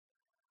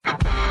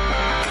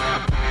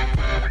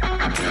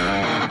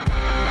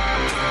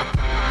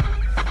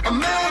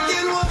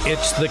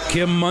It's the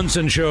Kim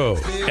Munson Show,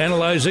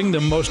 analyzing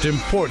the most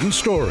important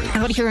stories.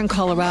 Out here in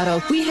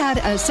Colorado, we had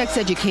a sex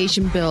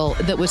education bill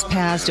that was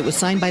passed. It was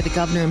signed by the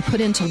governor and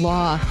put into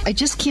law. I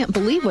just can't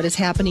believe what is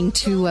happening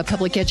to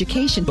public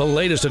education. The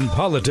latest in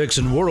politics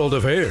and world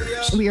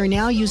affairs. We are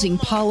now using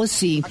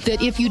policy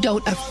that if you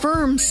don't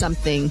affirm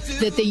something,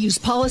 that they use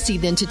policy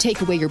then to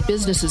take away your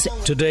businesses.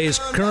 Today's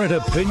current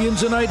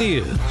opinions and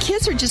ideas.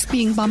 Kids are just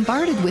being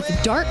bombarded with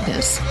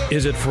darkness.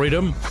 Is it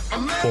freedom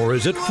or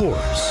is it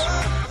force?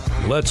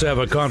 Let's have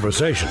a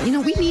conversation. You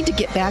know, we need to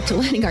get back to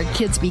letting our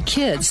kids be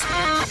kids.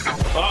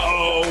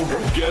 Uh-oh,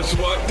 guess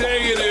what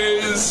day it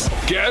is?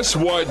 Guess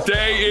what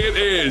day it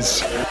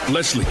is?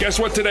 Leslie, guess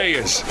what today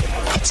is?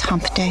 It's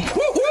hump day.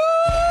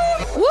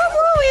 Woo-woo!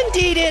 Woo-woo!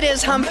 Indeed, it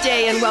is hump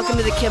day, and welcome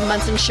to the Kim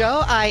Munson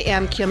Show. I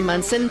am Kim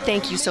Munson.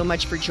 Thank you so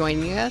much for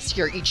joining us.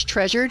 You're each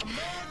treasured,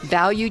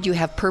 valued. You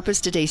have purpose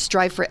today.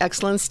 Strive for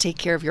excellence. Take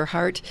care of your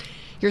heart,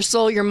 your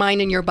soul, your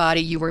mind, and your body.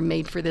 You were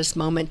made for this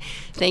moment.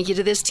 Thank you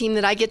to this team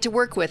that I get to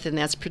work with, and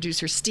that's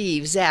producer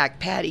Steve, Zach,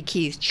 Patty,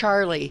 Keith,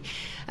 Charlie,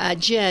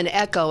 Jen,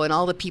 Echo, and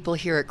all the people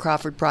here at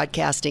Crawford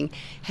Broadcasting.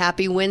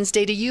 Happy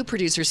Wednesday to you,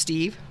 producer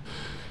Steve.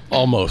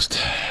 Almost.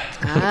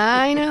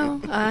 I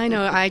know.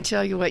 I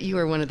tell you what, you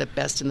are one of the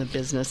best in the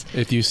business.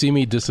 If you see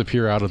me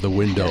disappear out of the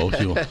window,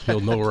 you'll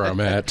know where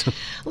I'm at. A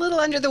little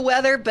under the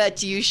weather,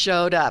 but you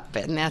showed up,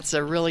 and that's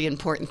a really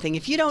important thing.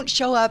 If you don't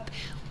show up,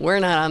 we're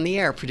not on the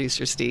air,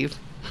 producer Steve.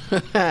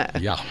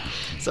 Yeah.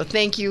 So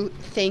thank you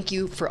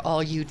for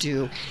all you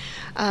do.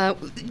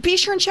 Be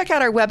sure and check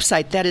out our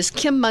website. That is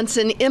Kim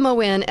Munson,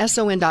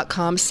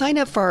 MONSON.com. Sign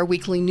up for our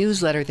weekly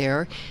newsletter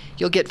there.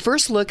 You'll get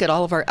first look at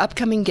all of our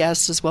upcoming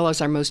guests as well as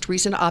our most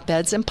recent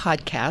op-eds and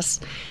podcasts.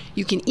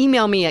 You can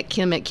email me at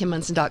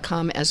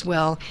kim@kimmunson.com as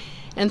well.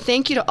 And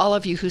thank you to all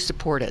of you who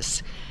support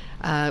us.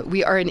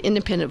 We are an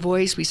independent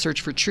voice. We search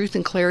for truth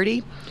and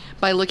clarity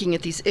by looking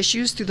at these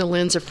issues through the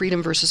lens of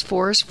freedom versus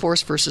force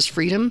versus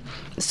freedom.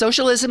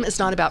 Socialism is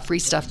not about free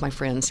stuff, my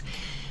friends.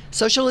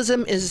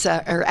 Socialism is,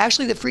 or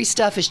actually the free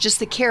stuff is just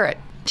the carrot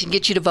to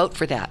get you to vote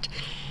for that.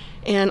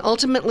 And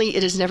ultimately,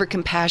 it is never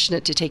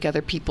compassionate to take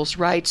other people's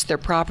rights, their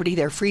property,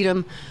 their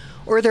freedom,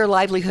 or their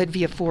livelihood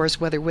via force,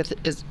 whether with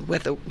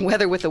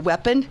a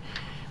weapon,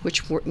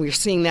 which we're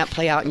seeing that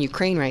play out in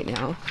Ukraine right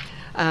now.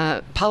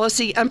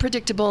 Policy,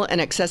 unpredictable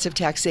and excessive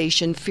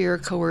taxation, fear,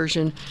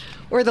 coercion,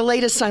 or the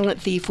latest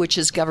silent thief, which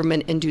is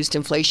government-induced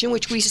inflation,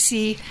 which we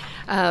see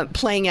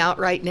playing out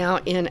right now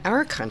in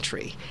our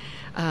country.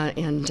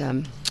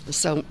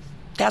 So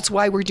that's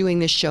why we're doing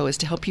this show, is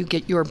to help you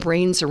get your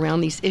brains around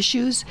these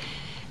issues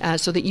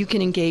so that you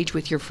can engage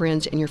with your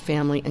friends and your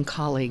family and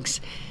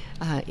colleagues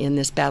in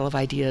this battle of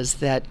ideas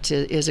that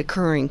is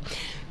occurring.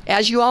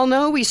 As you all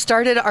know, we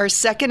started our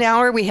second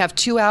hour. We have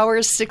 2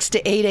 hours, 6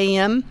 to 8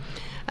 a.m.,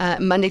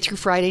 Monday through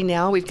Friday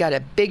now. We've got a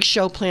big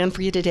show planned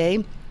for you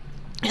today.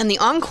 And the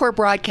encore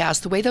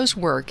broadcast, the way those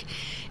work,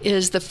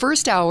 is the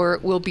first hour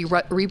will be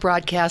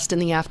rebroadcast in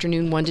the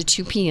afternoon, 1 to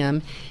 2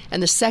 p.m.,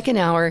 and the second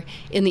hour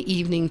in the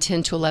evening,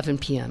 10 to 11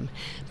 p.m.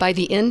 By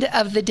the end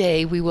of the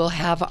day, we will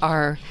have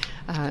our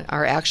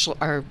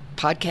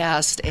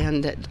podcast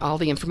and all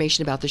the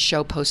information about the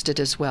show posted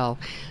as well.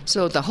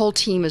 So the whole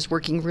team is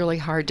working really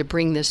hard to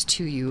bring this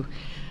to you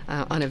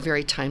on a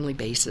very timely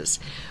basis.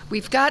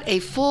 We've got a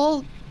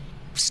full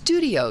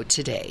studio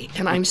today,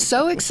 and I'm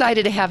so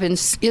excited to have in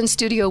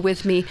studio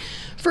with me,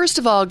 first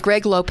of all,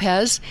 Greg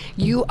Lopez.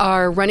 You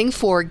are running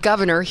for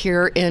governor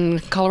here in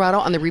Colorado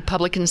on the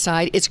Republican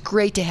side. It's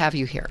great to have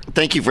you here.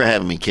 Thank you for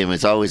having me, Kim.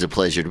 It's always a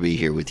pleasure to be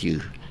here with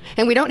you.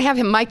 And we don't have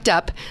him mic'd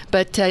up,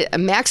 but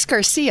Max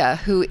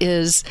Garcia, who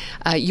is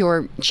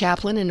your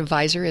chaplain and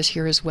advisor, is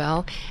here as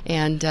well.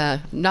 And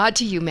nod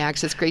to you,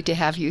 Max. It's great to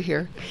have you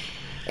here.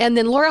 And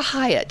then Laura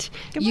Hyatt,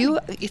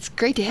 it's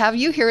great to have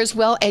you here as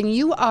well. And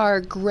you are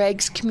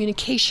Greg's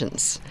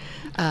communications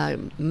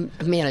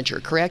manager,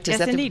 correct? Yes,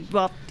 indeed.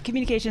 Well,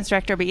 communications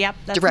director, but yep,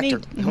 that's director.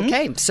 me. Mm-hmm.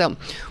 Okay, so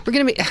we're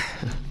going to be...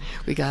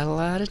 We got a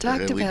lot to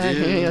talk about.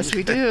 Yes,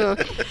 we do.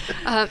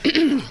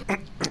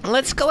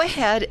 Let's go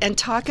ahead and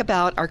talk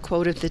about our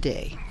quote of the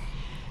day.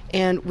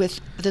 And with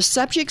the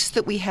subjects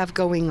that we have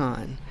going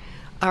on,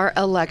 our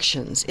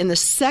elections. In the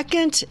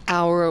second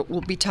hour,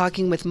 we'll be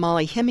talking with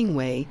Mollie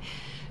Hemingway.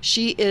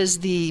 She is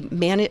the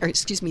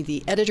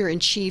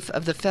editor-in-chief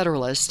of the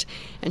Federalist,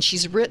 and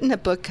she's written a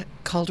book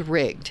called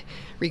Rigged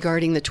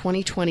regarding the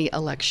 2020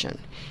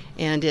 election.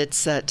 And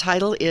its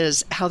title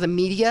is How the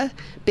Media,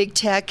 Big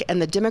Tech,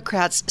 and the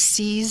Democrats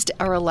Seized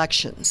Our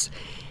Elections.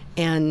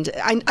 And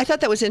I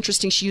thought that was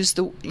interesting. She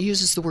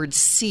uses the word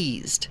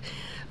seized.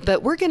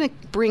 But we're going to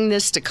bring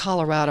this to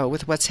Colorado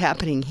with what's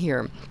happening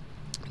here.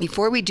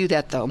 Before we do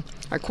that, though,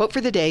 our quote for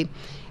the day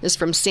is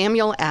from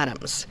Samuel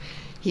Adams.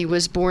 He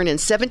was born in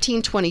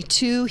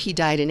 1722. He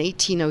died in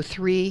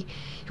 1803.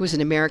 He was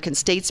an American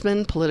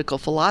statesman, political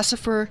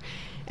philosopher,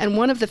 and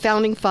one of the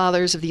founding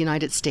fathers of the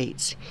United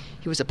States.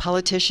 He was a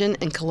politician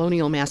in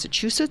colonial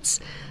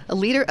Massachusetts, a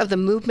leader of the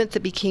movement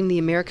that became the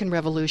American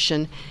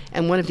Revolution,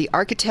 and one of the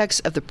architects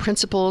of the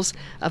principles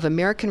of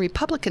American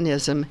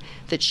republicanism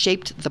that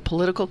shaped the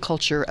political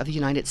culture of the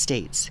United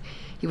States.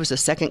 He was a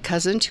second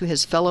cousin to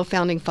his fellow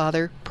founding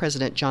father,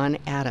 President John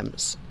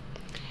Adams.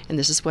 And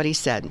this is what he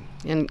said.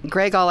 And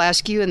Greg, I'll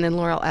ask you, and then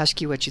Laura, I'll ask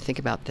you what you think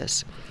about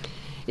this.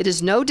 It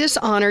is no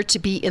dishonor to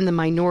be in the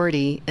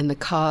minority in the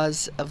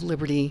cause of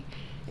liberty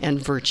and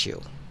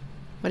virtue.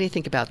 What do you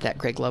think about that,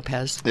 Greg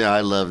Lopez? Yeah,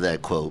 I love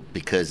that quote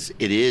because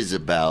it is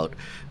about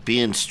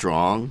being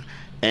strong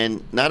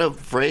and not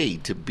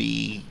afraid to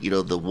be,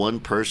 the one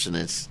person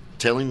that's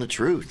telling the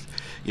truth,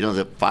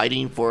 the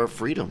fighting for our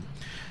freedom.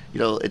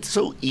 It's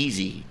so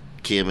easy,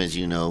 Kim, as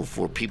you know,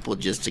 for people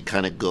just to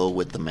kind of go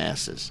with the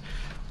masses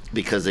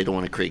because they don't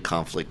want to create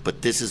conflict.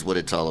 But this is what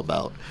it's all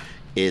about,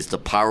 is the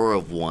power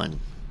of one,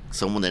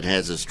 someone that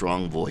has a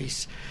strong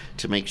voice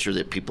to make sure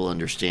that people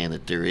understand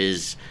that there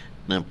is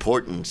an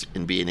importance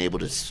in being able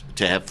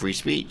to have free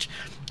speech.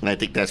 And I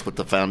think that's what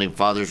the founding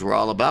fathers were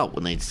all about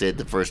when they said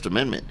the First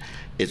Amendment,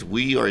 is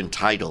we are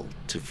entitled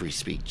to free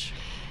speech.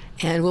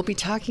 And we'll be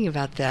talking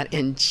about that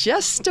in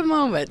just a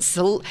moment.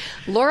 So,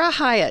 Laura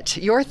Hyatt,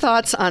 your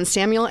thoughts on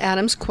Samuel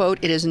Adams' quote,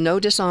 "It is no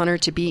dishonor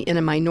to be in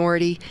a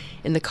minority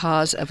in the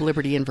cause of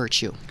liberty and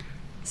virtue."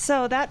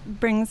 So that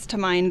brings to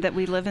mind that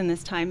we live in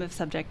this time of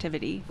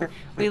subjectivity.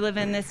 We live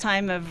in this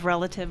time of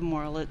relative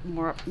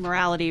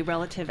morality,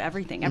 relative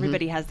everything.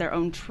 Everybody has their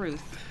own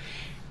truth.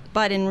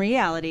 But in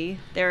reality,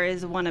 there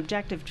is one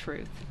objective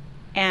truth.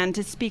 And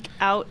to speak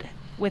out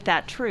with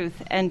that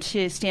truth and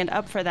to stand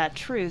up for that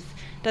truth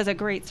does a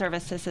great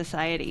service to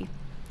society.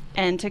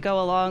 And to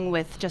go along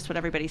with just what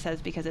everybody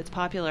says because it's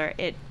popular,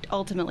 it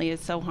ultimately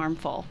is so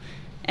harmful.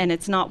 And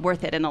it's not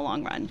worth it in the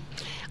long run.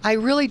 I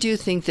really do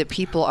think that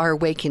people are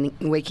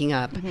waking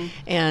up.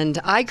 And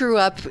I grew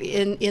up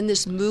in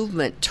this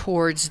movement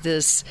towards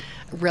this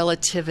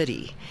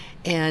relativity.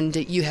 And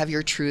you have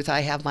your truth,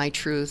 I have my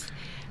truth.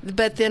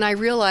 But then I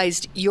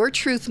realized your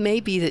truth may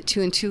be that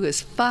 2 and 2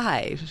 is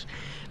 5.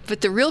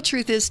 But the real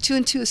truth is 2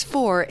 and 2 is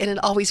 4, and it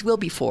always will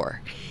be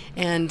 4.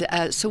 And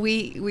so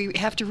we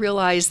have to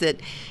realize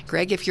that,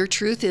 Greg, if your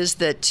truth is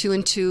that 2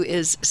 and 2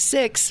 is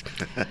 6,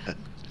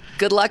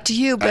 good luck to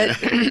you, but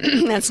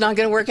that's not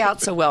going to work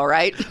out so well,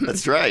 right?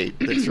 That's right.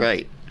 That's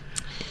right.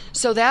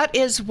 So that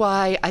is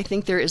why I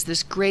think there is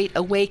this great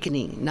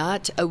awakening,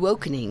 not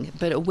awakening,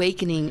 but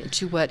awakening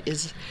to what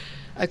is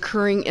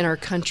occurring in our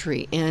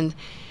country. And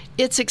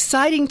it's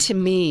exciting to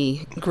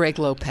me, Greg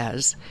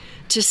Lopez,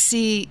 to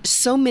see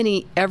so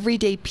many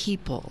everyday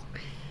people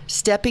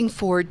stepping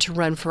forward to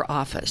run for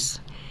office.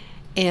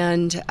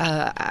 And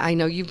I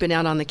know you've been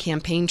out on the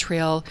campaign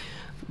trail.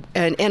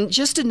 And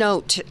just a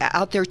note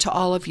out there to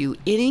all of you,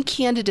 any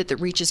candidate that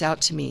reaches out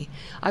to me,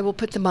 I will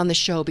put them on the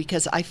show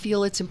because I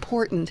feel it's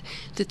important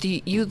that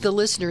the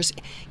listeners,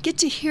 get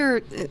to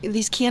hear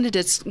these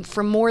candidates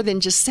from more than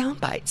just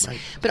sound bites. Right.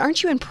 But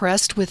aren't you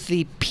impressed with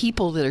the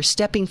people that are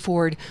stepping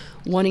forward,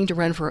 wanting to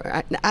run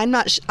for,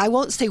 I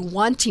won't say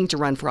wanting to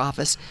run for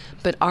office,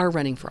 but are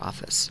running for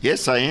office?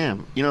 Yes, I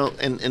am.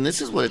 And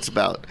this is what it's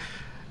about.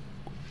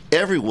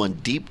 Everyone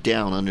deep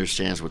down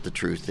understands what the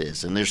truth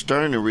is, and they're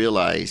starting to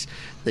realize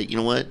that,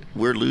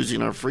 we're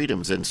losing our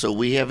freedoms. And so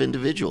we have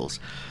individuals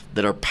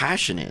that are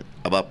passionate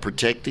about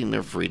protecting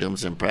their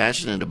freedoms and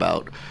passionate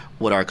about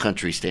what our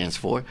country stands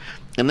for,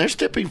 and they're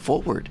stepping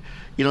forward.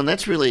 And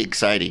that's really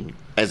exciting.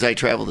 As I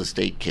travel the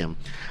state, Kim,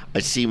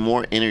 I see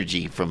more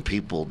energy from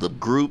people. The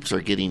groups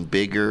are getting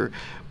bigger.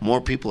 More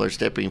people are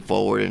stepping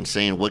forward and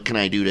saying, what can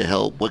I do to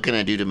help? What can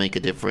I do to make a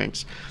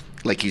difference?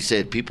 Like you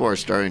said, people are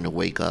starting to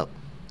wake up.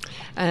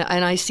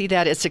 And I see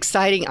that. It's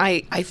exciting.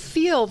 I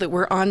feel that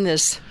we're on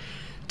this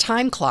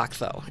time clock,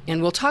 though,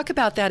 and we'll talk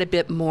about that a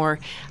bit more.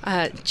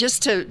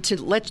 Just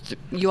to let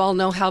you all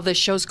know how this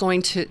show's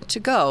going to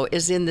go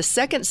is in the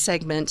second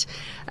segment,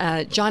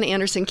 John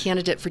Anderson,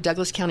 candidate for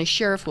Douglas County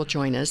Sheriff, will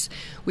join us.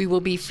 We will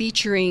be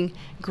featuring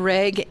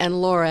Greg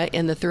and Laura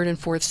in the third and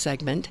fourth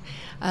segment.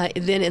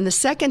 Then in the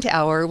second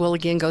hour, we'll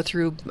again go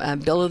through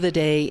Bill of the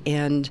Day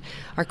and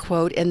our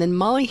quote, and then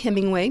Mollie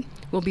Hemingway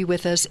will be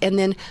with us, and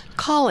then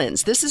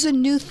Collins. This is a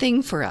new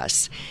thing for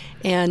us.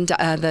 And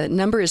the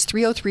number is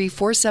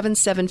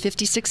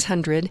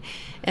 303-477-5600.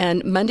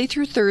 And Monday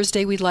through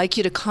Thursday, we'd like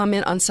you to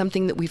comment on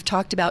something that we've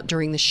talked about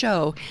during the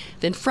show.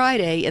 Then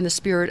Friday, in the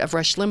spirit of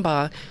Rush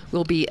Limbaugh,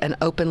 will be an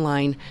open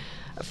line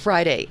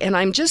Friday. And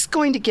I'm just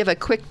going to give a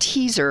quick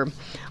teaser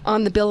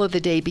on the bill of the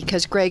day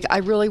because, Greg, I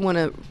really want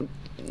to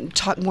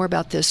talk more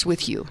about this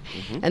with you.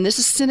 And this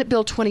is Senate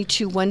Bill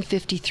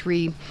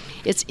 22-153.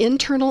 It's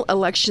internal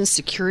election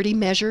security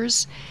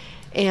measures.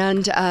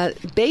 And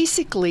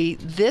basically,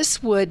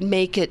 this would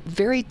make it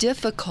very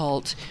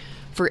difficult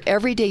for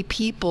everyday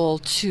people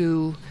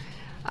to,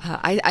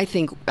 I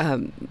think,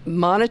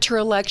 monitor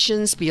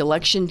elections, be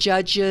election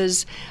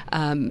judges,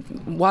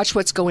 watch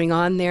what's going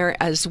on there,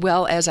 as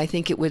well as I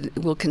think it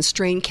will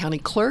constrain county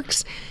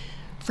clerks,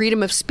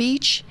 freedom of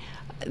speech.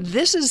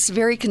 This is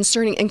very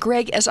concerning. And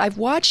Greg, as I've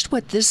watched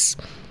what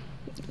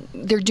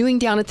they're doing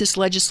down at this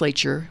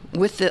legislature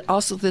with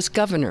also this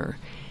governor,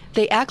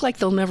 they act like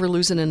they'll never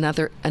lose in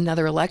another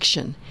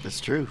election. That's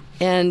true.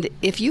 And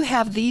if you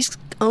have these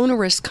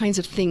onerous kinds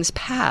of things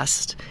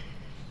passed,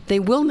 they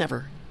will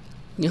never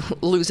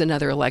lose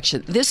another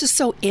election. This is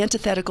so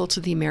antithetical to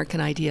the American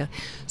idea.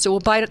 So we'll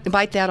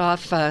bite that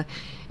off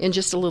in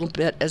just a little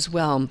bit as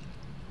well.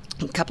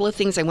 A couple of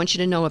things I want you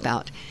to know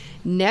about.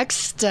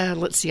 Next,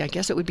 let's see, I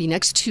guess it would be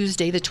next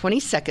Tuesday, the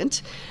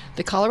 22nd,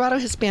 the Colorado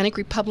Hispanic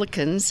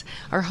Republicans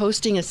are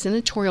hosting a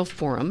senatorial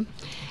forum,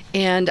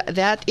 and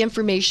that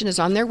information is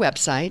on their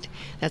website.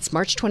 That's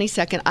March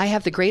 22nd. I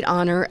have the great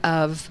honor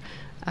of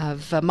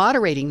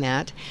moderating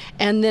that.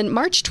 And then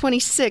March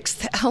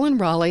 26th, Helen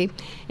Raleigh,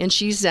 and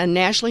she's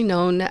nationally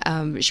known.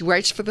 She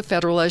writes for the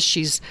Federalist.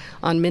 She's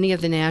on many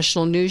of the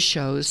national news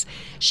shows.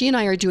 She and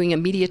I are doing a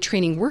media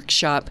training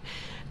workshop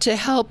to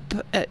help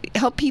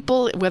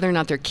people, whether or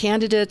not they're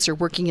candidates or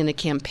working in a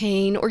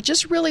campaign or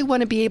just really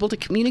want to be able to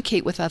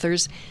communicate with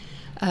others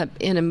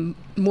in a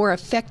more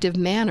effective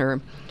manner.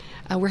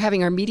 We're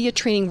having our media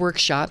training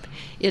workshop.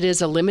 It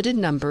is a limited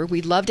number.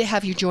 We'd love to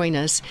have you join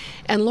us.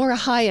 And Laura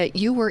Hyatt,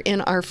 you were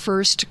in our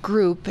first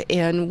group,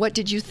 and what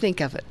did you think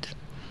of it?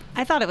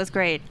 I thought it was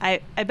great.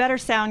 I better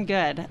sound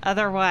good.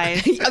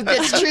 Otherwise...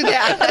 That's true,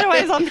 that.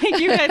 Otherwise, I'll make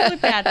you guys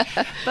look bad.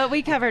 But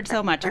we covered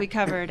so much. We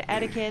covered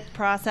etiquette,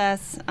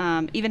 process,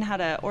 even how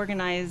to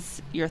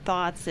organize your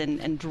thoughts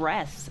and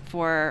dress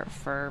for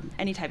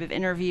any type of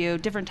interview,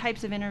 different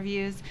types of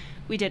interviews.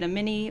 We did a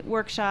mini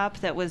workshop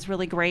that was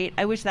really great.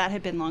 I wish that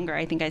had been longer.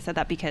 I think I said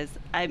that because,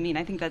 I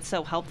think that's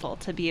so helpful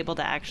to be able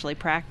to actually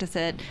practice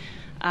it.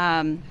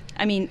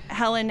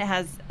 Helen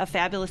has a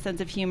fabulous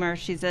sense of humor.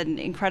 She's an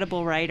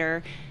incredible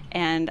writer.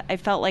 And I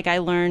felt like I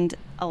learned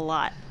a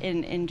lot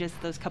in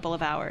just those couple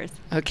of hours.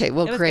 Okay,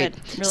 well, it was great.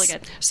 Good. Really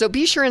good. So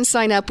be sure and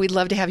sign up. We'd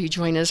love to have you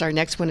join us. Our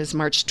next one is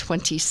March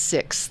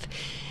 26th.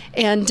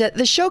 And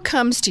the show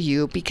comes to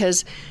you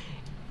because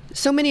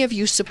so many of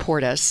you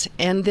support us,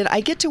 and that I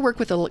get to work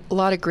with a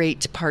lot of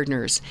great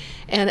partners.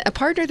 And a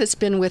partner that's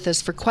been with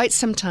us for quite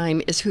some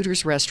time is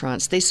Hooters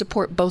Restaurants. They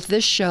support both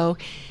this show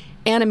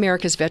and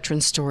America's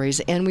Veteran Stories,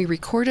 and we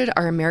recorded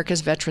our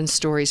America's Veteran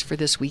Stories for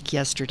this week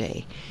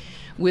yesterday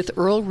with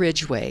Earl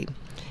Ridgway.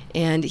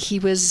 And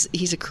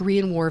he's a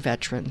Korean War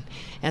veteran,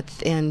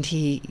 and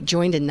he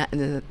joined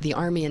the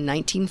Army in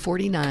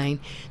 1949.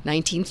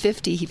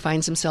 1950, he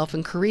finds himself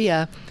in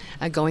Korea,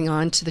 going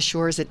on to the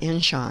shores at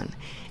Incheon.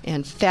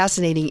 And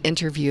fascinating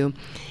interview.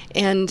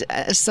 And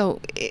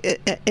so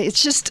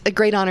it's just a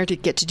great honor to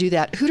get to do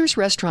that. Hooters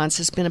Restaurants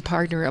has been a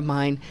partner of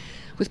mine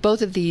with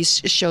both of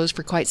these shows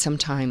for quite some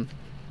time.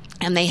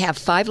 And they have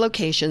 5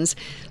 locations.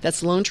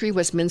 That's Lone Tree,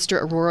 Westminster,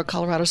 Aurora,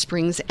 Colorado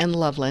Springs, and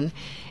Loveland.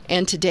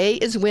 And today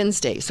is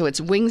Wednesday, so it's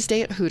Wings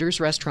Day at Hooters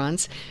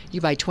Restaurants.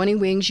 You buy 20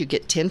 wings, you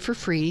get 10 for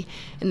free,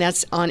 and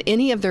that's on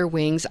any of their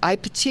wings. I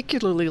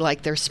particularly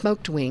like their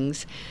smoked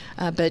wings,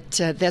 but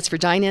that's for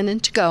dine-in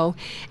and to-go.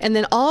 And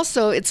then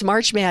also, it's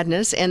March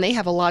Madness, and they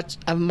have a lot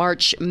of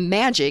March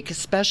Magic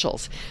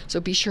specials. So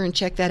be sure and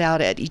check that out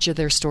at each of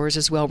their stores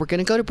as well. We're going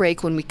to go to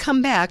break. When we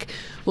come back,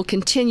 we'll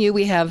continue.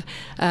 We have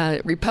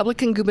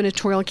Republican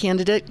gubernatorial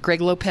candidate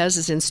Greg Lopez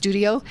is in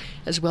studio,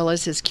 as well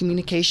as his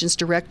communications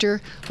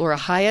director, Laura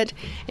Hyatt,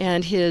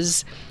 and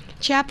his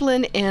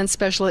chaplain and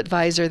special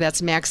advisor,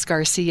 that's Max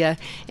Garcia.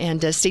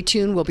 And stay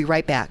tuned. We'll be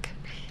right back.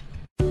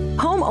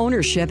 Home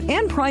ownership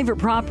and private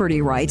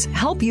property rights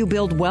help you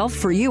build wealth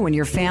for you and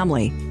your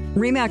family.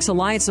 RE/MAX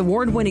Alliance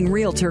award-winning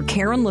realtor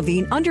Karen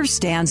Levine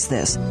understands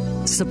this.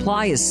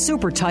 Supply is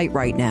super tight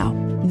right now.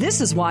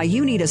 This is why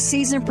you need a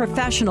seasoned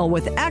professional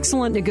with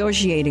excellent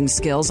negotiating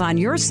skills on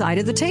your side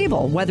of the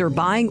table, whether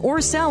buying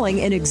or selling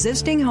an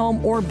existing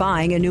home or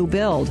buying a new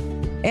build.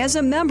 As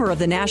a member of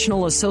the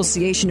National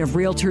Association of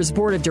Realtors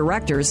Board of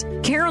Directors,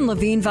 Karen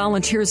Levine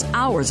volunteers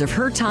hours of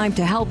her time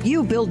to help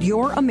you build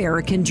your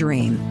American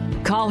dream.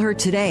 Call her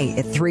today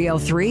at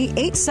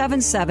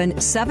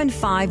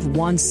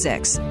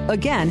 303-877-7516.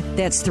 Again,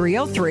 that's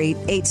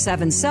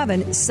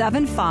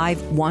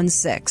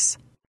 303-877-7516.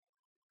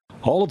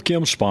 All of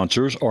Kim's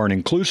sponsors are an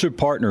inclusive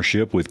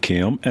partnership with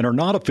Kim and are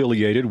not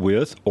affiliated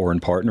with or in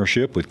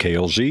partnership with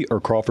KLZ or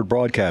Crawford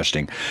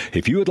Broadcasting.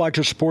 If you would like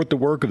to support the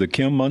work of the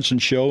Kim Munson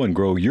Show and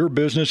grow your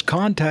business,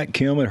 contact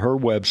Kim at her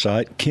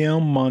website,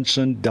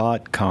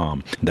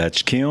 kimmunson.com.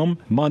 That's Kim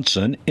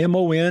Munson,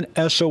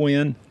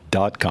 MONSON.com.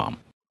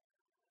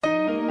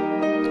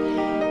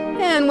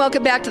 And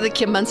welcome back to the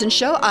Kim Munson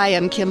Show. I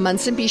am Kim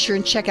Munson. Be sure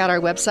and check out our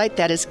website.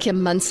 That is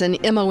Kim Munson,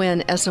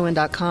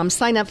 MONSON.com.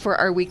 Sign up for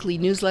our weekly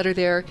newsletter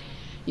there.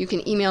 You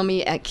can email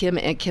me at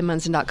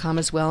kim@kimmunson.com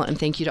as well. And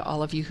thank you to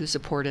all of you who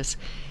support us.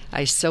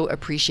 I so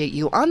appreciate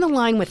you. On the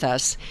line with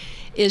us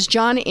is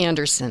John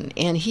Anderson,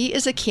 and he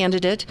is a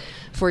candidate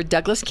for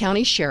Douglas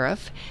County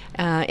Sheriff.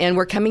 And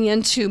we're coming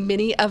into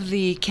many of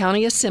the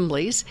county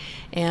assemblies,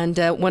 and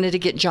wanted to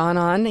get John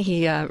on.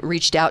 He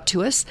reached out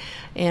to us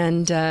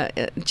and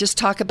just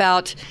talk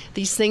about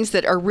these things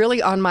that are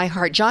really on my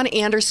heart. John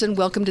Anderson,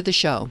 welcome to the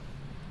show.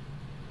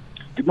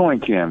 Good morning,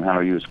 Kim. How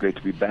are you? It's great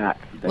to be back.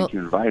 Thank you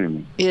for inviting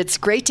me. It's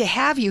great to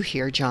have you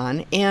here,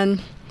 John.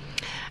 And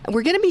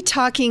we're going to be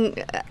talking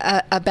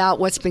about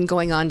what's been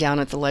going on down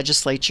at the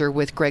legislature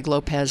with Greg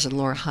Lopez and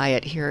Laura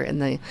Hyatt here in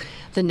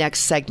the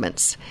next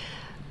segments.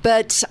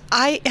 But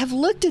I have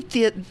looked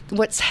at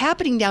what's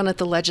happening down at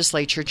the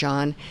legislature,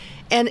 John,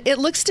 and it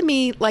looks to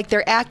me like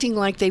they're acting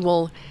like they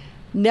will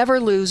never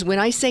lose. When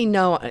I say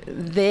no,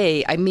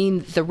 I mean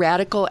the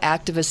radical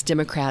activist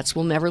Democrats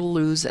will never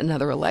lose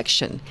another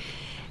election.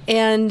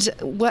 And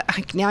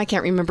now I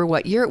can't remember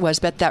what year it was,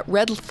 but that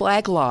red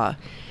flag law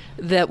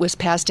that was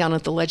passed down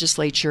at the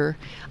legislature,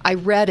 I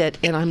read it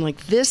and I'm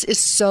like, this is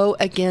so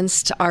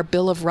against our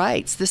Bill of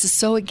Rights. This is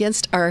so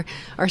against our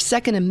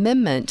Second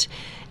Amendment.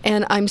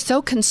 And I'm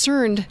so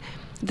concerned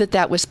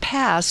that was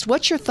passed.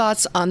 What's your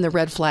thoughts on the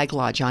red flag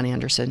law, John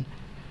Anderson?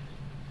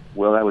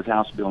 Well, that was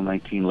House Bill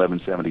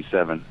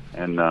 191177,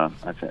 and I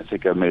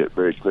think I've made it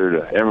very clear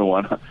to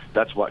everyone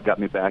that's what got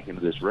me back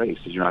into this race.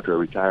 As you know, after I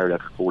retired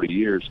after 40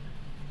 years,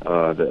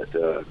 I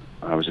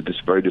was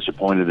very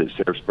disappointed that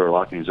Sarah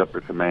Spurlock and his upper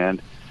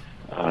command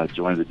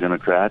joined the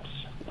Democrats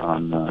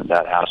on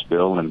that House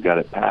bill and got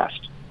it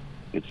passed.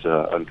 It's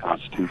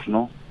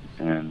unconstitutional.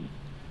 And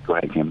go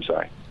ahead, Kim.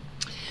 Sorry.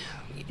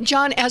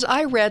 John, as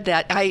I read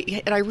that,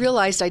 I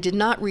realized I did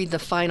not read the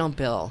final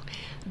bill,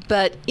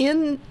 but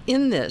in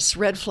this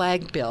red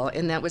flag bill,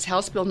 and that was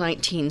House Bill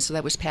 19, so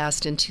that was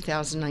passed in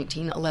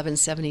 2019,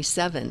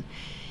 1177.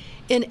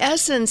 In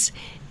essence,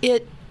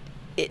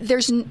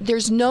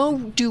 there's no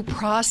due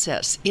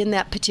process in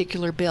that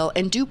particular bill,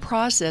 and due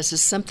process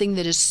is something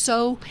that is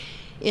so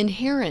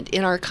inherent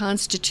in our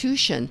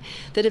Constitution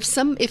that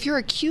if you're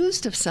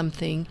accused of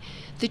something,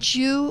 that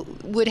you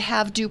would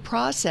have due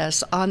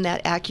process on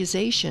that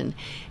accusation.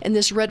 And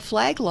this red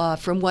flag law,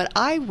 from what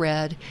I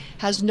read,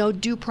 has no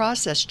due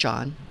process,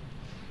 John.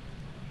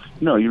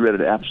 No, you read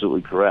it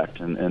absolutely correct,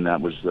 and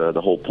that was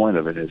the whole point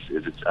of it. Is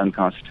it's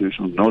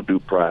unconstitutional, no due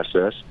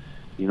process.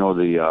 You know,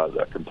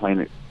 the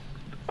complainant,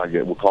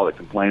 we'll call it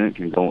complainant,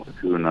 can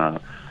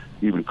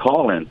even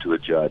call in to a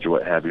judge or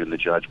what have you, and the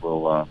judge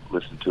will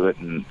listen to it,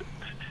 and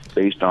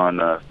based on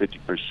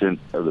 50%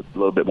 of a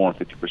little bit more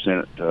than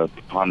 50%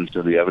 preponderance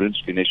of the evidence,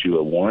 you can issue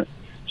a warrant,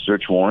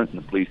 search warrant, and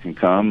the police can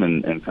come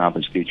and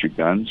confiscate your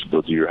guns,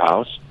 go to your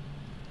house,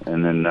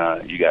 and then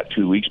you got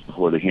 2 weeks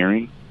before the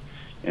hearing,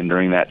 and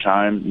during that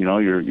time, you know,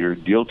 you're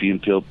guilty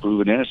until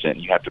proven innocent.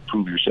 You have to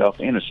prove yourself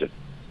innocent.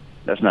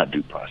 That's not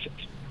due process.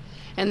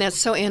 And that's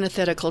so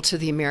antithetical to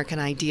the American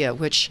idea,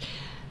 which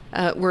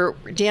we're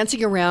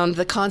dancing around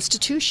the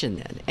Constitution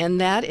then, and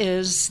that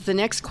is the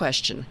next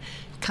question.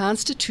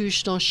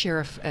 Constitutional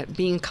sheriff,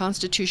 being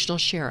constitutional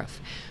sheriff.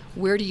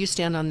 Where do you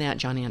stand on that,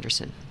 John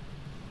Anderson?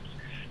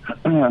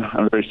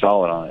 I'm very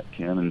solid on it,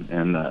 Kim,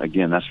 and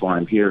again, that's why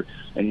I'm here.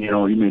 And you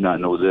know, you may not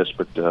know this,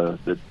 but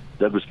the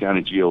Douglas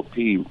County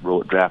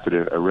GOP drafted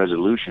a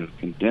resolution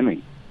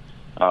condemning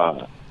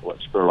what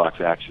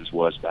Spurlock's actions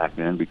was back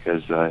then,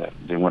 because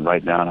they went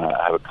right down.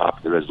 I have a copy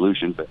of the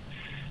resolution, but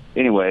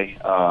anyway,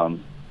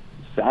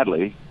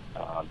 sadly,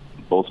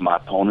 both my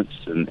opponents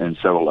and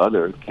several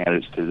other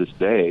candidates to this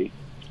day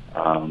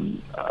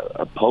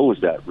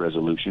opposed that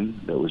resolution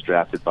that was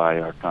drafted by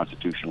our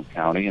constitutional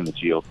county and the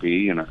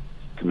GOP and our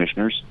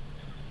commissioners,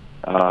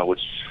 which,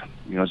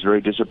 you know, is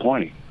very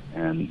disappointing,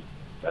 and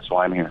that's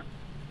why I'm here.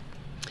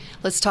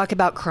 Let's talk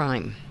about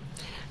crime.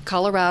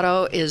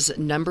 Colorado is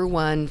number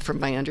one, from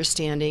my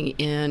understanding,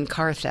 in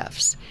car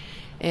thefts.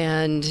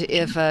 And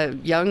if a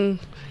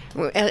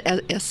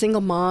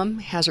single mom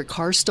has her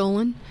car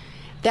stolen,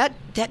 that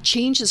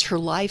changes her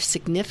life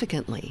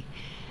significantly.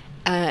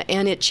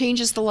 And it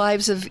changes the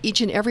lives of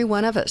each and every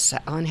one of us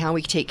on how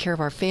we take care of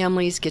our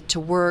families, get to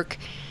work.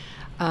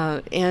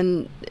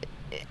 And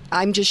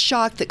I'm just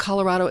shocked that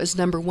Colorado is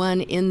number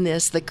one in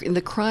this.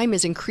 The crime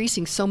is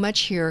increasing so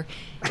much here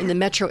in the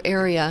metro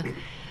area.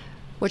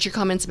 What's your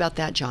comments about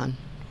that, John?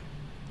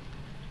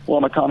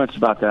 Well, my comments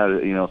about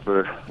that, you know,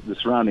 for the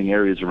surrounding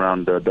areas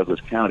around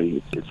Douglas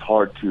County, it's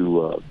hard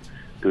to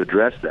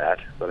address that.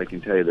 But I can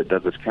tell you that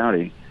Douglas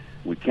County,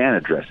 we can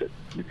address it,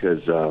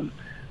 because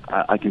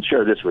I can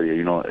share this with you.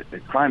 You know,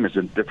 crime is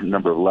a different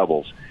number of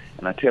levels.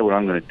 And I tell you what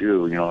I'm going to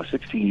do. You know,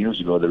 16 years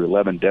ago, there were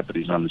 11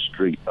 deputies on the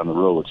street, on the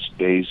roads,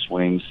 days,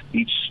 swings.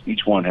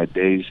 Each one had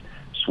days,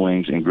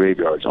 swings, and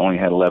graveyards. Only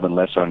had 11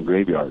 less on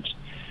graveyards.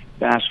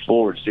 Fast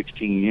forward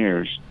 16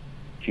 years,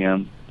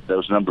 Kim,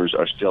 those numbers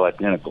are still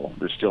identical.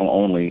 There's still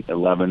only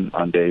 11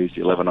 on days,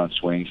 11 on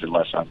swings, and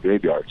less on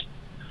graveyards.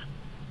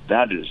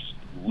 That is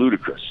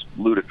ludicrous.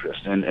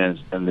 And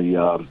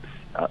the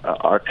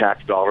our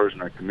tax dollars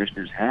and our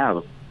commissioners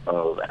have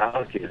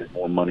allocated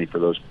more money for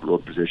those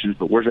road positions,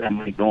 but where's that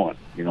money going?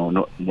 You know,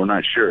 no, we're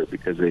not sure,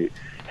 because they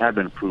have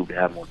been approved to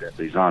have more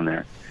deputies on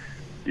there.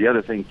 The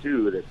other thing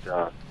too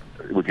that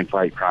we can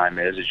fight crime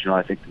is, you know,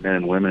 I think the men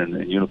and women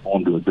in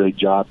uniform do a great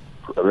job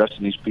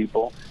arresting these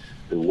people.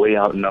 They're way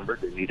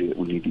outnumbered. We need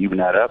to even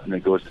that up, and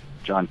it goes to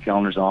John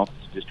Kellner's office,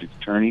 district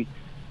attorney.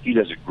 He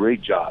does a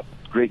great job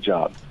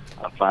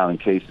on filing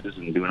cases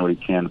and doing what he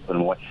can to put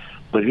them away.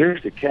 But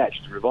here's the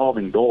catch: the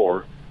revolving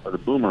door, or the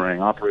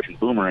boomerang, Operation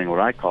Boomerang,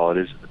 what I call it,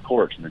 is the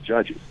courts and the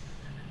judges.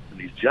 And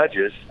these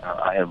judges,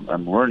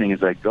 I'm learning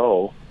as I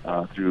go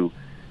through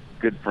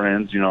good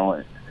friends, you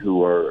know,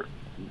 who are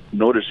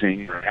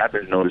noticing or have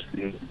been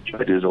noticing,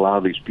 judges allow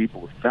these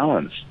people with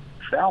felons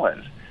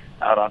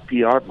out on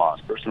PR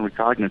bonds, personal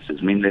recognizances.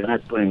 I mean, they're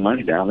not putting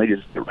money down; they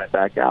just get right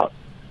back out.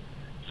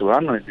 So what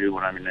I'm going to do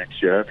when I'm your next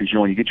sheriff is,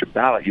 when you get your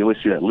ballot, you always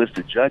see that list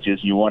of judges,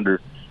 and you wonder,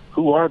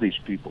 who are these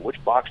people?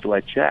 Which box do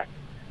I check?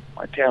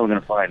 I tell you, we're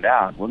going to find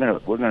out. We're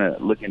going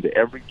to look into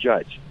every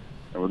judge,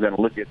 and we're going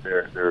to look at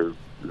their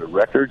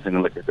records,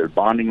 and look at their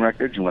bonding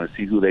records. We want to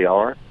see who they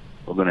are.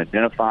 We're going to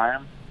identify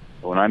them.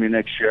 And when I'm your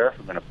next sheriff,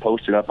 we're going to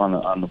post it up on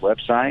the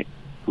website.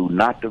 Who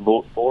not to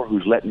vote for?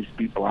 Who's letting these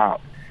people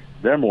out?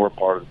 They're more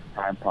part of the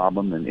crime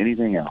problem than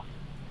anything else.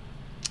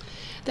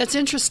 That's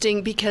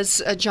interesting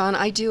because, John,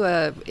 I do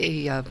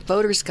a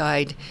voter's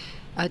guide.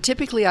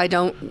 Typically, I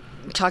don't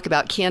talk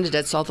about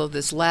candidates, although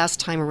this last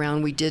time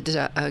around we did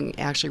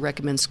actually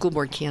recommend school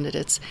board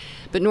candidates.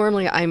 But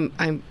normally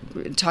I'm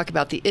talk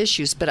about the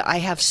issues. But I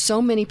have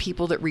so many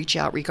people that reach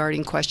out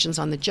regarding questions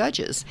on the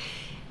judges.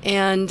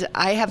 And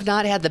I have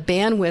not had the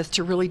bandwidth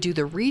to really do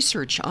the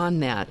research on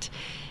that.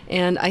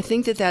 And I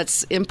think that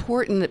that's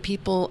important that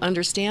people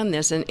understand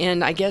this.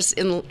 And I guess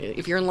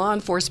if you're in law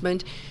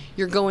enforcement,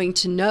 you're going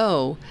to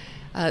know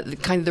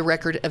the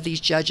record of these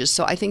judges.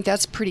 So I think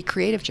that's pretty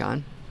creative,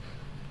 John.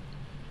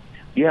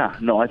 Yeah,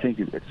 no, I think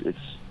it's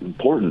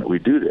important that we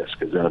do this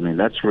because, I mean,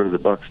 that's where the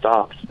buck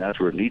stops. That's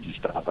where it needs to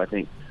stop. I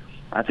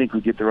think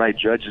we get the right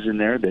judges in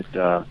there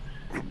that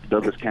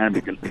Douglas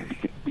County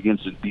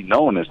begins to be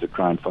known as the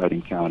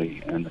crime-fighting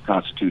county and the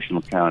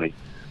constitutional county.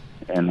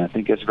 And I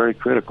think that's very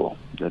critical.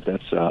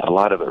 That's a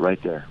lot of it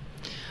right there.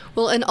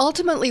 Well, and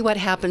ultimately what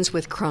happens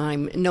with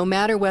crime, no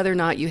matter whether or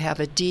not you have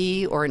a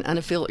D or you're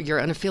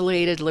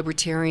unaffiliated,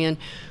 libertarian,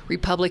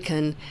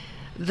 Republican,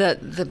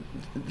 the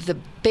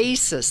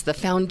basis, the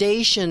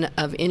foundation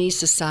of any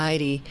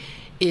society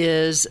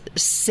is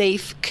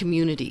safe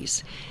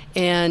communities.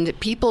 And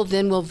people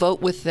then will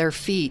vote with their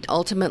feet.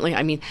 Ultimately,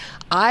 I mean,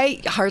 I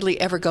hardly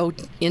ever go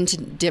into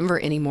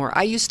Denver anymore.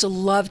 I used to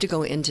love to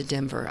go into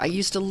Denver. I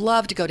used to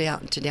love to go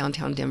down to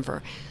downtown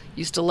Denver.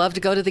 Used to love to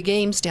go to the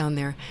games down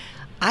there.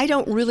 I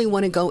don't really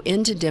want to go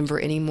into Denver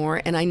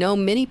anymore, and I know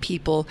many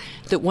people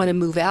that want to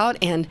move out,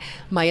 and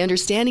my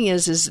understanding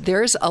is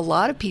there's a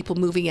lot of people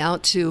moving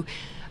out to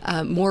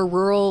more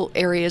rural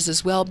areas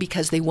as well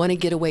because they want to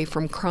get away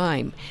from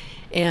crime.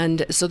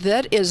 And so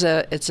that is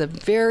it's a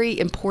very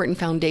important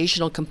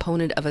foundational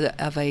component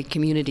of a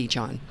community,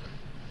 John.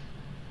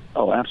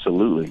 Oh,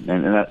 absolutely.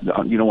 And that,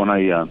 when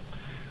I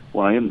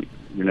am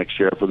your next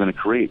sheriff, we're going to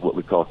create what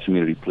we call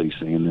community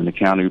policing, and then the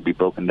county will be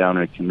broken down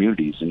into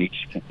communities, and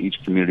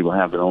each community will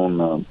have their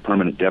own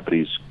permanent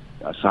deputies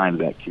assigned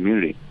to that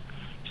community.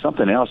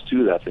 Something else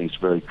too that I think is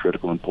very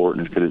critical and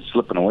important, because it's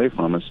slipping away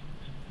from us,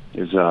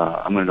 is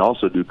I'm going to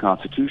also do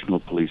constitutional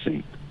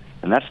policing,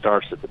 and that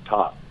starts at the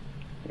top.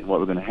 And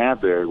what we're going to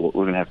have there, we're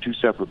going to have two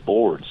separate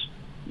boards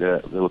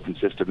that will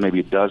consist of maybe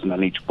a dozen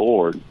on each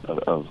board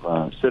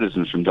of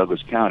citizens from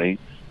Douglas County,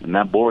 and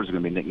that board is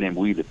going to be nicknamed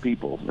We the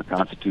People, the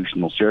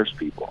Constitutional Sheriff's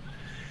People.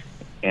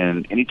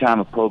 And anytime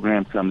a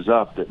program comes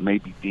up that may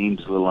be deemed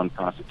a little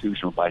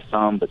unconstitutional by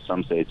some, but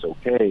some say it's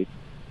okay,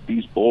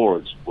 these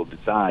boards will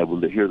decide,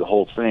 will hear the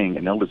whole thing,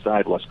 and they'll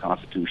decide what's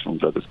constitutional in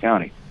Douglas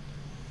County.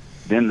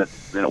 Then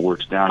it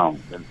works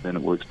down. Then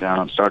it works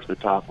down. It starts at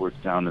the top, works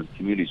down to the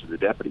communities with the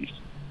deputies.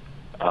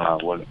 I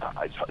don't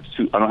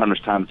have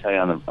much time to tell you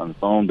on the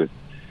phone, but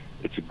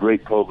it's a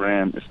great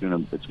program. It's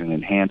going to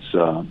enhance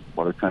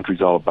what our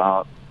country's all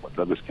about, what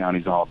Douglas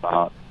County's all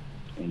about,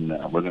 and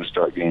we're going to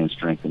start gaining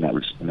strength in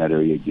that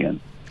area again.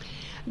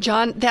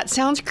 John, that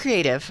sounds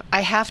creative. I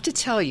have to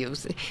tell you,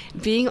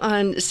 being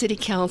on city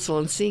council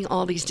and seeing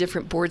all these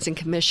different boards and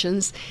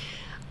commissions,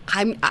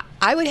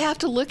 I would have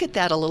to look at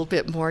that a little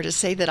bit more to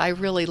say that I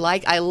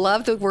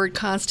love the word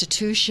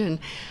Constitution,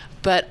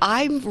 but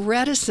I'm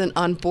reticent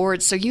on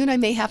boards, so you and I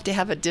may have to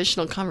have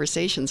additional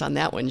conversations on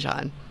that one,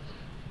 John.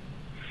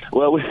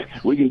 Well,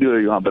 we can do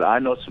it, but I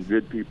know some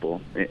good people,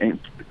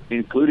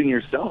 including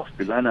yourself,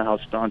 because I know how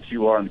staunch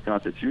you are on the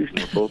Constitution.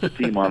 We're both a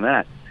team on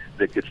that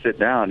could sit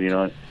down,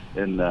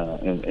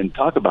 and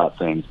talk about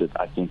things that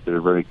I think that are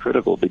very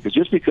critical. Because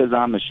just because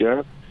I'm the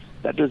sheriff,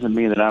 that doesn't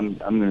mean that I'm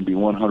going to be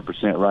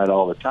 100% right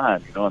all the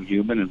time. I'm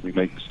human and we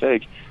make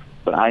mistakes.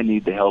 But I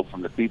need the help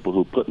from the people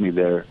who put me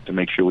there to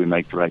make sure we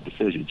make the right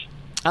decisions.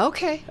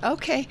 Okay.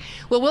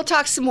 Well, we'll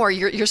talk some more.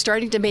 You're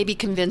starting to maybe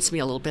convince me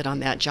a little bit on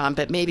that, John,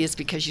 but maybe it's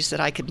because you said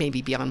I could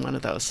maybe be on one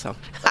of those. So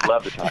I'd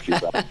love to talk to you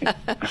about it.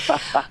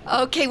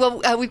 Okay,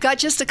 well, we've got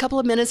just a couple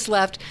of minutes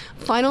left.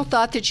 Final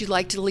thought that you'd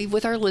like to leave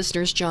with our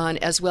listeners, John,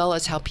 as well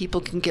as how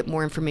people can get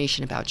more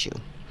information about you.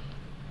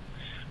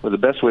 Well, the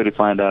best way to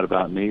find out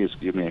about me is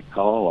give me a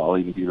call. I'll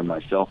even give you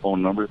my cell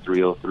phone number,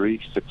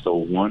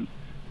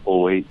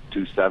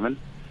 303-601-0827.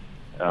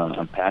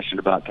 I'm passionate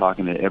about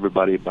talking to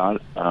everybody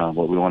about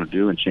what we want to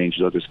do and change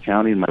Douglas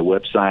County. And my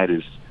website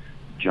is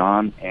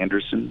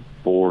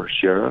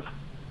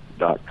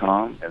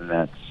johnandersonforsheriff.com, and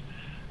that's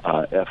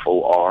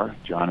FOR,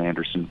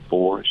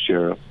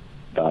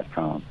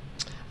 johnandersonforsheriff.com.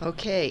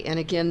 Okay, and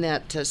again,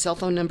 that cell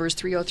phone number is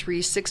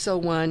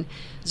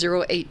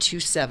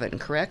 303-601-0827,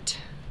 correct?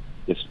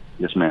 Yes,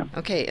 ma'am.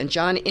 Okay, and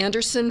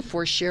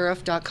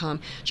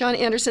johnandersonforsheriff.com. John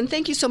Anderson,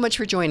 thank you so much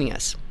for joining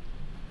us.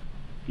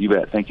 You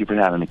bet. Thank you for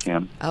having me,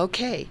 Kim.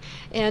 Okay.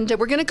 And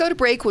we're going to go to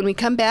break. When we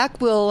come back,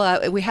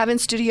 we have in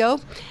studio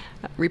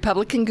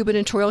Republican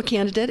gubernatorial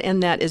candidate,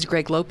 and that is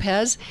Greg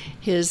Lopez.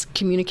 His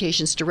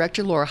communications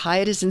director, Laura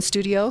Hyatt, is in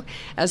studio,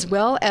 as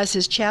well as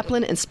his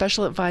chaplain and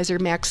special advisor,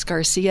 Max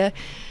Garcia.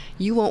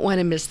 You won't want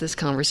to miss this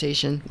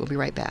conversation. We'll be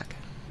right back.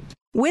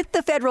 With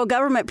the federal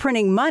government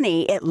printing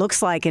money, it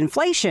looks like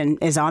inflation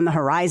is on the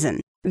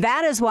horizon.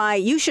 That is why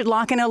you should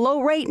lock in a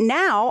low rate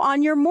now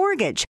on your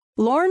mortgage.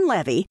 Lauren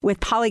Levy with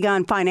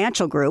Polygon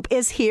Financial Group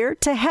is here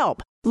to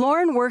help.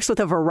 Lauren works with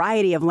a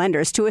variety of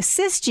lenders to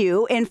assist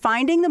you in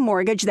finding the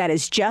mortgage that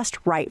is just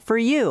right for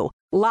you.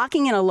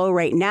 Locking in a low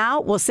rate now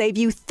will save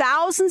you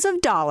thousands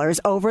of dollars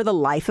over the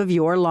life of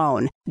your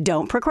loan.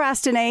 Don't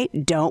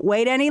procrastinate. Don't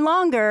wait any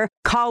longer.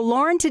 Call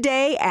Lauren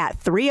today at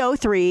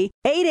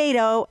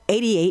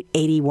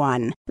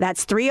 303-880-8881.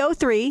 That's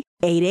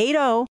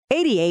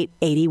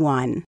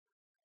 303-880-8881.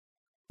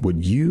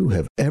 Would you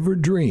have ever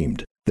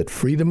dreamed that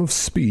freedom of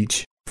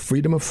speech,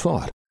 freedom of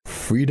thought,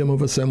 freedom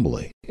of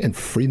assembly, and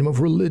freedom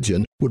of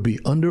religion would be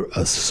under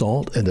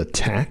assault and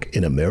attack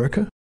in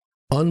America?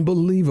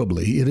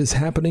 Unbelievably, it is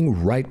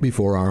happening right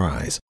before our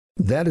eyes.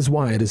 That is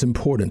why it is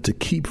important to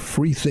keep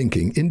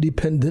free-thinking,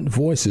 independent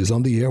voices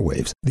on the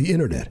airwaves, the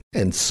internet,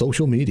 and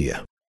social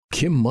media.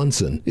 Kim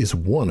Munson is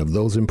one of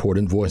those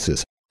important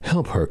voices.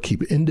 Help her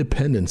keep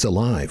independence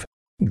alive.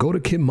 Go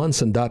to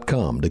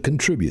KimMunson.com to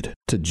contribute,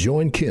 to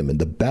join Kim in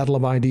the battle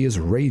of ideas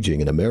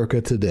raging in America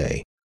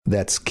today.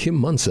 That's Kim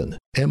Munson,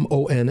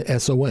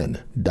 MONSON.com.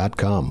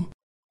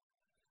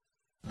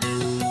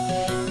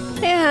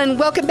 And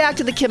welcome back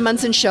to the Kim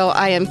Munson Show.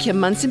 I am Kim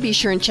Munson. Be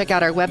sure and check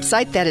out our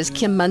website. That is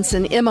Kim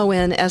Munson,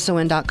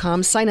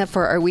 MONSON.com. Sign up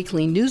for our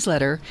weekly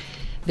newsletter.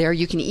 There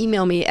you can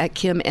email me at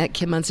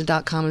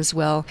kim@kimmunson.com as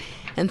well.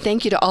 And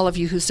thank you to all of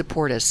you who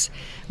support us.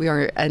 We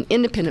are an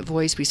independent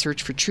voice. We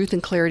search for truth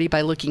and clarity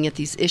by looking at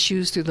these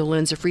issues through the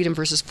lens of freedom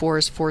versus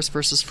force, force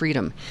versus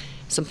freedom.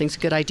 If something's a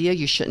good idea,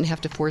 you shouldn't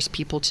have to force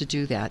people to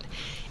do that.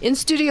 In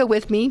studio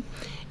with me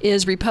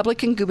is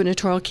Republican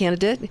gubernatorial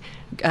candidate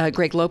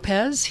Greg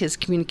Lopez, his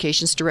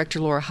communications director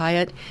Laura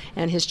Hyatt,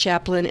 and his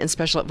chaplain and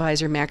special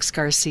advisor Max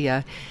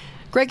Garcia.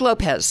 Greg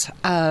Lopez,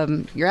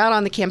 you're out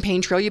on the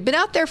campaign trail. You've been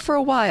out there for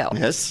a while.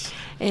 Yes.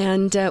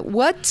 And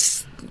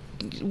what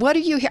are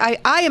you?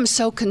 I am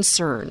so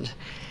concerned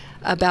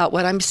about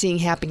what I'm seeing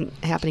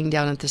happening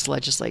down at this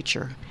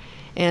legislature.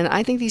 And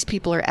I think these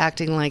people are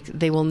acting like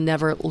they will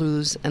never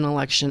lose an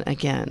election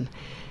again.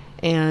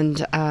 And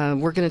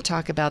we're going to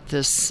talk about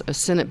this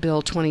Senate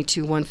Bill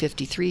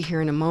 22-153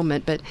 here in a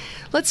moment. But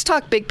let's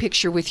talk big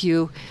picture with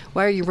you.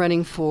 Why are you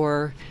running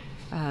for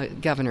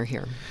governor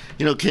here?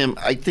 You know, Kim,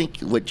 I think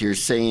what you're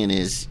saying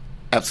is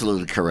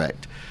absolutely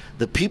correct.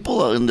 The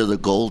people under the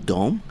Gold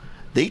Dome,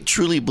 they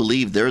truly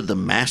believe they're the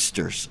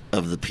masters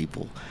of the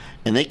people.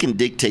 And they can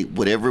dictate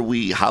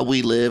how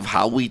we live,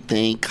 how we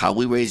think, how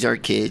we raise our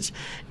kids,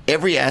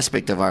 every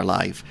aspect of our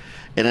life.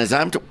 And as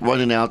I'm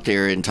running out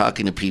there and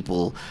talking to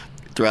people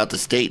throughout the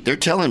state, they're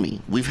telling me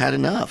we've had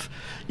enough.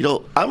 You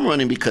know, I'm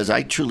running because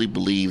I truly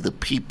believe the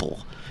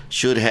people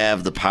should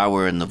have the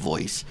power and the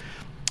voice.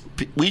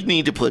 We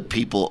need to put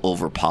people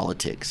over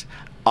politics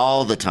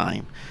all the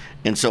time.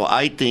 And so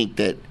I think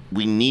that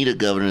we need a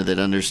governor that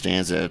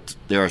understands that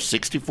there are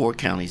 64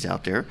 counties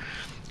out there.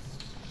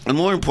 And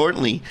more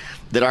importantly,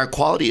 that our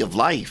quality of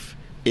life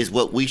is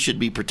what we should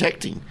be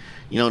protecting.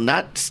 You know,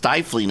 not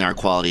stifling our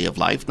quality of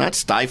life, not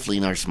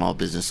stifling our small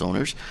business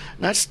owners,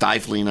 not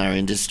stifling our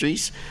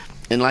industries.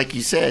 And like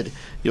you said,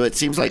 you know, it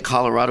seems like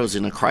Colorado's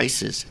in a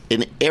crisis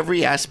in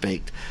every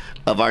aspect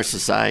of our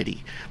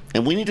society.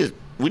 And we need to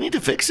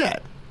fix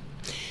that.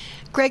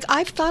 Greg,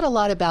 I've thought a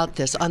lot about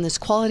this, on this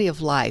quality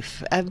of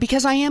life,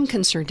 because I am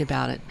concerned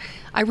about it.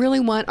 I really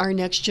want our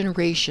next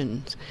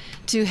generation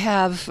to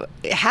have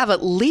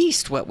at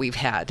least what we've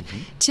had. Mm-hmm.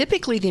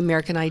 Typically, the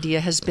American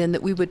idea has been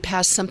that we would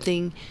pass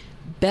something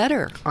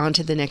better on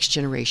to the next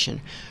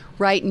generation.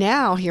 Right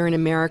now, here in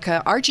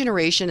America, our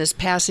generation is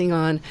passing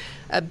on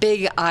a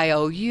big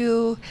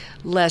IOU,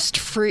 less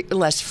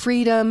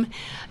freedom.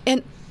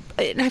 And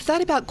I've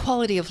thought about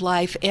quality of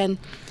life, and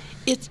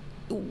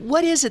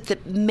what is it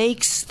that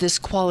makes this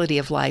quality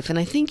of life? And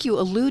I think you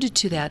alluded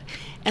to that,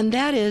 and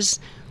that is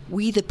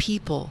we the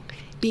people,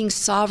 being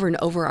sovereign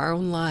over our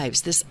own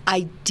lives, this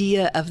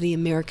idea of the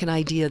American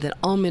idea that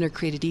all men are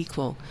created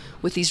equal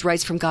with these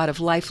rights from God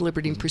of life,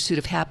 liberty, and pursuit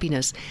of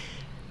happiness.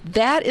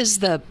 That is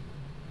the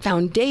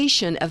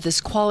foundation of this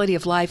quality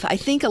of life. I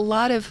think a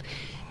lot of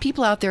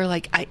people out there are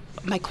like,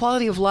 my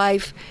quality of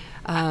life,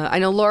 I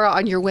know, Laura,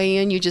 on your way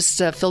in, you just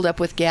filled up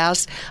with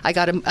gas. I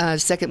got a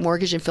second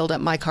mortgage and filled up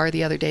my car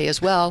the other day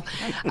as well.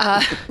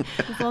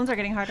 The loans are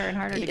getting harder and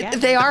harder to get.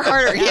 They are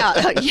harder,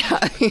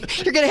 yeah.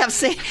 You're going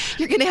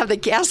to have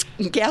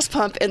the gas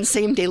pump and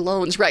same day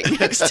loans right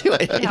next to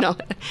it. You know,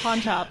 pawn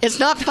shop. It's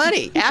not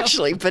funny,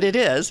 actually, but it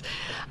is.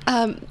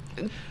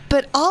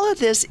 But all of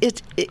this,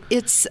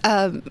 it's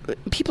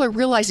people are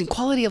realizing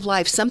quality of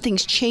life.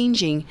 Something's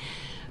changing.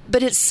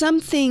 But it's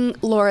something,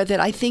 Laura, that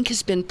I think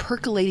has been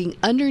percolating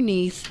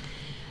underneath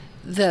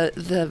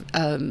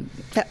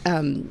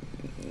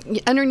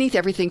underneath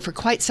everything for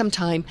quite some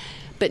time,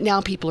 but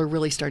now people are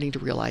really starting to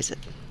realize it.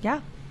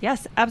 Yeah.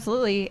 Yes,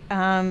 absolutely.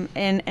 And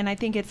I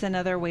think it's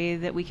another way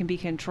that we can be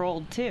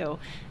controlled too.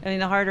 I mean,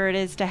 the harder it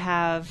is to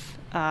have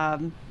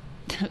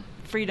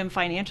freedom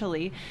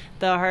financially,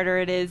 the harder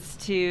it is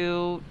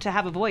to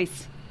have a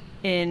voice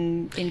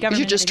in government.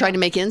 You're just trying to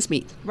make ends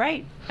meet.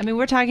 Right. I mean,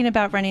 we're talking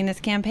about running this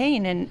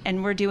campaign,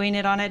 and we're doing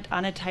it on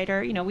a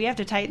tighter. We have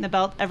to tighten the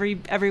belt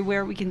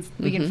everywhere we can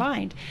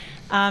find,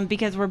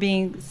 because we're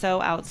being so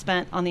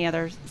outspent on the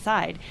other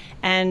side.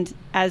 And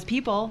as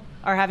people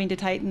are having to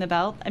tighten the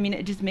belt, I mean,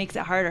 it just makes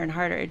it harder and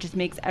harder. It just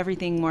makes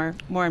everything more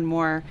and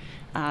more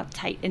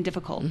tight and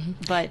difficult.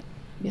 But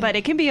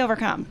it can be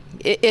overcome.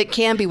 It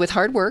can be with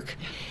hard work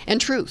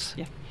and truth.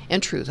 Yeah.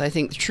 And truth. I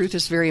think truth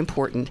is very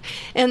important.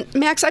 And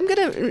Max, I'm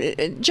going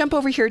to jump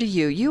over here to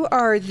you. You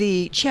are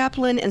the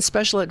chaplain and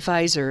special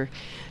advisor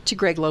to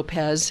Greg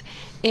Lopez.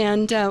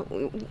 And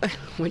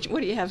what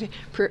do you have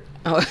here?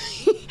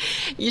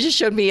 You just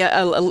showed me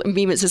a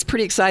meme that says,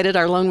 pretty excited,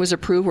 our loan was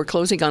approved. We're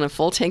closing on a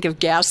full tank of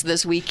gas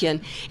this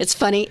weekend. It's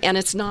funny, and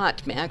it's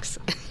not, Max.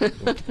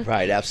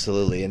 Right,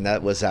 absolutely. And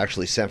that was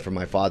actually sent from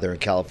my father in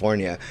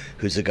California,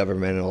 who's a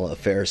governmental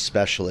affairs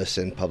specialist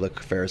and public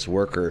affairs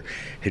worker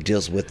who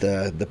deals with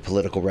the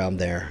political realm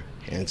there.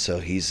 And so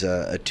he's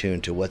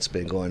attuned to what's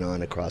been going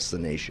on across the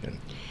nation.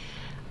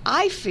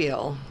 I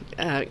feel,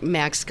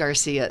 Max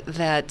Garcia,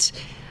 that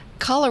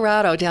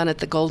Colorado down at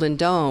the Golden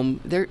Dome,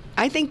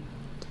 I think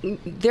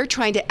they're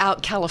trying to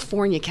out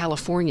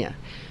California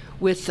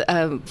with,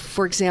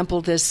 for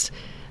example, this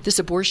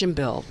abortion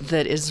bill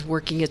that is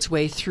working its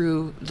way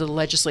through the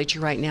legislature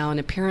right now, and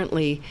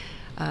apparently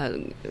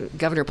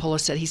Governor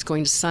Polis said he's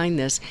going to sign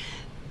this.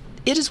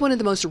 It is one of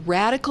the most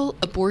radical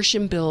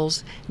abortion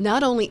bills,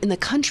 not only in the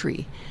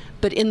country,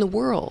 but in the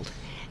world.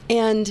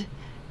 And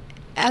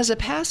as a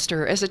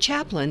pastor, as a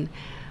chaplain,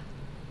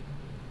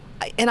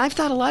 and I've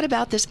thought a lot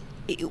about this,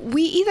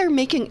 we either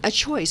making a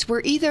choice.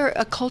 We're either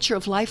a culture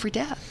of life or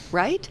death,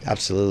 right?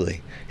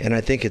 Absolutely. And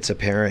I think it's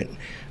apparent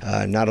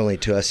not only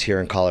to us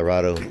here in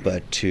Colorado,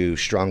 but to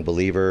strong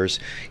believers,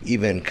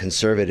 even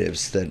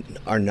conservatives that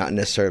are not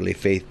necessarily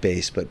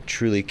faith-based, but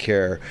truly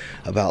care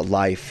about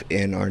life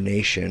in our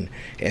nation.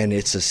 And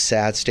it's a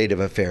sad state of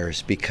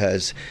affairs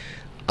because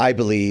I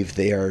believe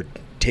they are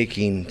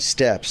taking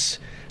steps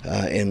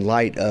in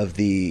light of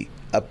the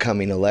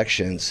upcoming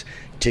elections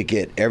to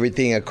get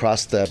everything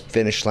across the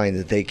finish line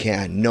that they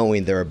can,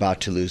 knowing they're about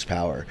to lose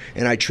power.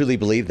 And I truly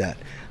believe that.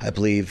 I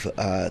believe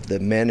the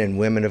men and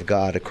women of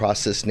God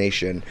across this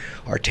nation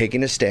are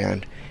taking a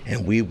stand,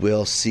 and we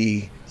will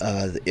see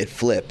it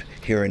flip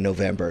here in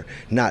November,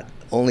 not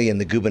only in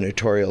the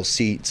gubernatorial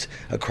seats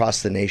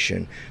across the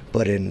nation,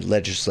 but in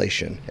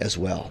legislation as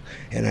well.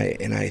 And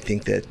I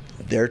think that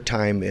their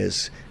time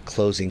is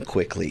closing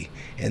quickly,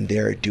 and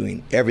they're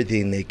doing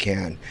everything they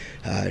can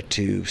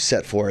to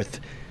set forth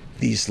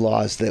these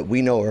laws that we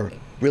know are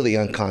really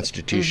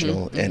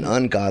unconstitutional and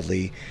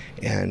ungodly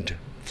and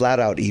flat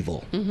out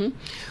evil.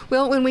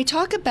 Well, when we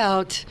talk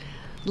about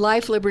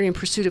life, liberty, and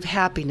pursuit of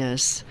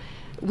happiness,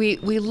 we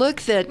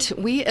look that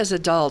we as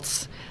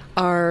adults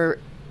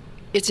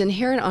it's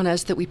inherent on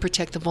us that we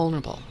protect the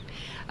vulnerable.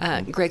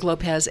 Greg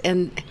Lopez,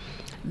 and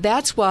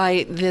that's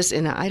why this,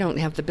 and I don't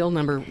have the bill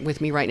number with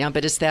me right now,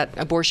 but it's that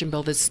abortion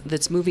bill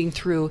that's moving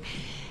through.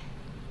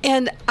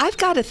 And I've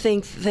got to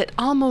think that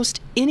almost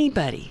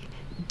anybody,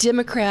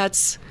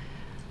 Democrats,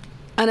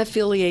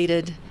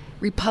 unaffiliated,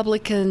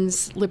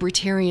 Republicans,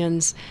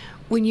 Libertarians,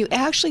 when you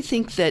actually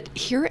think that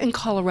here in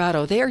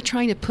Colorado, they are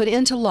trying to put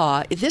into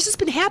law, this has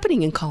been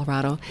happening in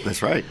Colorado.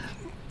 That's right.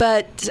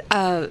 But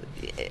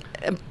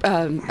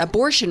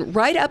abortion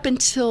right up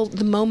until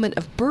the moment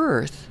of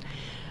birth,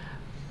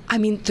 I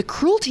mean, the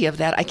cruelty of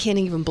that, I can't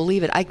even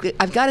believe it.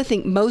 I've got to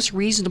think most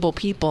reasonable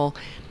people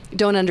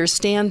don't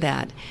understand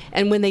that.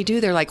 And when they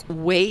do, they're like,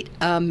 wait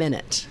a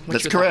minute.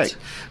 That's correct.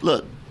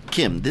 Look,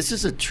 Kim, this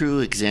is a true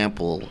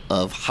example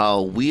of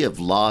how we have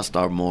lost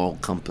our moral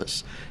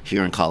compass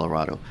here in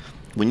Colorado.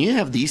 When you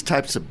have these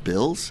types of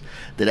bills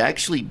that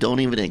actually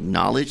don't even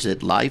acknowledge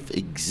that life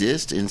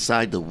exists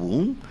inside the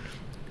womb,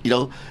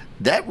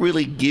 that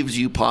really gives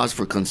you pause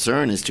for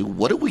concern as to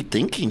what are we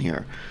thinking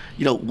here?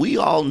 We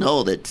all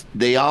know that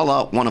they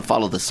all want to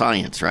follow the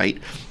science, right?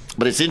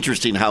 But it's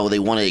interesting how they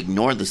want to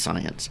ignore the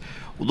science.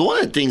 Well, one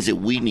of the things that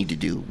we need to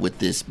do with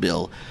this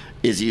bill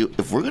is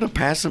if we're going to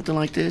pass something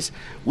like this,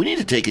 we need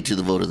to take it to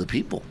the vote of the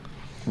people.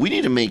 We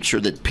need to make sure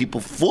that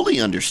people fully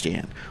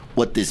understand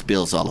what this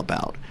bill's all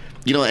about.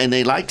 And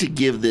they like to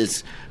give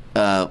this,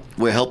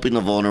 we're helping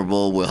the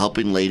vulnerable, we're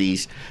helping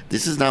ladies.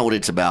 This is not what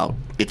it's about.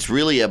 It's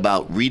really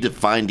about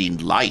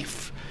redefining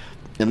life.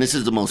 And this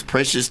is the most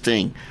precious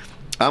thing.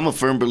 I'm a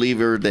firm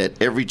believer that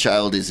every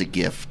child is a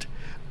gift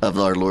of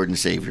our Lord and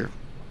Savior.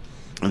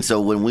 And so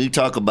when we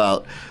talk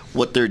about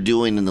what they're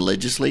doing in the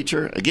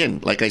legislature, again,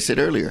 like I said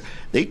earlier,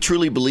 they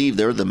truly believe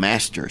they're the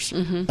masters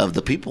of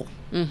the people.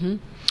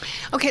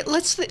 Okay,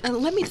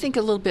 let me think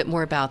a little bit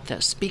more about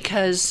this,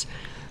 because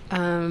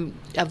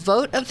a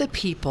vote of the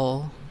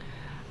people,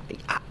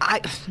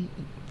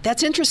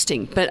 that's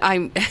interesting, but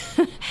I'm.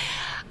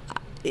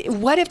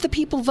 What if the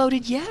people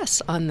voted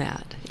yes on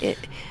that?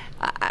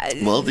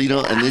 Well,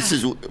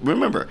 and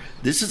remember,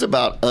 this is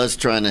about us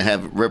trying to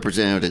have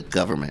representative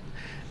government.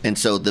 And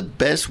so the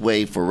best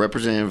way for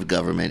representative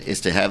government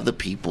is to have the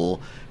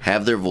people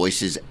have their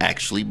voices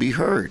actually be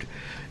heard.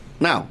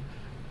 Now,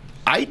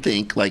 I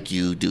think, like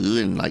you do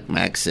and like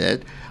Max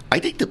said, I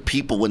think the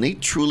people, when they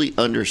truly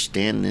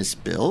understand this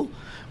bill,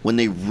 when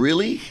they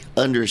really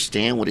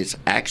understand what it's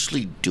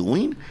actually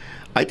doing,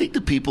 I think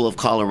the people of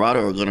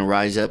Colorado are going to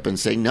rise up and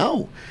say,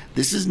 no,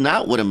 this is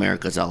not what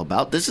America's all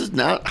about. This is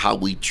not how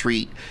we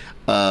treat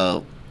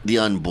the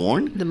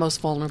unborn. The most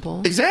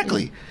vulnerable.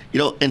 Exactly.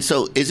 Yeah. And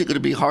so is it going to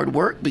be hard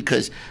work?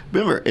 Because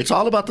remember, it's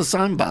all about the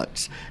sound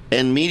bites.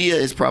 And media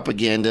is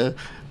propaganda.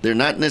 They're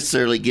not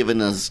necessarily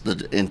giving us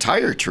the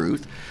entire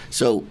truth.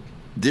 So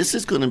this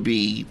is going to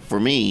be, for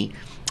me,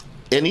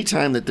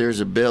 anytime that there's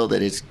a bill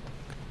that is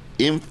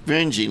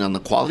infringing on the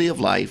quality of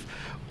life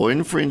or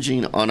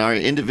infringing on our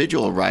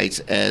individual rights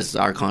as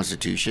our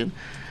Constitution,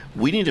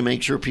 we need to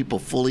make sure people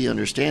fully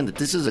understand that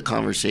this is a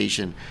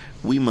conversation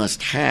we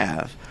must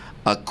have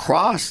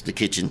across the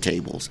kitchen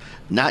tables,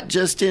 not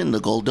just in the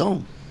Gold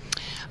Dome.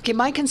 Okay,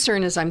 my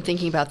concern as I'm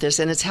thinking about this,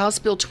 and it's House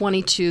Bill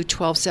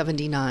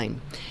 22-1279,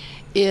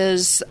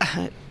 is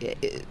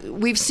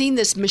we've seen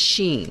this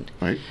machine.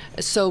 Right.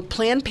 So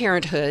Planned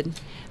Parenthood,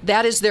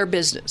 that is their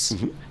business.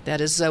 Mm-hmm. That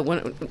is,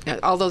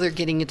 although they're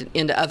getting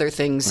into other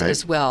things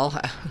as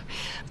well.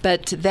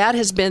 But that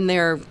has been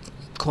their,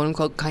 quote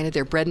unquote, kind of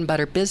their bread and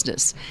butter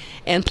business.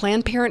 And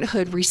Planned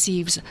Parenthood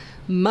receives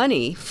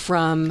money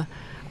from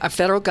a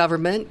federal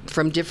government,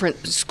 from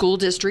different school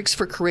districts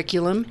for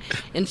curriculum.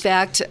 In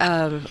fact,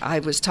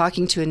 I was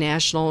talking to a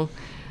national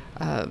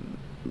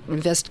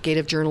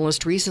investigative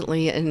journalist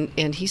recently,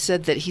 and he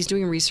said that he's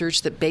doing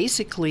research that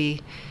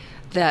basically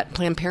that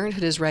Planned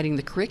Parenthood is writing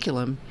the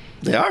curriculum.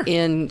 They are.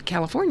 In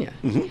California,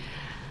 mm-hmm.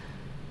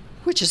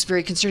 which is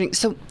very concerning.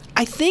 So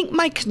I think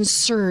my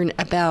concern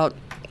about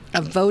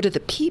a vote of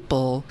the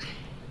people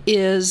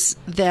is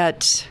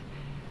that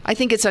I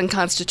think it's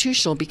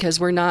unconstitutional because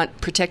we're not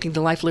protecting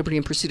the life, liberty,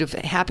 and pursuit of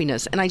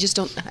happiness. And I just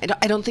don't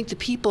think the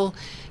people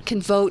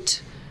can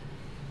vote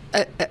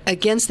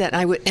against that.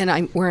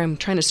 Where I'm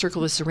trying to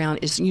circle this around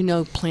is,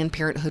 Planned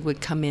Parenthood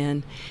would come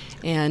in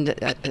and,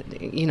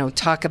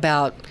 talk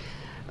about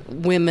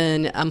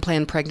women,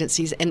 unplanned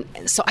pregnancies. And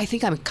so I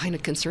think I'm kind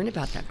of concerned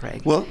about that,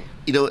 Greg. Well,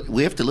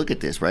 we have to look at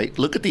this, right?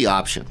 Look at the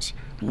options.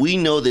 We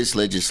know this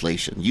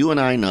legislation. You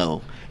and I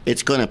know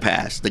it's going to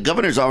pass. The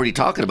governor's already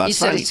talking about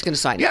signing. He said he's going to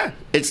sign it. Yeah.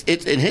 It's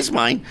in his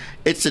mind,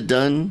 it's a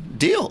done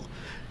deal.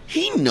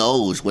 He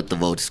knows what the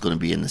vote is going to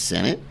be in the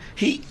Senate.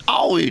 He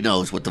always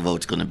knows what the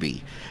vote's going to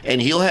be.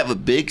 And he'll have a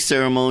big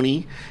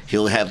ceremony.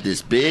 He'll have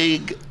this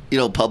big,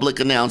 public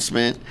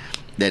announcement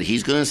that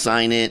he's going to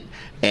sign it.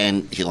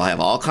 And he'll have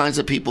all kinds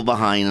of people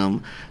behind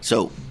him.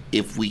 So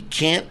if we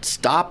can't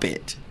stop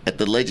it at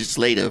the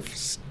legislative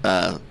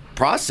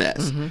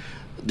process, mm-hmm.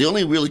 the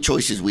only really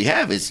choices we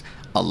have is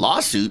a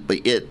lawsuit.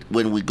 But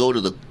when we go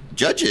to the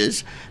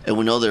judges, and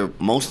we know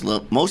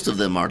most of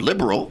them are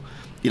liberal,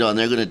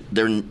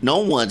 and no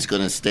one's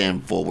going to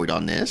stand forward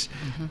on this.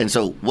 Mm-hmm. And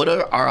so what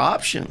are our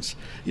options?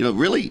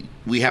 Really,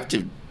 we have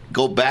to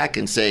go back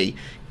and say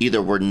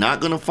either we're not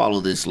going to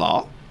follow this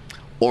law,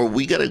 or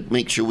we got to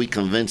make sure we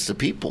convince the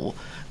people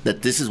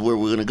that this is where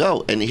we're going to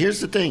go. And here's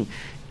the thing.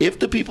 If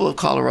the people of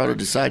Colorado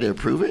decide to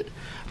approve it,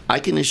 I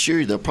can assure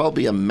you there'll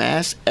probably be a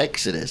mass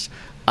exodus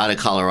out of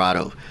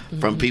Colorado mm-hmm.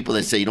 from people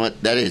that say, you know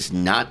what, that is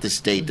not the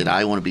state mm-hmm. that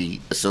I want to be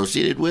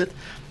associated with.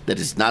 That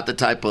is not the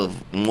type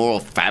of moral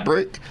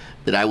fabric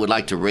that I would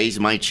like to raise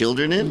my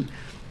children in.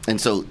 Mm-hmm.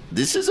 And so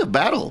this is a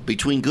battle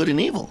between good and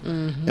evil,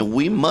 mm-hmm. and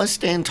we must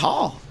stand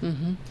tall.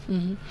 Mm-hmm.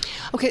 Mm-hmm.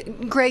 Okay,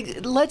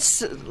 Greg, let's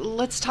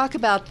talk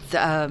about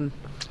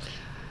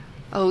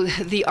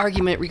the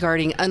argument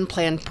regarding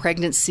unplanned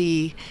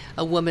pregnancy.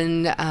 A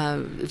woman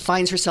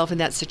finds herself in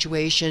that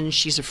situation.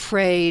 She's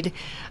afraid,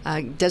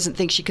 doesn't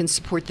think she can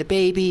support the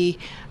baby.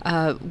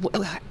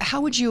 How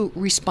would you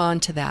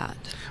respond to that?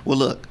 Well,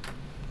 look,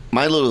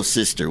 my little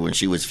sister, when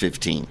she was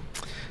 15,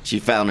 she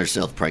found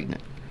herself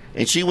pregnant.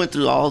 And she went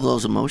through all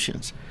those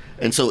emotions.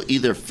 And so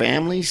either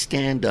families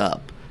stand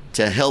up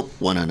to help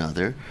one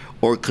another,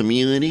 or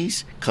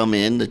communities come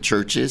in, the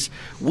churches.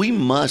 We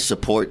must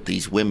support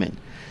these women.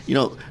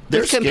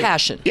 With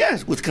compassion.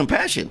 Yes, with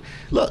compassion.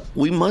 Look,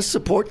 we must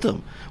support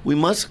them. We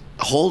must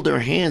hold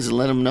their hands and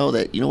let them know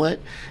that, what,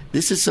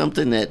 this is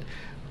something that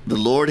the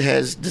Lord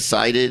has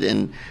decided.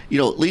 And,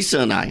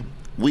 Lisa and I,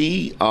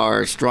 we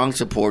are strong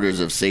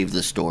supporters of Save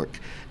the Stork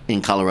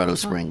in Colorado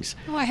Springs.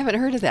 Oh, I haven't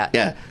heard of that.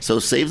 Yeah. So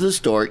Save the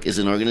Stork is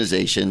an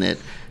organization that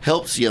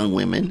helps young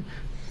women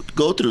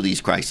go through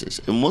these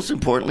crises. And most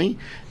importantly,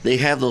 they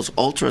have those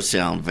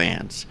ultrasound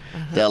vans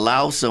uh-huh. that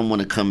allow someone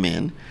to come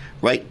in,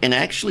 right, and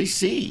actually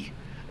see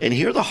and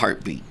hear the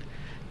heartbeat.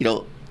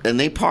 And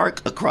they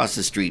park across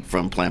the street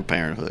from Planned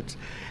Parenthood.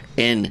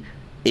 And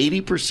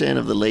 80%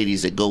 of the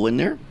ladies that go in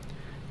there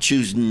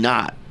choose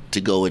not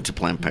to go into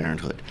Planned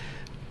Parenthood.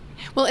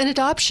 Well, in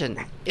adoption,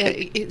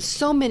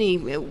 so many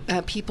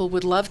people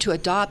would love to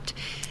adopt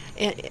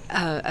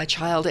a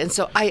child, and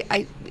so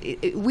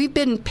we've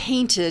been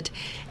painted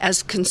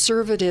as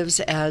conservatives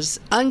as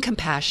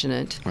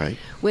uncompassionate, right?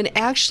 When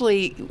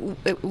actually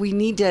we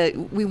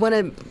want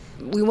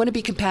to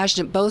be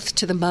compassionate both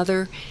to the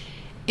mother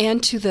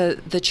and to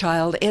the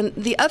child. And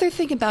the other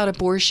thing about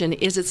abortion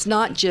is it's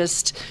not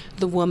just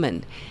the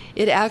woman.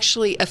 It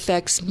actually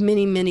affects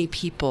many, many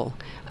people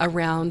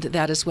around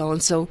that as well.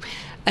 And so,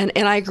 and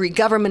I agree,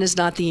 government is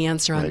not the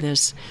answer on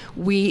this.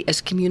 We as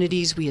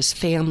communities, we as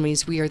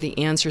families, we are the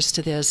answers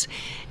to this.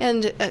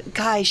 And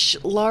gosh,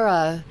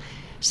 Laura,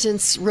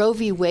 since Roe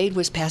v. Wade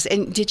was passed,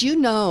 and did you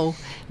know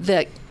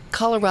that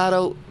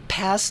Colorado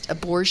passed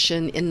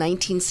abortion in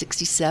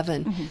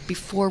 1967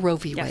 before Roe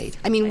v. Wade?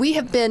 I mean, we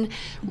have been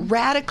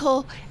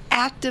radical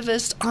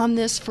activists on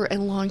this for a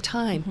long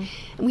time.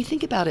 And we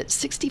think about it,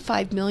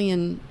 65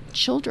 million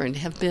children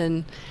have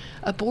been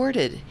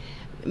aborted.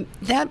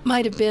 That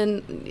might have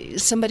been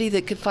somebody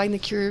that could find the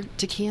cure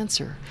to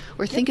cancer.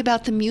 Or think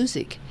about the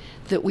music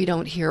that we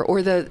don't hear,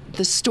 or the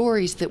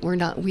stories that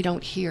we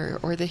don't hear,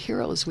 or the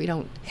heroes we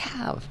don't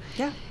have.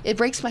 Yeah. It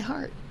breaks my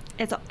heart.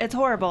 It's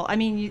horrible. I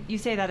mean, you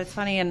say that, it's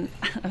funny, and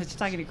I was just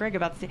talking to Greg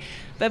about this,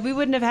 but we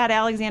wouldn't have had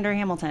Alexander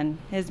Hamilton.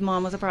 His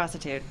mom was a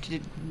prostitute.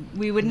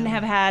 We wouldn't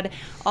have had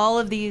all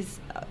of these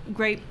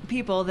great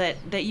people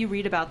that you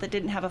read about that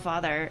didn't have a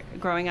father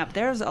growing up.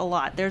 There's a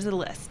lot. There's a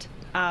list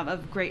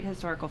of great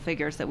historical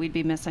figures that we'd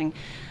be missing.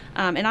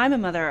 And I'm a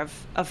mother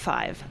of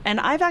 5. And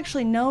I've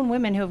actually known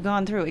women who have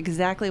gone through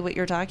exactly what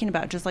you're talking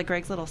about, just like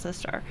Greg's little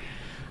sister.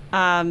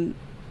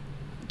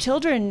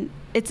 Children,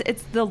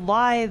 it's the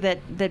lie that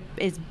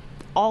is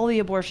all the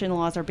abortion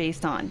laws are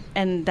based on,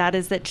 and that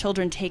is that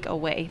children take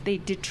away, they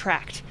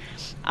detract.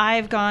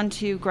 I've gone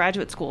to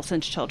graduate school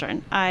since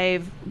children.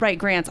 I write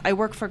grants. I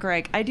work for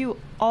Greg. I do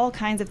all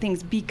kinds of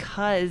things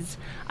because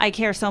I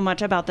care so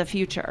much about the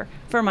future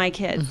for my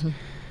kids.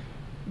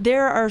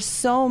 There are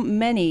so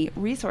many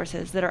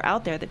resources that are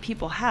out there that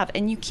people have,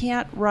 and you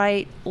can't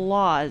write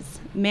laws,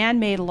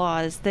 man-made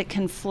laws, that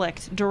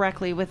conflict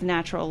directly with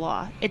natural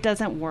law. It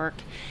doesn't work.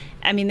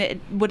 I mean,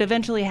 what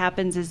eventually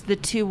happens is the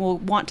two will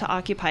want to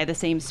occupy the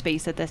same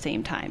space at the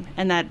same time,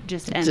 and that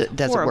just ends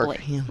horribly.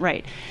 Work, yeah.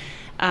 Right.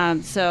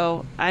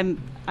 So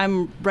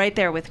I'm right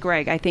there with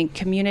Greg. I think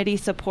community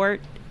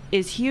support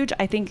is huge.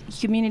 I think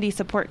community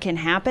support can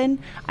happen.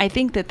 I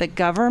think that the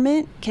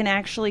government can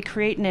actually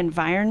create an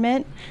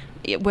environment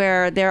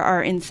where there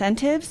are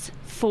incentives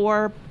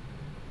for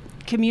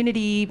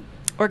community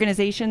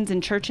organizations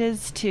and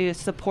churches to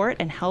support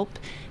and help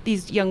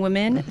these young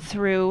women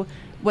through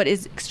what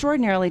is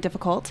extraordinarily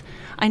difficult.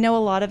 I know a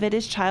lot of it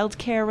is child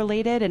care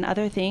related and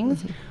other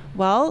things.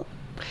 Well,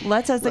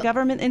 let's, as the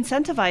government,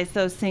 incentivize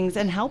those things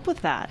and help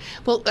with that.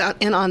 Well,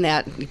 and on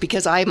that,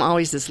 because I'm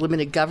always this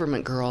limited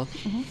government girl,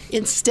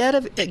 instead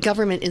of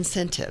government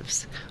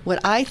incentives, what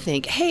I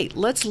think, hey,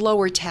 let's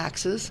lower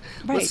taxes,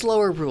 let's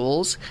lower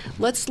rules,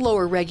 let's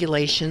lower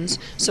regulations,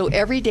 so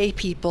everyday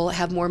people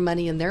have more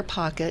money in their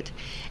pocket.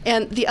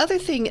 And the other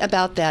thing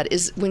about that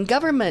is when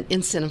government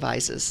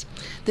incentivizes,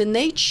 then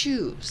they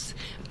choose.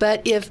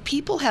 But if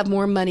people have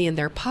more money in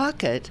their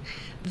pocket,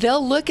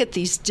 they'll look at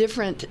these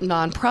different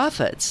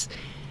nonprofits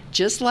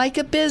just like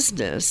a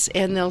business,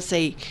 and they'll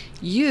say,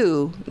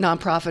 you,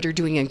 nonprofit, are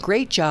doing a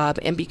great job,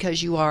 and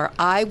because you are,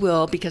 I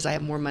will, because I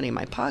have more money in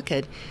my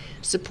pocket,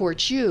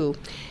 support you.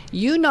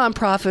 You,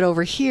 nonprofit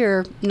over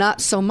here, not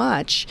so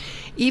much.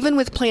 Even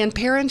with Planned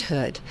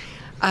Parenthood,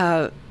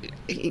 I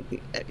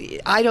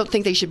don't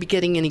think they should be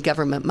getting any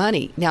government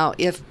money. Now,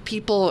 if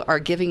people are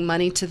giving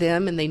money to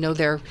them and they know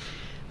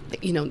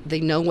they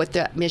know what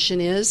that mission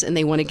is and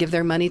they want to give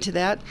their money to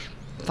that,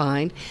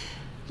 fine.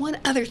 One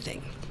other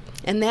thing,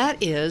 and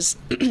that is,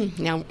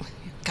 now,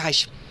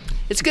 gosh,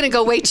 it's going to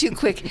go way too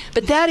quick,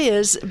 but that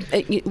is,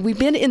 we've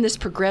been in this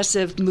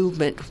progressive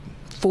movement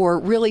for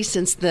really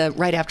since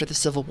right after the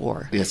Civil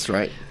War. That's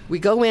right. We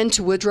go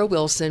into Woodrow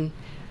Wilson,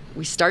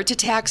 we start to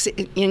tax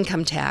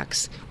income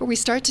tax, where we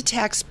start to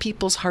tax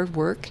people's hard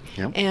work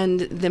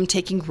and them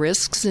taking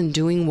risks and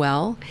doing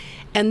well.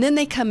 And then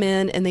they come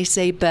in and they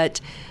say,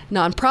 but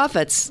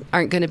nonprofits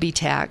aren't going to be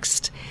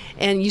taxed.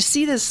 And you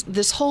see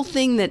this whole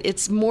thing that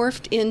it's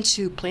morphed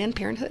into Planned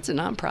Parenthood's a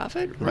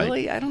nonprofit.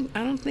 Really? I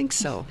don't think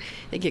so.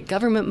 They get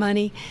government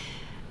money.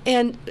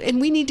 And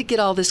we need to get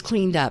all this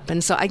cleaned up.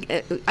 And so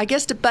I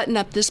guess to button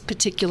up this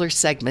particular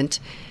segment,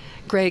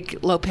 Greg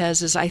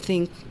Lopez is, I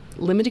think,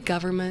 limited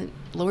government,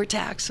 lower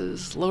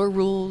taxes, lower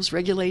rules,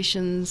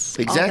 regulations.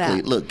 Exactly. All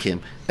that. Look,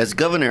 Kim, as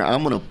governor,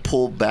 I'm going to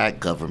pull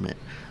back government.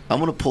 I'm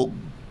going to pull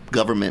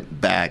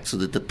government back so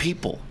that the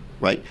people,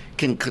 right,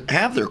 can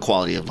have their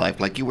quality of life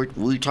like we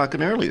were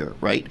talking earlier,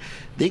 right?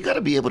 They got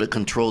to be able to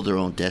control their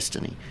own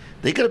destiny.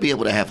 They got to be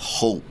able to have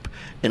hope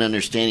and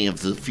understanding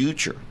of the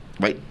future,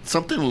 right?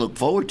 Something to look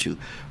forward to.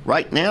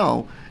 Right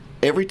now,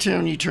 every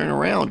time you turn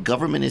around,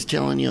 government is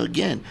telling you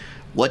again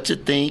what to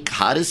think,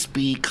 how to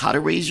speak, how to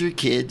raise your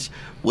kids,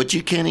 what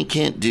you can and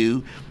can't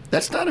do.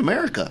 That's not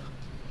America.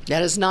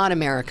 That is not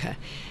America.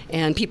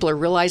 and people are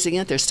realizing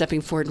it. They're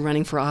stepping forward and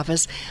running for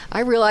office.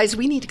 I realize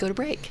we need to go to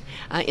break.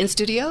 In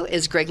studio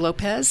is Greg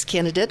Lopez,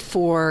 candidate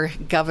for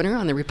governor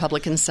on the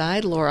Republican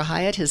side, Laura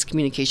Hyatt, his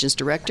communications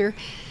director,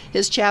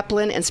 his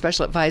chaplain and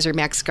special advisor,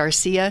 Max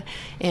Garcia.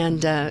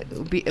 And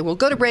we'll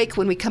go to break.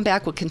 When we come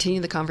back, we'll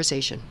continue the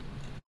conversation.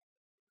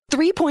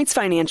 3 Points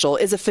Financial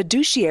is a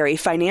fiduciary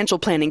financial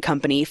planning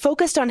company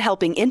focused on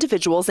helping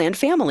individuals and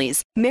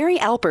families. Mary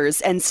Alpers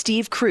and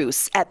Steve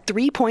Cruz at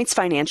 3 Points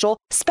Financial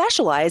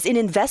specialize in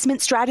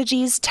investment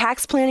strategies,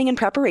 tax planning and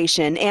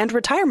preparation, and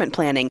retirement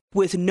planning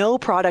with no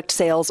product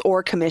sales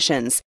or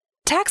commissions.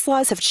 Tax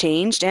laws have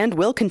changed and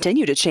will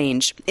continue to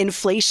change.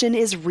 Inflation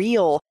is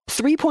real.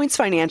 3 Points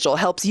Financial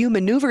helps you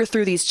maneuver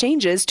through these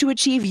changes to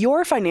achieve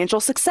your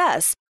financial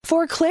success.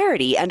 For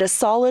clarity and a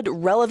solid,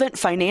 relevant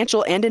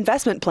financial and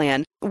investment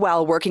plan,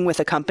 while working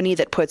with a company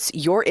that puts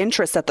your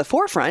interests at the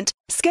forefront,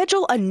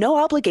 schedule a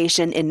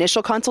no-obligation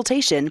initial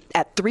consultation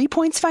at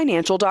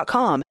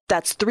 3pointsfinancial.com.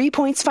 That's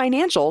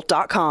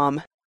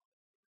 3pointsfinancial.com.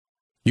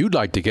 You'd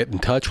like to get in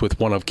touch with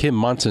one of Kim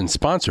Munson's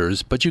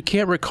sponsors, but you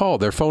can't recall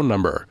their phone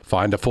number.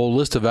 Find a full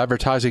list of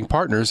advertising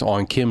partners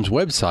on Kim's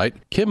website,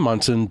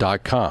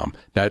 kimmunson.com.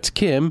 That's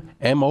Kim,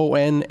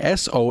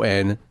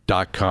 MONSON.com.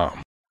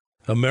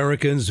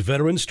 Americans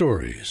Veteran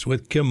Stories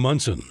with Kim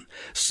Munson,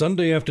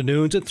 Sunday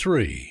afternoons at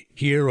 3,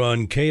 here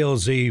on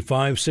KLZ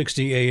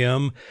 560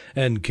 AM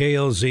and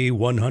KLZ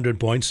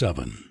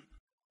 100.7.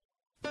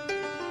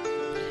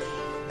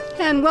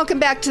 And welcome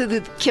back to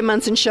the Kim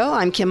Munson Show.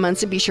 I'm Kim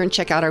Munson. Be sure and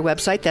check out our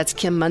website. That's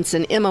Kim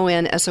Munson,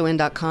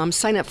 MONSON.com.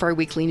 Sign up for our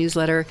weekly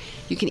newsletter.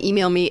 You can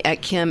email me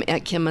at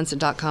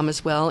kim@kimmunson.com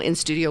as well. In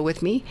studio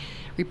with me,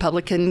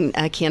 Republican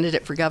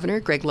candidate for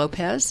governor, Greg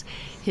Lopez,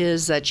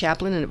 his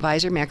chaplain and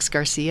advisor, Max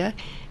Garcia,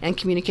 and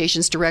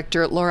communications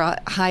director, Laura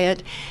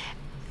Hyatt.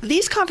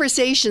 These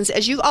conversations,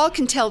 as you all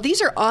can tell,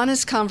 these are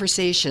honest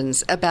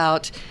conversations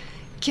about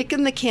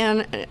kicking the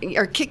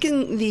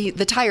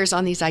tires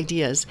on these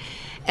ideas.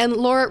 And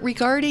Laura,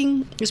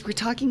 regarding, as we're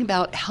talking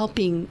about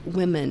helping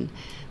women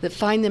that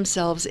find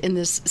themselves in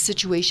this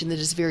situation that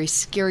is very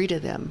scary to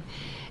them,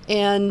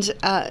 and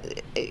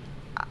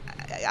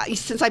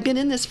since I've been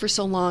in this for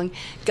so long,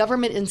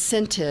 government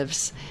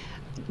incentives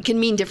can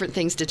mean different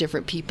things to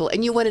different people,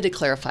 and you wanted to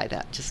clarify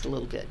that just a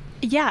little bit.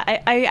 Yeah,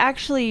 I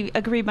actually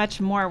agree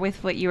much more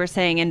with what you were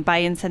saying, and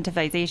by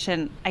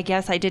incentivization, I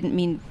guess I didn't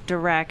mean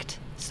direct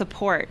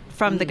support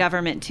from the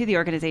government to the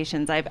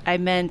organizations. I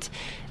meant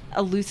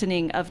a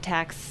loosening of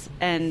tax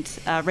and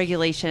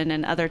regulation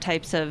and other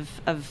types of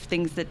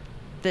things that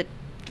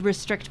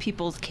restrict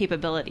people's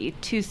capability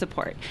to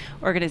support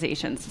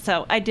organizations.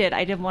 So I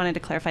wanted to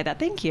clarify that.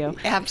 Thank you.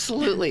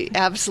 Absolutely.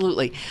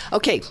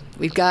 Okay,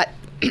 we've got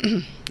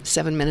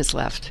 7 minutes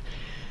left.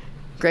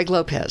 Greg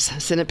Lopez,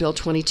 Senate Bill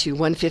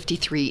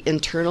 22-153,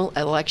 Internal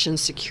Election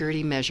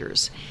Security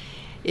Measures.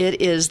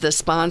 It is the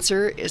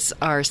sponsor is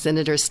our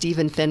Senator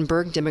Stephen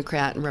Fenberg,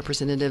 Democrat, and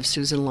Representative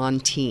Susan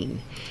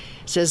Lontine.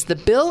 Says the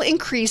bill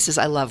increases,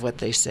 I love what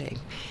they say,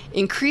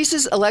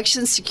 increases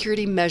election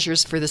security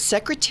measures for the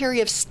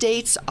Secretary of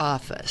State's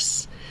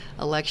office,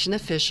 election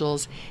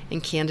officials,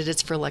 and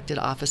candidates for elected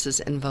offices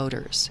and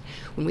voters.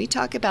 When we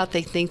talk about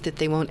they think that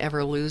they won't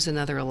ever lose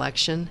another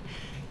election,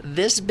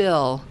 this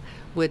bill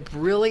would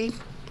really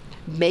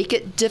make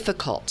it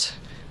difficult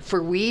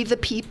for we, the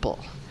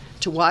people,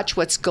 to watch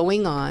what's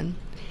going on.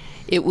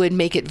 It would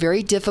make it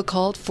very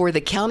difficult for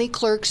the county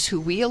clerks who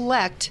we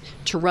elect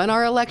to run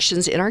our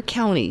elections in our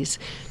counties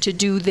to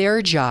do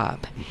their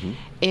job. Mm-hmm.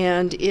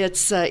 And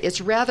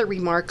it's rather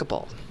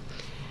remarkable.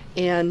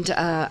 And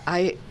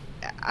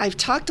I've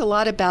talked a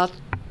lot about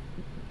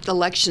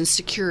election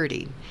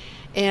security.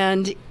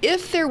 And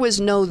if there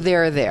was no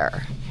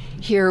there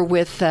here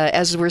with,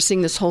 as we're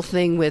seeing this whole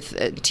thing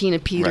with Tina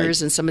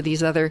Peters and some of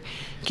these other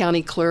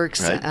county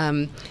clerks,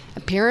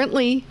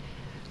 apparently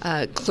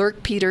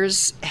Clerk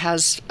Peters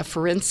has a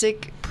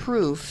forensic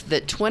proof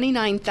that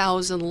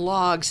 29,000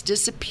 logs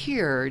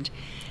disappeared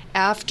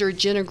after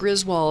Jenna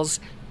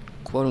Griswold's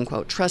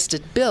quote-unquote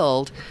trusted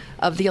build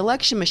of the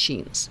election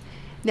machines.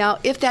 Now,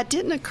 if that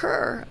didn't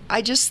occur,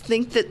 I just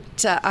think that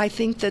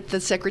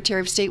the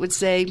Secretary of State would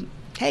say,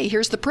 hey,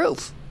 here's the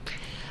proof.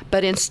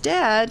 But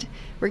instead,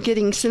 we're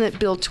getting Senate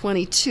Bill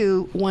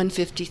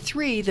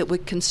 22-153 that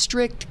would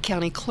constrict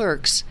county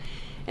clerks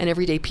and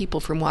everyday people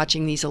from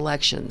watching these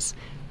elections.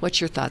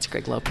 What's your thoughts,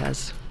 Greg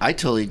Lopez? I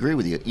totally agree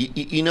with you.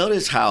 You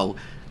notice how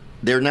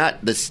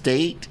the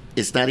state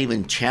is not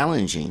even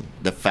challenging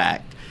the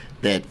fact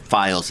that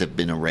files have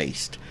been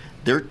erased.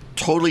 They're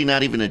totally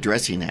not even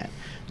addressing that.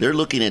 They're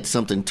looking at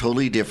something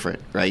totally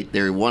different, right?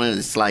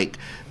 It's like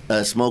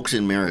smokes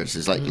and mirrors.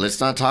 It's like, let's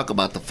not talk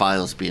about the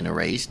files being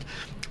erased.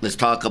 Let's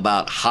talk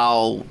about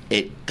how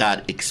it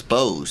got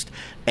exposed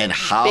and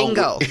how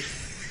Bingo.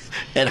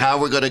 And how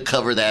we're going to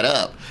cover that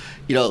up.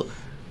 You know,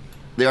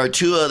 there are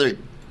two other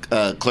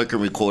clerk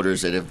and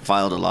recorders that have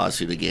filed a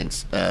lawsuit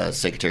against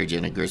Secretary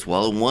Jenna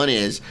Griswold. And one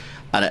is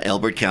out of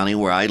Elbert County,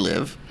 where I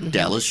live,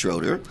 Dallas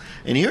Schroeder.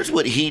 And here's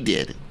what he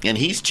did. And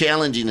he's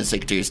challenging the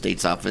Secretary of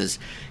State's office.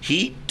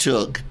 He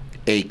took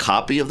a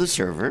copy of the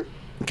server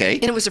Okay.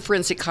 And it was a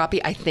forensic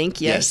copy, I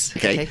think, yes.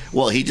 Okay.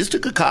 Well, he just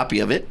took a copy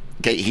of it.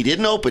 Okay. He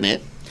didn't open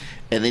it.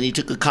 And then he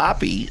took a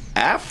copy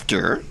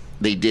after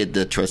they did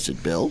the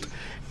trusted build.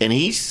 And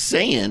he's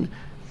saying,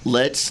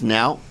 let's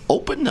now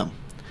open them.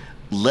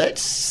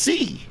 Let's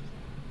see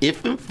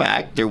if, in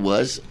fact, there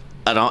was,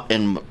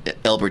 in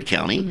Elbert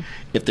County,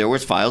 if there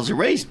was files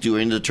erased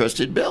during the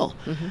trusted bill.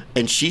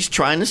 And she's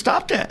trying to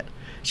stop that.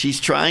 She's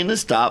trying to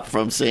stop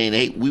from saying,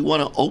 hey, we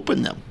want to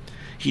open them.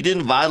 He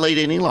didn't violate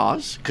any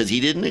laws because he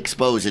didn't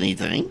expose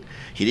anything.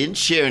 He didn't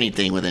share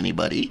anything with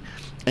anybody.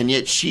 And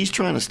yet she's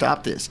trying to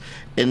stop this.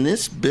 And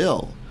this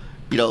bill,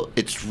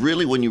 it's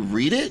really, when you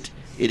read it,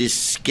 it is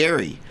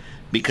scary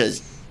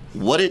because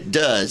what it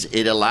does,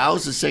 it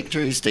allows the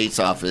Secretary of State's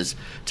office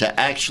to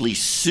actually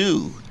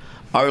sue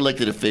our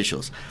elected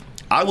officials.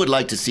 I would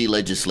like to see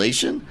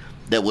legislation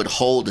that would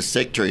hold the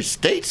Secretary of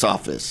State's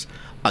office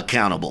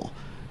accountable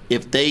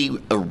if they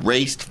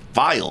erased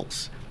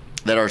files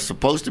that are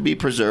supposed to be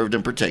preserved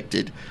and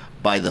protected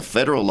by the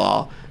federal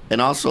law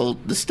and also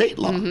the state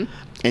law.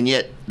 And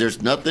yet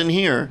there's nothing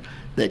here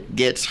that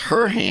gets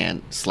her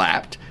hand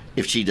slapped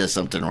if she does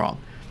something wrong.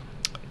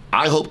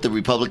 I hope the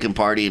Republican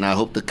Party and I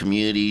hope the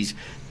communities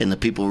and the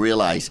people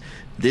realize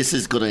this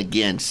is going to,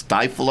 again,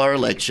 stifle our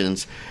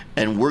elections,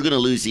 and we're going to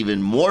lose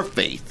even more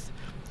faith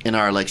in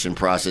our election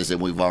process than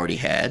we've already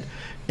had.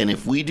 And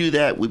if we do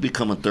that, we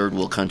become a third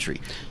world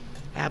country.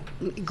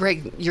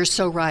 Greg, you're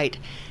so right.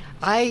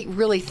 I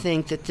really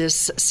think that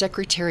this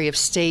Secretary of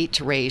State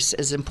race,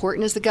 as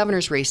important as the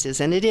governor's race is,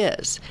 and it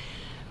is,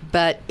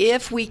 but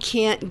if we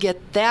can't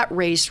get that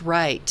race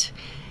right,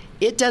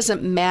 it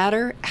doesn't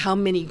matter how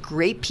many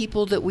great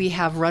people that we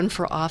have run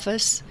for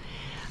office,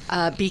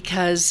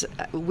 because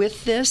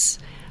with this,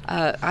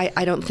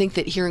 I don't think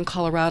that here in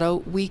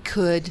Colorado we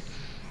could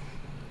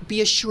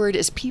be assured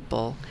as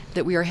people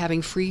that we are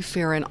having free,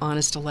 fair, and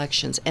honest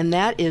elections. And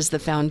that is the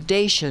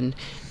foundation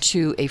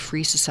to a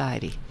free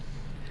society.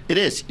 It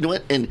is. You know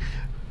what? And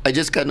I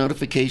just got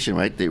notification,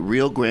 right?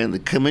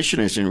 The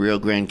commissioners in Rio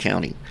Grande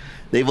County,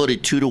 they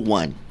voted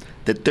 2-1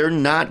 that they're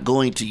not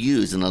going to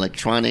use an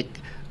electronic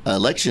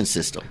election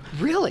system.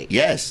 Really?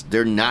 Yes,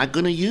 they're not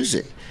going to use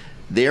it.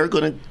 They're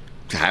going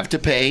to have to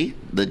pay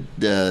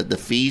the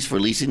fees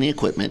for leasing the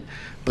equipment,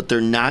 but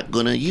they're not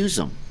going to use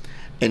them.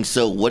 And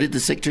so what did the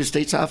Secretary of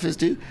State's office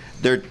do?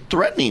 They're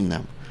threatening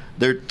them.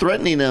 They're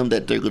threatening them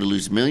that they're going to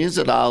lose millions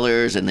of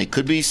dollars and they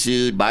could be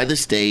sued by the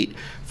state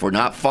for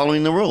not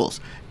following the rules.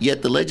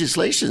 Yet the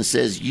legislation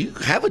says you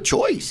have a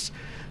choice.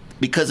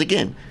 Because,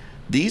 again,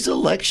 these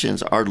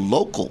elections are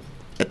local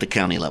at the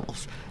county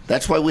levels.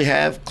 That's why we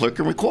have clerk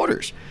and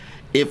recorders.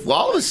 If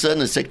all of a sudden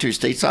the Secretary of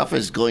State's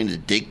office is going to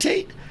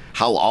dictate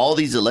how all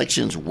these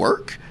elections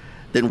work,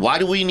 then why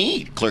do we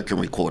need clerk and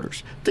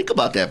recorders? Think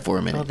about that for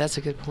a minute. Oh, that's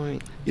a good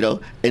point.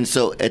 And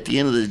so at the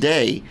end of the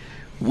day,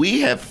 we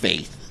have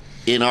faith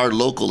in our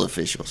local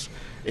officials.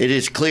 It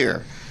is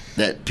clear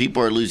that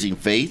people are losing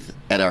faith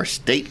at our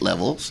state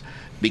levels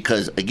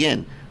because,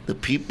 again, the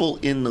people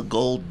in the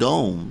Gold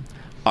Dome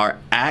are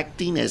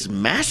acting as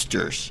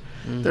masters.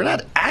 They're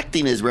not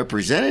acting as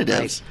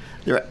representatives.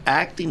 Right. They're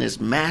acting as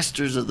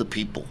masters of the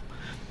people.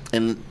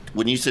 And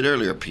when you said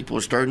earlier, people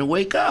are starting to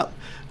wake up.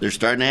 They're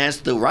starting to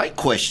ask the right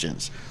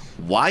questions.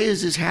 Why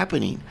is this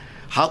happening?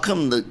 How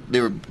come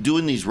they're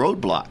doing these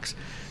roadblocks?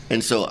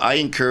 And so I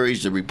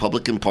encourage the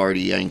Republican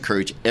Party, I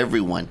encourage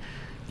everyone,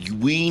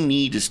 we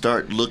need to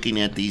start looking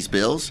at these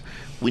bills.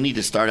 We need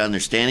to start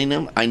understanding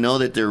them. I know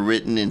that they're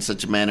written in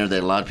such a manner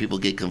that a lot of people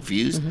get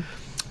confused,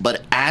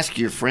 but ask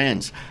your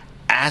friends,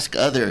 ask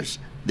others.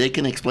 They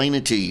can explain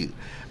it to you.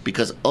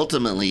 Because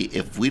ultimately,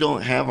 if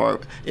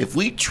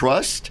we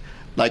trust,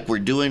 like we're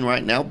doing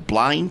right now,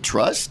 blind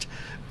trust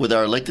with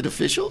our elected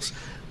officials,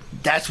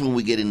 that's when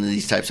we get into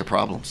these types of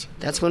problems.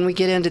 That's when we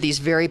get into these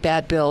very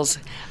bad bills.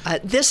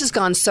 This has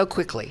gone so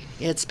quickly.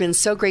 It's been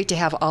so great to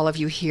have all of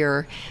you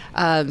here.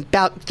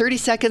 About 30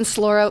 seconds,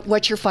 Laura,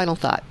 what's your final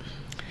thought?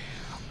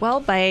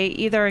 Well, by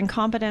either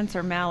incompetence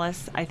or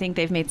malice, I think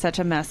they've made such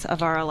a mess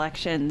of our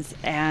elections,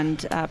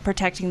 and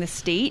protecting the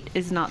state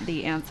is not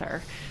the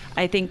answer.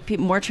 I think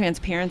more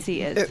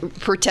transparency is.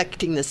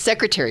 Protecting the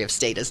Secretary of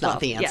State is not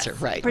the answer, yes.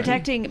 Right?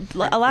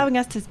 Allowing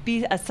us to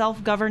be a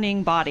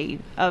self-governing body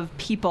of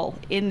people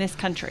in this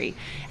country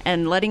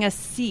and letting us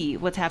see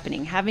what's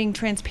happening, having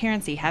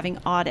transparency, having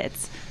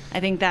audits. I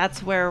think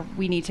that's where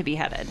we need to be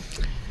headed.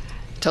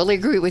 Totally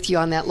agree with you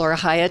on that, Laura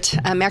Hyatt.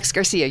 Max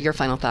Garcia, your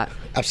final thought.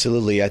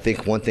 Absolutely. I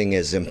think one thing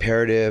is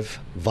imperative,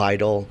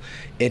 vital,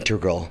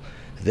 integral,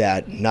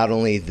 that not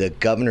only the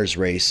governor's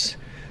race,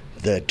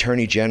 the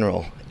attorney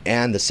general,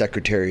 and the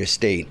Secretary of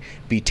State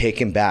be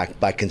taken back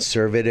by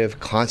conservative,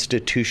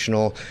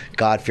 constitutional,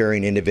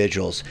 God-fearing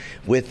individuals.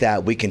 With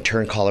that, we can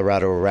turn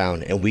Colorado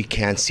around, and we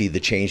can see the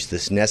change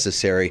that's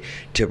necessary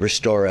to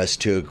restore us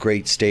to a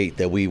great state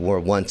that we were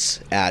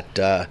once at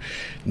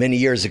many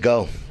years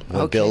ago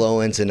when Bill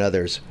Owens and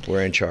others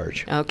were in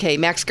charge. Okay,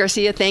 Max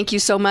Garcia, thank you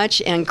so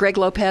much. And Greg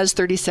Lopez,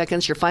 30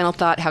 seconds, your final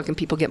thought. How can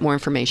people get more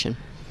information?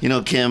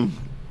 Kim,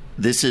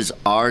 this is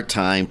our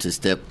time to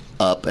step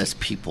up as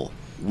people.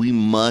 we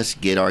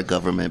must get our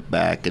government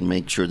back and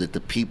make sure that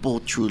the people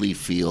truly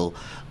feel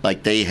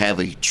like they have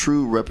a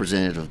true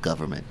representative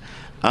government.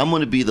 I'm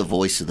going to be the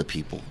voice of the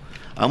people.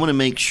 I'm going to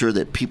make sure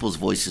that people's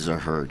voices are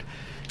heard.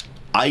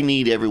 I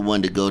need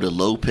everyone to go to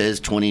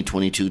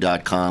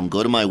lopez2022.com,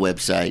 go to my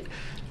website,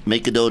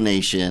 make a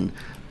donation.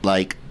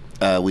 Like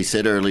we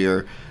said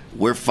earlier,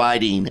 we're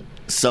fighting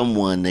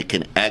someone that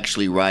can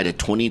actually write a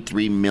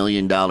 $23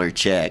 million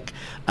check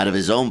out of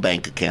his own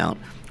bank account,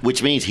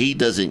 which means he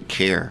doesn't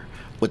care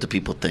what the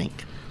people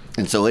think.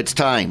 And so it's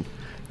time.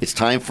 It's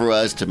time for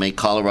us to make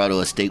Colorado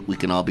a state we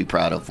can all be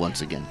proud of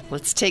once again.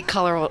 Let's take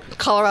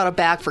Colorado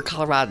back for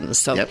Coloradans.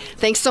 So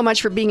Thanks so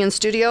much for being in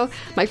studio.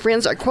 My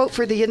friends, our quote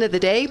for the end of the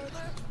day,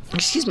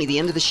 the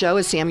end of the show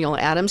is Samuel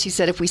Adams. He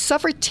said, "If we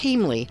suffer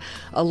tamely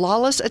a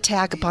lawless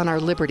attack upon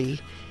our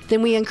liberty,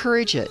 then we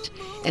encourage it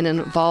and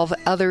involve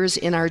others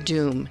in our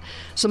doom."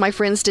 So my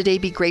friends, today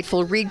be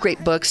grateful, read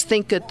great books,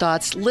 think good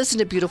thoughts, listen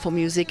to beautiful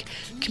music,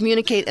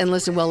 communicate and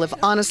listen well, live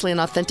honestly and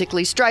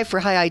authentically, strive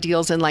for high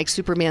ideals, and like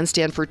Superman,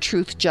 stand for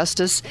truth,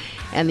 justice,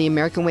 and the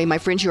American way. My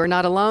friends, you are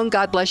not alone.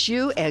 God bless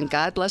you, and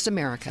God bless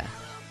America.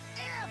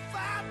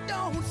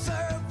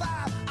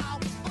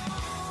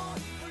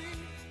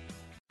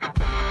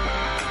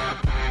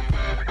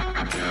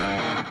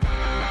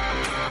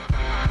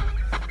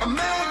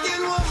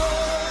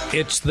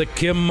 It's the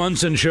Kim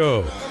Monson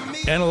Show,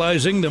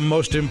 analyzing the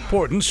most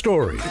important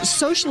stories.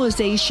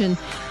 Socialization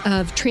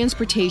of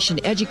transportation,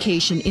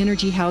 education,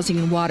 energy, housing,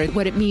 and water.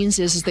 What it means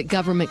is that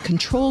government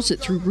controls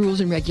it through rules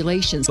and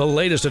regulations. The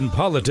latest in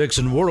politics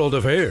and world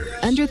affairs.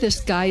 Under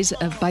this guise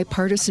of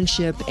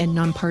bipartisanship and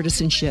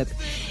nonpartisanship,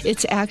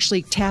 it's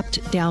actually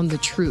tapped down the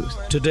truth.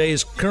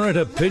 Today's current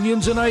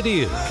opinions and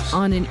ideas.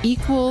 On an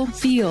equal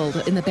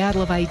field in the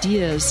battle of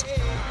ideas,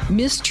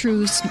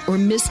 mistruths or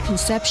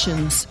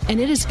misconceptions, and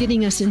it is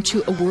getting us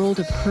into a world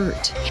of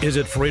hurt. Is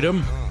it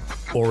freedom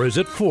or is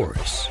it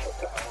force?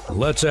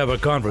 Let's have a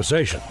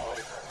conversation.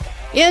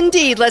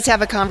 Indeed, let's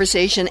have a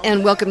conversation,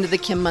 and welcome to the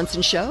Kim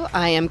Monson Show.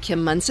 I am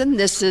Kim Monson.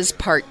 This is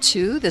part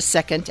 2, the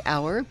second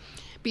hour.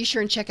 Be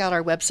sure and check out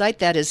our website.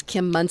 That is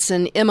Kim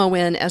Monson,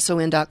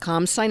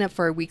 MONSON.com. Sign up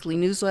for our weekly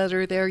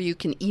newsletter there. You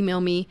can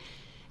email me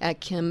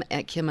at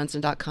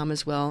kim@kimmonson.com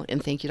as well,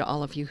 and thank you to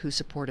all of you who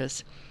support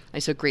us. I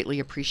so greatly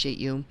appreciate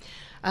you.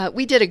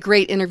 We did a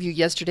great interview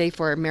yesterday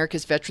for our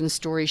America's Veterans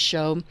Stories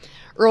show.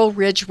 Earl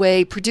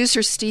Ridgway,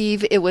 producer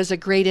Steve, it was a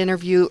great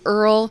interview.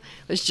 Earl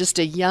was just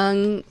a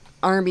young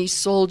Army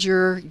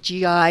soldier,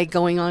 GI,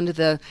 going onto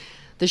the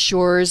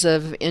shores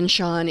of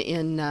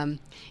Incheon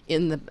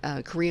in the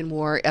Korean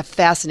War. A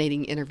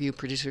fascinating interview,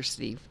 producer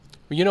Steve.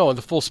 You know,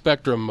 the full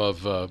spectrum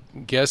of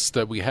guests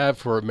that we have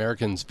for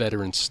Americans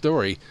Veterans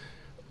Story,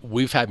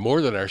 we've had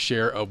more than our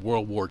share of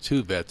World War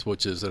II vets,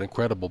 which is an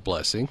incredible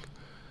blessing.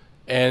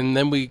 And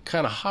then we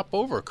kind of hop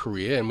over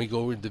Korea and we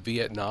go into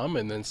Vietnam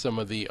and then some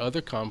of the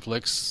other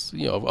conflicts,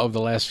 of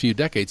the last few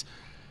decades.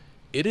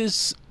 It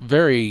is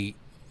very,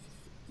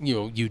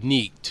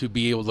 unique to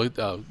be able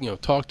to,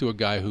 talk to a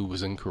guy who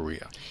was in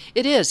Korea.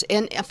 It is.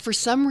 And for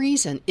some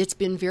reason, it's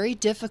been very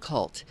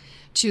difficult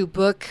to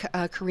book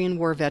Korean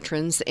War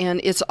veterans.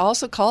 And it's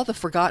also called the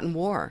Forgotten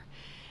War.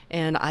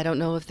 And I don't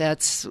know if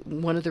that's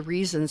one of the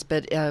reasons,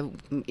 but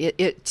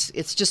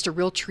it's just a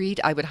real treat.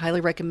 I would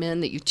highly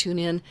recommend that you tune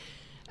in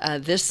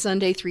this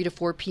Sunday, 3 to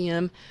 4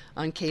 p.m.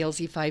 on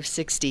KLZ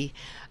 560.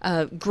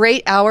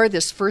 Great hour,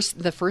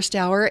 the first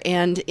hour.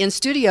 And in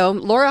studio,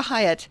 Laura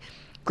Hyatt,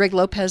 Greg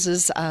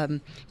Lopez's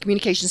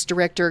communications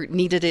director,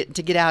 needed it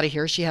to get out of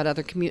here. She had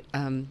other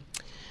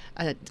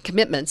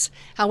commitments.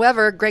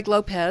 However, Greg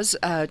Lopez,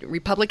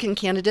 Republican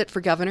candidate for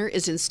governor,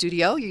 is in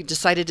studio. You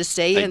decided to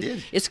stay,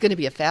 and it's going to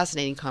be a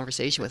fascinating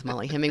conversation with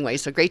Mollie Hemingway.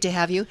 So great to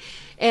have you.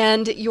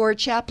 And your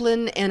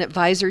chaplain and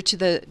advisor to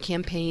the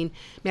campaign,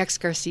 Max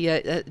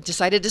Garcia,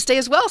 decided to stay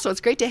as well. So it's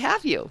great to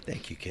have you.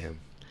 Thank you, Kim.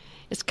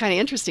 It's kind of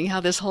interesting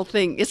how this whole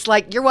thing, it's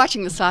like you're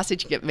watching the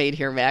sausage get made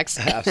here, Max.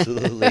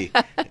 Absolutely.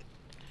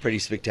 Pretty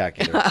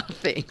spectacular.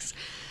 Thanks.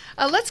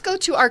 Let's go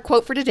to our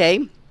quote for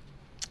today.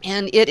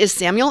 And it is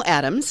Samuel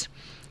Adams,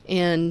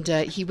 and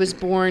he was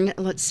born,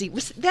 let's see,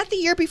 was that the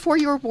year before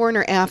you were born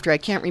or after? I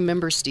can't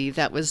remember, Steve.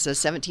 That was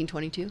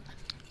 1722?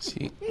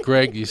 See,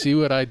 Greg, you see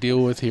what I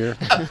deal with here?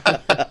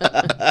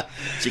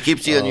 She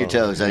keeps you on your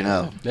toes, I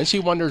know. Then she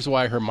wonders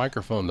why her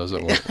microphone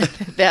doesn't work.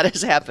 That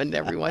has happened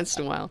every once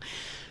in a while.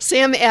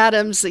 Sam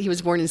Adams, he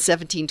was born in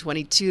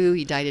 1722.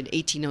 He died in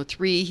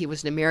 1803. He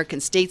was an American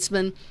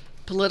statesman,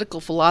 political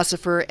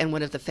philosopher, and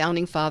one of the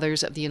founding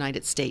fathers of the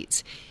United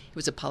States. He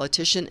was a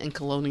politician in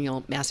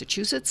colonial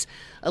Massachusetts,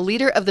 a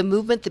leader of the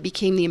movement that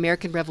became the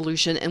American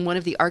Revolution, and one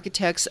of the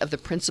architects of the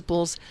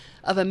principles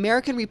of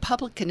American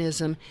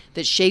republicanism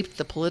that shaped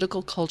the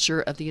political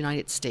culture of the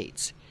United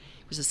States.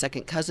 He was a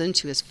second cousin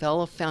to his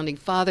fellow founding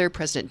father,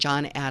 President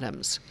John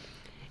Adams.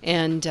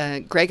 And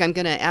Greg, I'm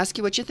going to ask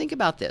you what you think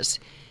about this.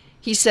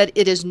 He said,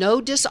 "It is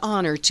no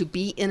dishonor to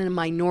be in a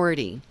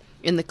minority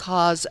in the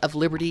cause of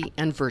liberty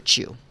and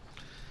virtue."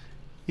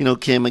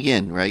 Kim,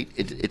 again, right?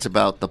 It's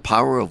about the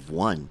power of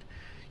one.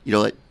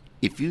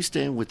 If you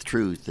stand with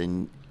truth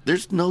and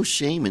there's no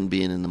shame in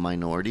being in the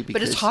minority.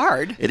 Because but it's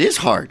hard. It is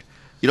hard.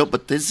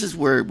 But this is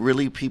where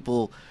really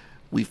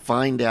we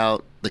find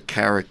out the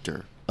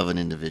character of an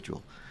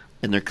individual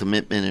and their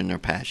commitment and their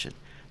passion.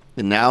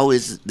 And now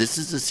this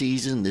is a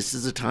season, this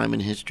is a time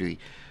in history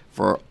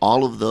for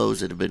all of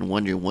those that have been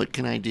wondering, what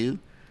can I do?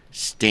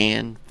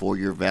 Stand for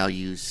your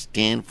values,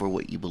 stand for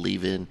what you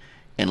believe in,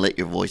 and let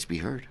your voice be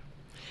heard.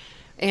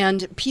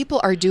 And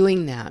people are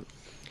doing that.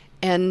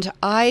 And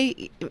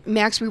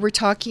Max, we were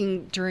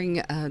talking during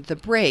the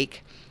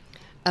break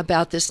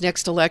about this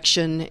next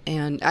election,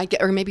 and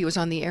or maybe it was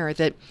on the air,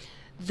 that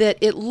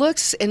it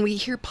looks, and we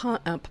hear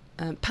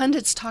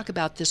pundits talk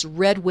about this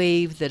red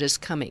wave that is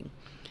coming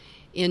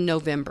in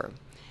November.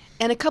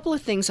 And a couple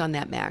of things on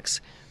that,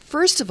 Max.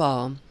 First of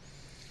all,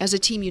 as a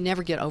team, you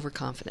never get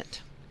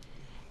overconfident.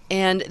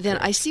 And then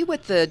I see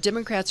what the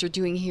Democrats are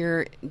doing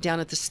here down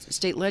at the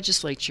state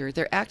legislature.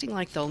 They're acting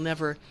like they'll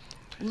never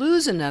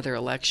lose another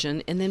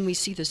election. And then we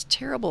see this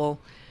terrible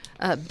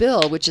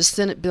bill, which is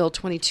Senate Bill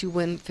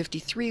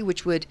 22-153,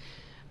 which would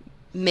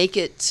make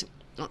it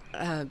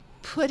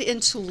put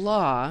into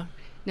law.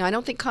 Now, I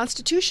don't think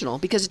constitutional,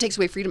 because it takes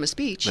away freedom of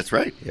speech. That's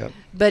right. Yep.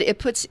 But it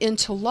puts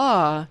into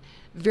law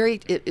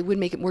it would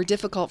make it more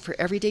difficult for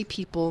everyday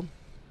people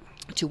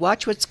to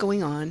watch what's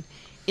going on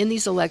in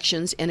these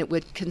elections, and it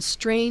would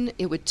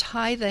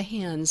tie the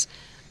hands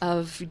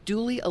of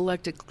duly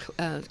elected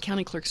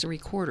county clerks and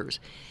recorders.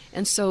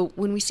 And so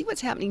when we see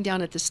what's happening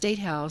down at the State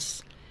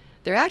House,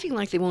 they're acting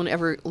like they won't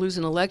ever lose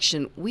an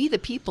election. We, the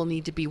people,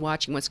 need to be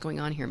watching what's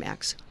going on here,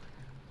 Max.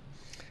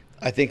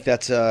 I think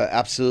that's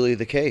absolutely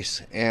the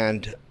case.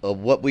 And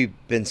what we've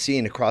been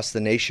seeing across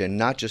the nation,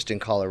 not just in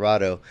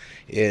Colorado,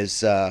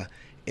 is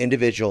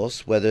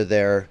individuals, whether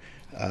they're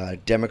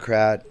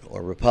Democrat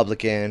or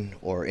Republican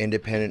or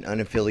independent,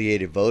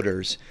 unaffiliated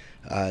voters,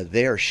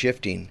 they are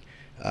shifting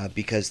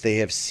because they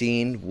have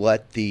seen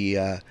what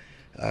the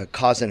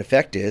cause and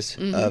effect is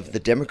of the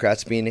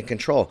Democrats being in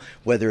control,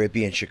 whether it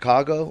be in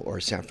Chicago or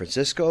San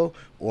Francisco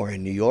or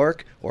in New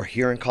York or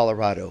here in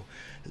Colorado.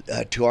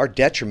 To our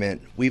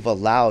detriment, we've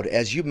allowed,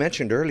 as you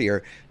mentioned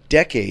earlier,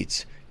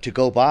 decades to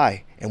go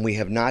by, and we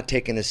have not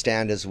taken a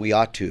stand as we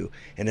ought to.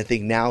 And I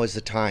think now is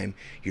the time.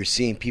 You're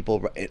seeing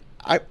people.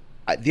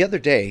 The other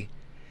day,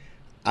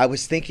 I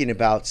was thinking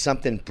about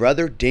something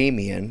Brother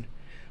Damien,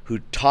 who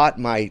taught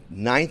my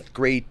 9th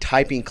grade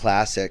typing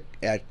class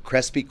at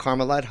Crespi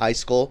Carmelite High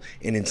School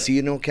in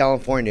Encino,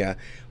 California.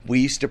 We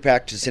used to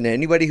practice, and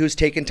anybody who's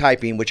taken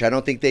typing, which I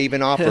don't think they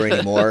even offer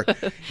anymore,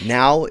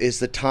 now is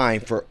the time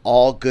for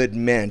all good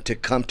men to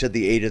come to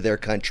the aid of their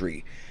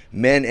country,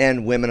 men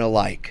and women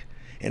alike.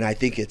 And I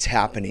think it's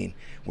happening.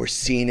 We're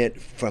seeing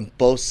it from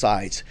both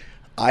sides.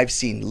 I've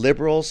seen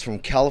liberals from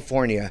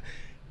California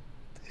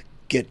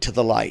get to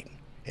the light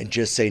and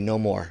just say no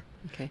more.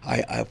 Okay.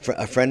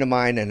 A friend of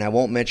mine, and I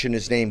won't mention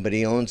his name, but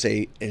he owns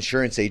a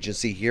insurance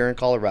agency here in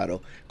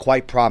Colorado,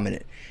 quite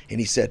prominent. And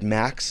he said,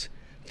 Max,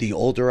 the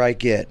older I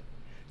get,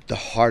 the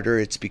harder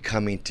it's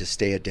becoming to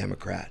stay a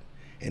Democrat.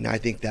 And I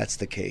think that's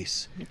the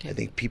case. Okay. I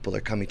think people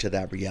are coming to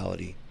that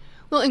reality.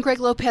 Well, and Greg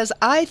Lopez,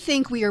 I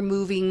think we are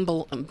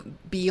moving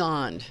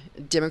beyond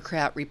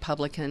Democrat,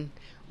 Republican,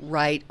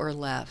 right or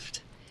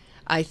left.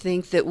 I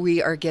think that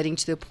we are getting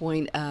to the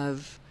point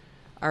of,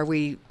 are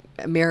we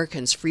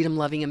Americans,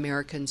 freedom-loving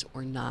Americans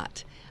or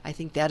not? I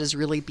think that is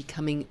really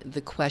becoming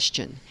the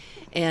question.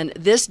 And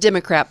this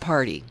Democrat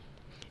Party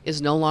is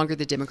no longer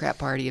the Democrat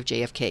Party of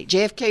JFK.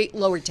 JFK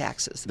lowered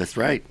taxes. That's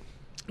right.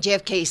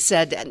 JFK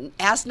said,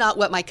 ask not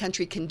what my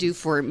country can do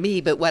for me,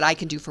 but what I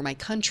can do for my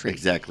country.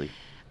 Exactly.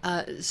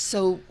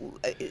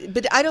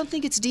 But I don't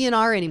think it's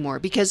DNR anymore,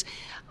 because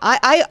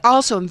I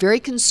also am very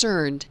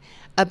concerned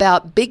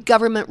about big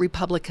government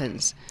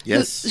Republicans.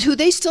 Yes. Who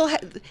they still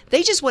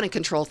they just want to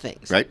control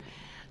things. Right.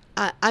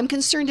 I'm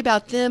concerned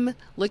about them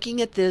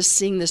looking at this,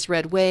 seeing this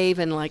red wave,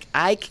 and like,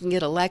 I can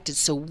get elected.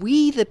 So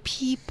we, the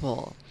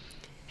people,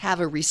 have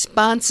a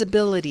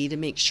responsibility to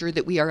make sure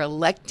that we are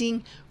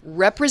electing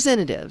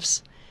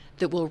representatives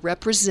that will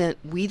represent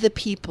we, the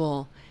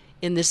people,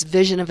 in this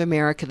vision of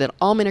America that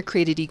all men are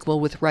created equal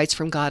with rights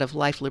from God of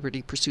life,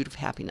 liberty, pursuit of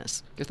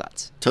happiness. Your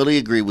thoughts? Totally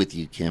agree with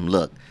you, Kim.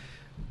 Look,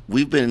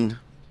 we've been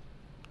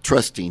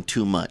trusting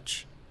too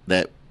much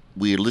that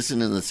we're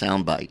listening to the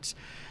sound bites.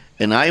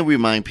 And I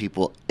remind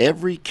people,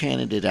 every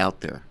candidate out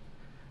there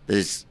that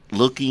is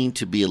looking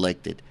to be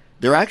elected,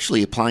 they're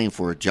actually applying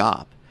for a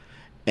job.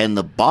 And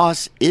the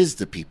boss is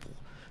the people.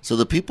 So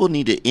the people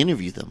need to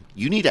interview them.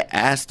 You need to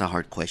ask the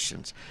hard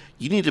questions.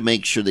 You need to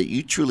make sure that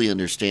you truly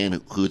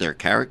understand who their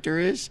character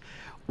is,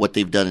 what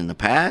they've done in the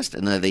past,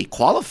 and are they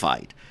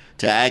qualified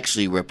to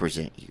actually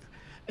represent you.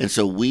 And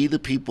so we, the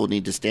people,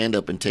 need to stand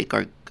up and take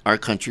our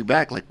country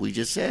back, like we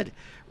just said,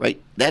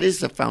 right? That is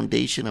the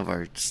foundation of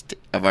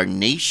our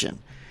nation.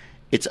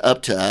 It's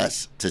up to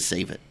us to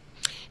save it.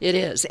 It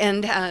is.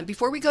 And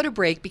before we go to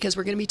break, because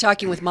we're going to be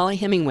talking with Mollie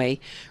Hemingway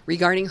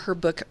regarding her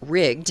book,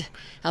 Rigged,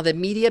 how the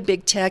media,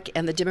 big tech,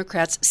 and the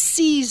Democrats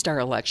seized our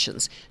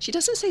elections. She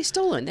doesn't say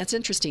stolen. That's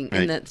interesting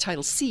in the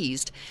title,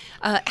 seized.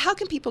 How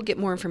can people get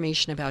more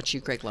information about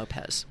you, Greg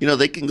Lopez?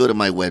 They can go to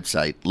my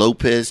website,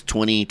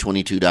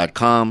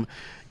 lopez2022.com.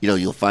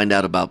 You'll find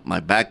out about my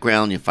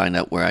background. You'll find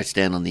out where I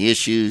stand on the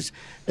issues.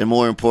 And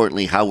more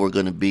importantly, how we're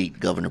going to beat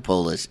Governor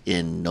Polis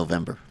in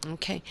November.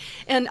 Okay.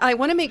 And I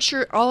want to make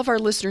sure all of our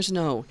listeners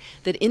know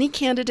that any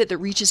candidate that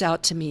reaches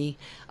out to me,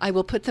 I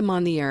will put them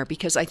on the air,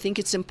 because I think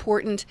it's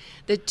important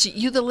that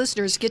you, the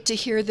listeners, get to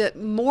hear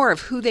more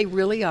of who they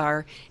really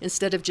are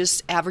instead of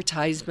just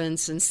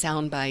advertisements and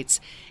sound bites.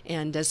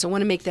 And so I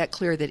want to make that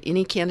clear, that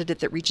any candidate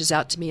that reaches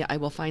out to me, I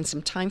will find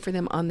some time for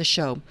them on the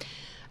show.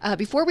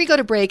 Before we go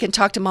to break and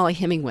talk to Mollie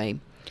Hemingway,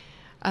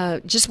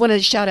 just want to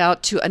shout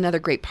out to another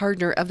great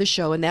partner of the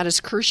show, and that is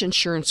Kirsch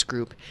Insurance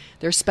Group.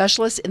 They're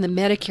specialists in the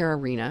Medicare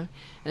arena.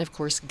 And of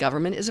course,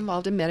 government is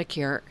involved in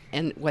Medicare,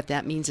 and what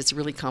that means, it's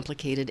really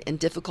complicated and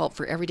difficult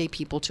for everyday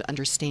people to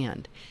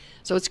understand.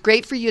 So it's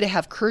great for you to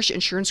have Kirsch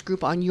Insurance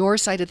Group on your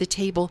side of the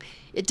table.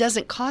 It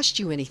doesn't cost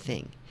you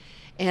anything.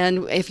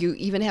 And if you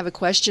even have a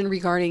question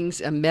regarding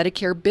a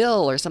Medicare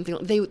bill or something,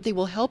 they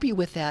will help you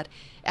with that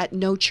at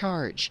no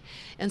charge.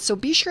 And so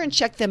be sure and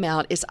check them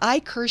out. It's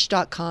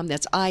ikirsch.com.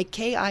 That's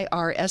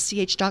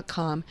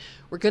ikirsch.com.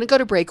 We're going to go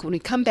to break. When we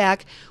come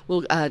back,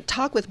 we'll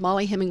talk with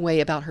Mollie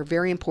Hemingway about her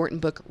very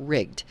important book,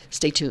 Rigged.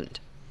 Stay tuned.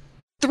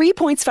 3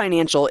 Points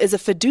Financial is a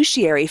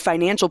fiduciary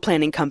financial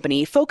planning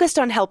company focused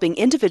on helping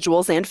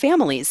individuals and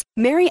families.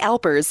 Mary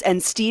Alpers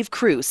and Steve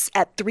Cruz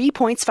at 3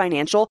 Points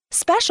Financial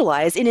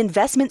specialize in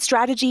investment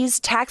strategies,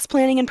 tax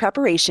planning and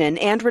preparation,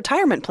 and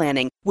retirement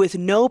planning with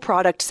no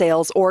product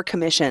sales or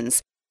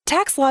commissions.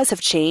 Tax laws have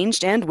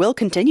changed and will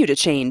continue to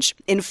change.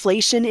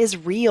 Inflation is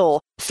real.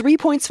 3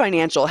 Points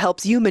Financial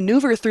helps you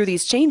maneuver through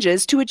these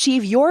changes to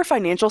achieve your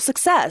financial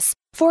success.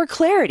 For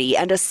clarity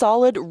and a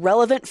solid,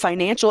 relevant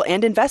financial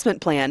and investment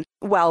plan,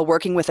 while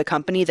working with a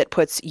company that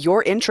puts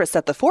your interests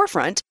at the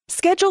forefront,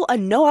 schedule a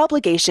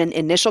no-obligation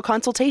initial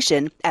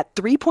consultation at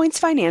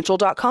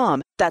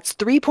 3pointsfinancial.com. That's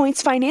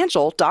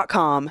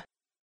 3pointsfinancial.com.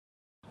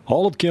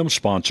 All of Kim's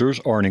sponsors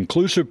are an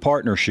inclusive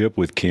partnership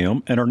with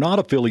Kim and are not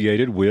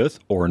affiliated with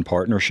or in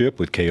partnership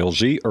with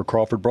KLZ or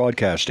Crawford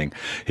Broadcasting.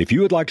 If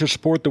you would like to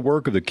support the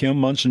work of the Kim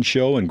Monson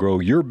Show and grow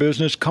your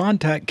business,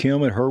 contact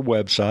Kim at her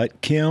website,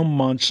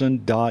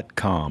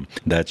 kimmonson.com.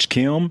 That's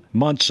Kim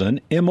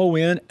Monson,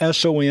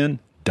 MONSON.com.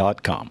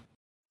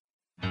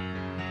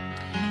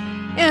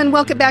 And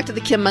welcome back to the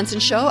Kim Monson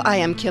Show. I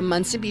am Kim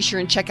Monson. Be sure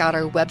and check out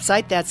our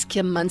website. That's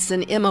Kim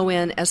Monson,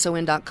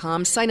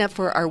 MONSON.com. Sign up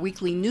for our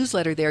weekly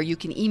newsletter there. You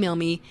can email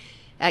me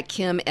at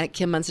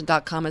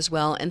kim@kimmonson.com as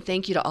well. And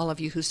thank you to all of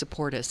you who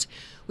support us.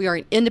 We are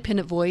an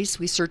independent voice.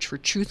 We search for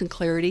truth and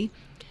clarity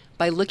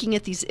by looking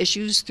at these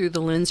issues through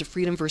the lens of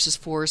freedom versus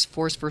force,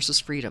 force versus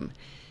freedom.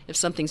 If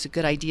something's a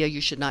good idea,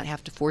 you should not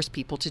have to force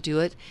people to do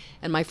it.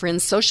 And my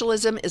friends,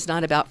 socialism is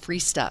not about free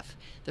stuff.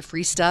 The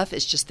free stuff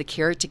is just the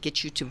carrot to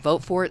get you to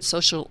vote for it.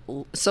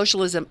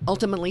 Socialism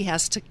ultimately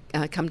has to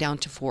come down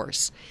to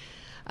force.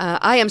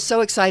 I am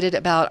so excited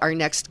about our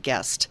next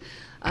guest.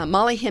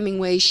 Mollie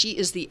Hemingway, she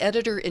is the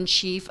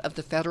editor-in-chief of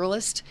the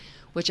Federalist,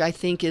 which I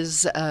think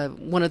is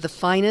one of the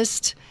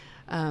finest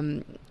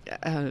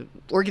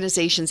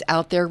organizations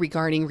out there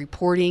regarding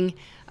reporting,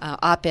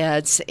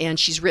 op-eds, and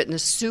she's written a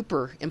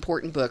super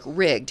important book,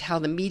 Rigged, How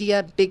the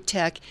Media, Big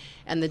Tech,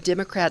 and the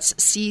Democrats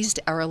Seized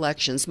Our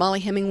Elections. Mollie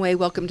Hemingway,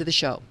 welcome to the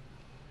show.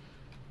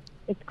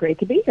 It's great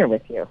to be here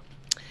with you.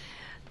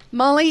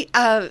 Mollie,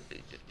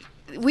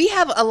 we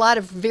have a lot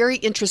of very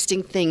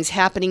interesting things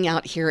happening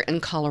out here in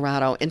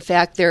Colorado. In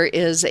fact, there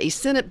is a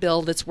Senate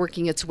bill that's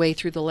working its way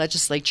through the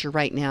legislature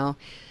right now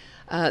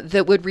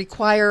that would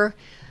require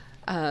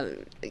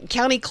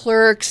county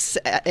clerks,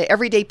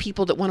 everyday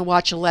people that want to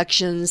watch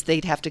elections,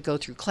 they'd have to go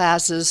through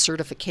classes,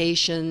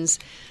 certifications.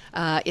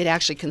 It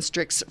actually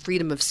constricts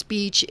freedom of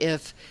speech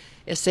if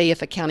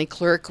a county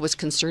clerk was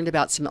concerned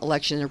about some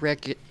election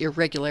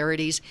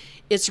irregularities.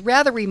 It's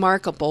rather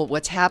remarkable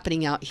what's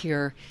happening out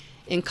here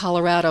in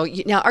Colorado.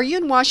 Now, are you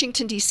in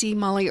Washington, D.C.,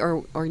 Mollie,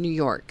 or New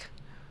York?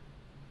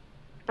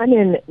 I'm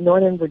in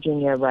Northern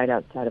Virginia, right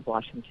outside of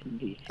Washington,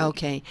 D.C.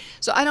 Okay.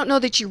 So I don't know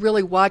that you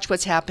really watch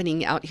what's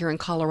happening out here in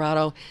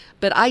Colorado,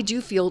 but I do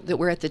feel that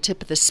we're at the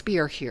tip of the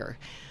spear here.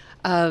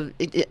 And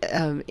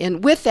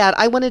with that,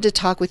 I wanted to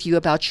talk with you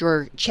about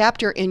your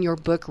chapter in your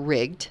book,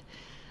 Rigged,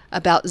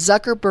 about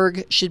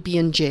Zuckerberg should be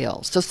in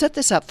jail. So set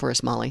this up for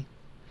us, Mollie.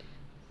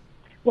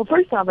 Well,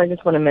 first off, I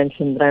just want to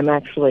mention that I'm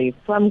actually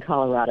from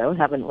Colorado,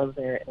 haven't lived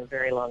there in a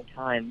very long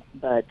time,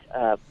 but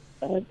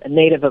a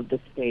native of the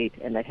state,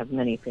 and I have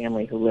many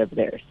family who live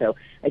there. So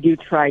I do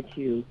try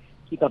to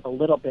keep up a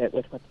little bit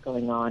with what's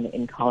going on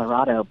in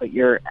Colorado, but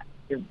I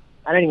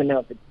don't even know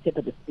if it's tip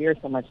of the spear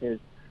so much as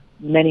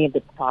many of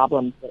the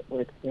problems that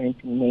we're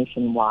experiencing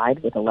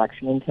nationwide with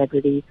election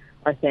integrity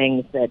are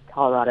things that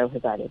Colorado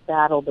has either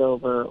battled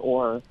over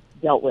or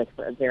dealt with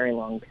for a very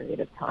long period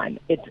of time.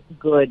 It's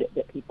good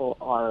that people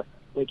are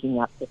waking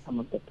up to some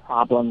of the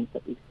problems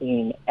that we've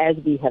seen as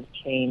we have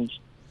changed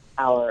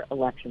our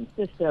election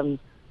system,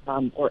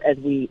 or as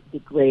we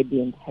degrade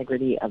the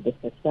integrity of the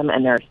system.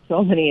 And there are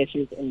so many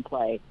issues in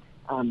play,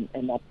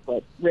 and that's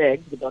what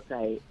Rigged, the book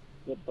I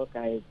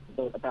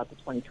wrote about the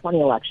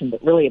 2020 election,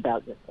 but really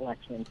about this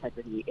election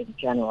integrity in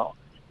general,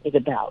 is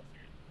about.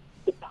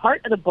 The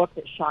part of the book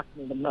that shocked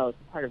me the most,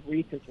 the part of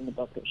researching the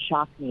book that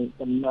shocked me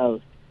the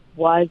most,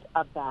 was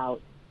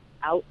about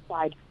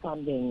outside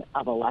funding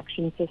of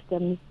election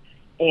systems.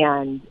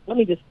 And let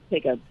me just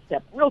take a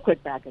step real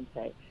quick back and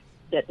say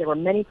that there were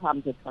many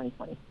problems with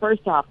 2020.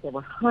 First off, there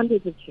were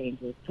hundreds of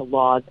changes to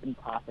laws and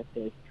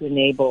processes to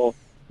enable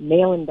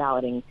mail-in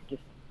balloting to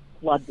just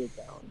flood the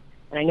zone.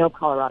 And I know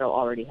Colorado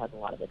already has a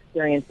lot of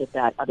experience with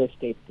that. Other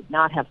states did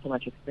not have so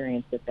much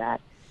experience with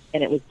that.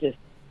 And it was just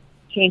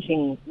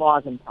changing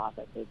laws and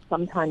processes,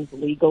 sometimes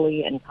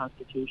legally and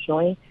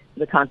constitutionally.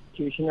 The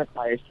Constitution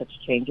requires such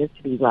changes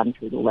to be run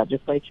through the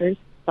legislatures.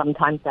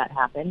 Sometimes that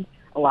happened.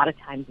 A lot of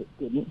times it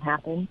didn't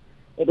happen.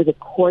 It was a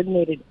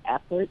coordinated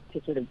effort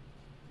to sort of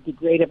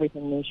degrade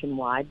everything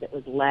nationwide that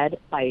was led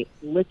by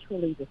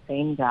literally the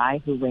same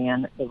guy who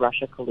ran the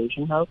Russia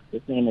collusion hoax.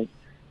 His name is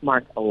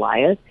Mark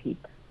Elias. He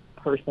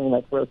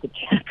personally wrote the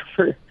check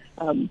for,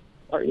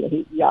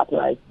 he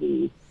authorized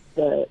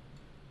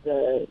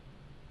the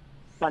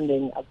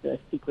funding of the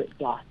secret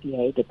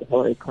dossier that the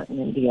Hillary Clinton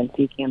and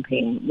DNC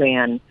campaign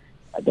ran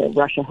the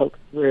Russia hoax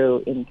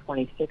through in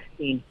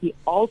 2016. He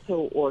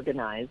also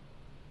organized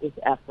this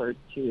effort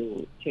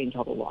to change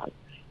all the laws.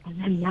 And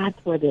then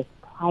that's where this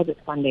private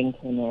funding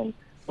came in,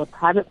 where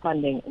private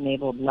funding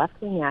enabled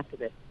left-wing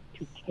activists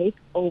to take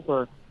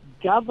over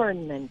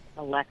government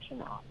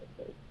election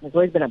offices. There's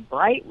always been a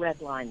bright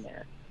red line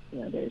there.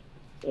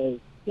 There's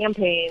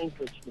campaigns,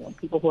 which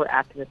people who are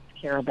activists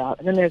care about,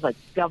 and then there's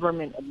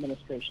government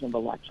administration of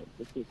elections,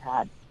 which we've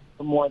had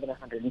for more than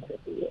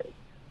 150 years.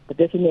 But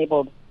this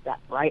enabled that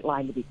bright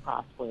line to be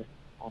crossed where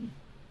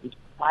these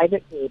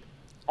private groups,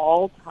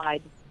 all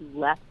tied to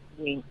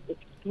left-wing,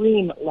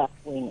 extreme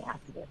left-wing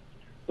activists,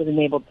 was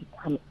enabled to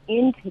come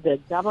into the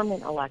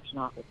government election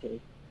offices,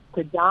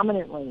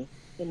 predominantly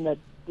in the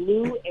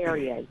blue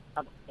areas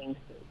of swing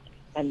states.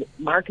 And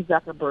Mark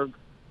Zuckerberg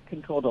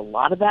controlled a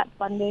lot of that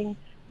funding,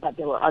 but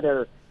there were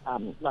other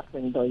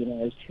left-wing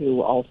billionaires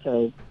who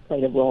also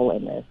played a role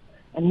in this.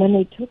 And when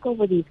they took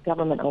over these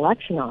government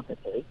election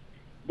offices,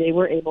 they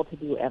were able to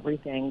do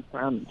everything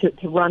from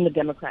to run the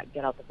Democrat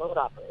get-out-the-vote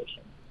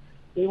operation.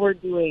 They were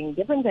doing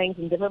different things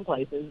in different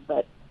places,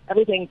 but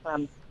everything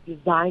from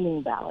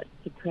designing ballots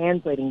to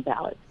translating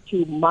ballots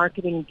to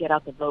marketing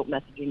get-out-the-vote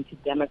messaging to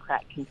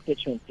Democrat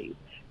constituencies,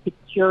 to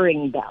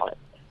curing ballots,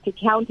 to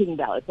counting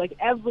ballots.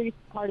 Every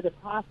part of the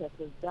process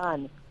was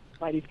done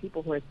by these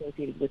people who are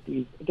associated with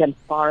these, again,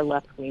 far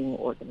left-wing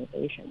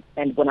organizations.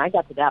 And when I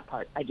got to that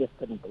part, I just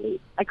couldn't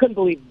believe. I couldn't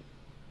believe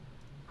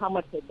how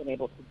much they've been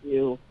able to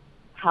do,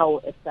 how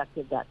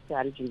effective that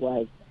strategy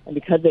was. And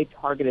because they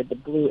targeted the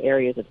blue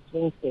areas of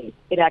swing states,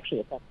 it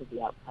actually affected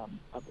the outcome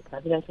of the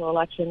presidential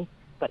election,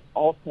 but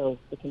also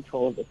the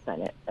control of the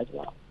Senate as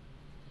well.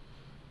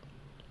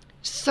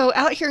 So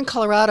out here in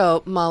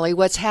Colorado, Mollie,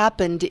 what's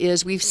happened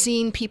is we've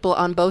seen people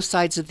on both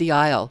sides of the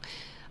aisle,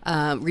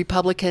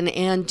 Republican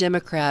and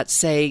Democrats,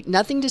 say,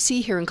 nothing to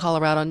see here in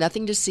Colorado,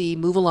 nothing to see,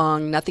 move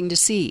along, nothing to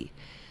see.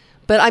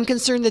 But I'm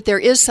concerned that there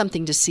is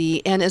something to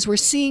see. And as we're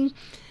seeing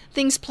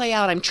things play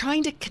out, I'm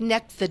trying to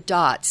connect the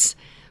dots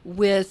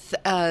with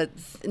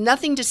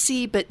nothing to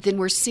see, but then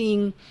we're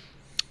seeing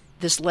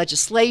this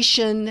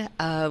legislation,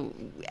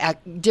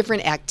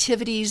 different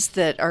activities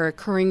that are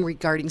occurring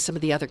regarding some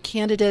of the other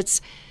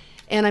candidates.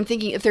 And I'm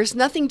thinking, if there's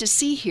nothing to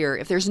see here,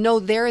 if there's no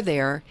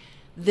there,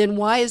 then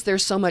why is there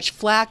so much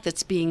flack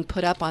that's being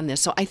put up on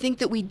this? So I think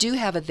that we do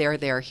have a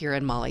there here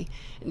in Mollie.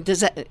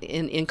 Does that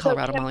in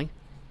Colorado, Mollie?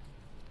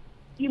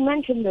 You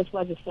mentioned this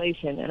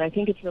legislation, and I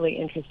think it's really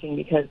interesting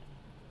because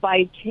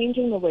by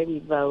changing the way we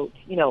vote,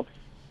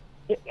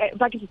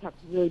 if I could just talk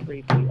really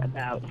briefly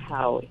about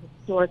how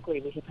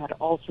historically we have had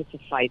all sorts of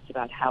fights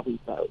about how we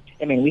vote.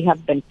 I mean, we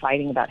have been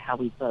fighting about how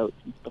we vote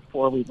since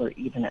before we were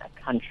even a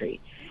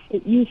country.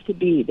 It used to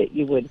be that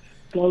you would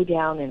go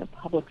down in a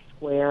public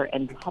square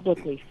and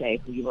publicly say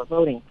who you were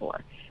voting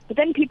for. But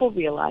then people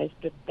realized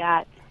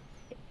that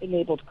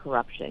enabled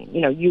corruption.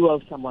 You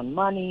owe someone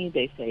money.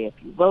 They say if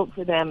you vote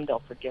for them,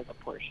 they'll forgive a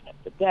portion of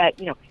the debt.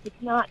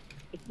 It's not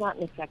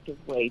an effective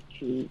way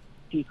to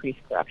decrease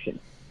corruption.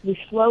 We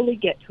slowly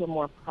get to a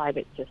more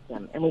private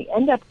system, and we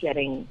end up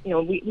getting,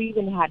 we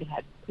even had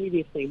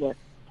previously where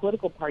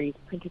political parties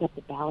printed up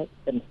the ballots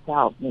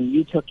themselves. When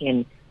you took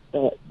in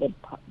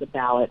the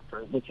ballot for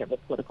whichever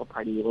political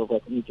party you were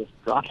with, and you just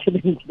dropped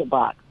it into the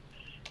box.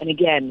 And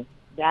again,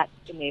 that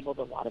enabled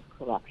a lot of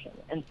corruption.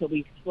 And so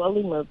we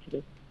slowly moved to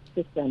this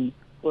system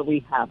where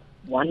we have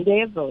one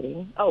day of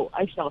voting. Oh,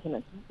 I should also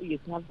mention, we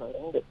used to have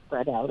voting that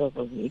spread out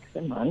over weeks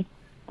and months.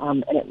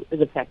 And it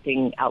was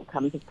affecting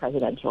outcomes of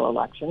presidential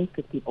elections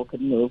because people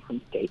could move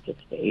from state to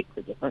state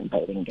for different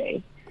voting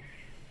days.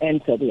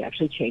 And so we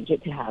actually changed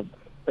it to have,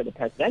 for the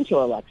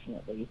presidential election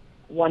at least,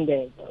 one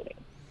day of voting.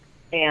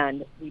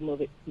 and we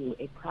move it to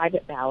a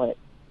private ballot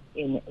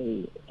in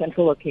a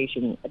central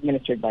location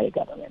administered by the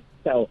government.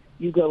 So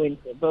you go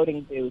into a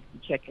voting booth, you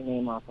check your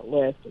name off a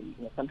list, or you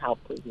somehow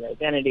prove your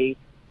identity,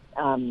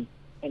 and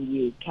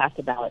you cast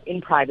a ballot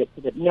in private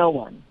so that no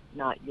one,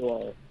 not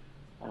your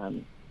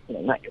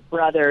not your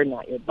brother,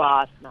 not your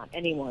boss, not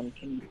anyone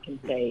can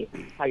say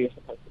how you're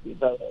supposed to be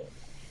voting.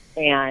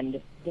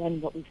 And then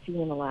what we've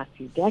seen in the last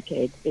few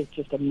decades is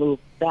just a move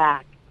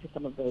back to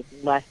some of those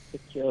less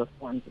secure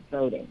forms of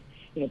voting.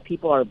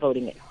 People are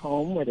voting at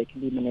home where they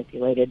can be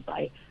manipulated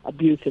by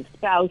abusive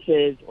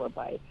spouses or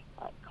by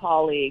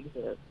colleagues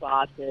or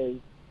bosses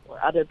or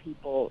other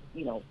people.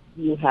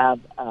 You have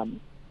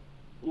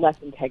less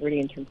integrity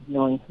in terms of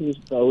knowing who's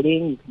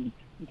voting.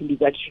 You can be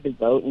registered to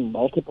vote in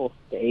multiple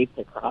states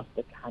across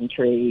the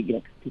country,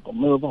 because people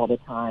move all the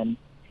time.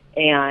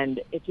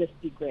 And it just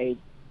degrades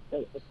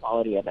the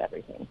quality of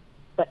everything.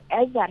 But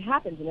as that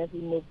happens, and as we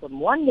move from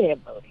one day of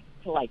voting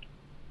to like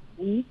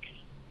weeks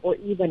or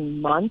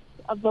even months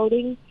of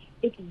voting,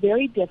 it's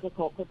very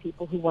difficult for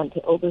people who want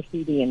to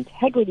oversee the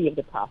integrity of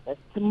the process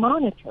to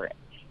monitor it.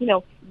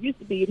 It used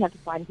to be you'd have to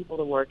find people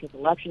to work as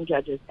election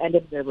judges and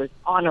observers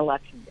on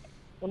election day.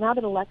 Well, now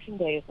that election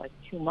day is like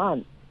 2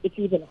 months, it's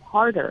even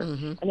harder.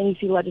 And then you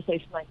see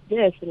legislation like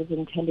this that is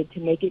intended to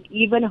make it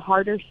even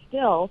harder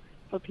still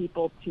for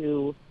people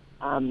to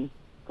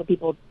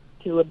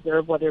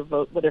observe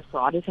whether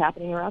fraud is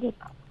happening or otherwise.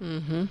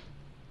 Mm-hmm.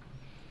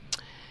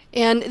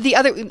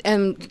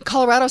 And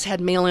Colorado's had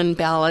mail-in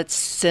ballots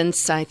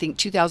since, I think,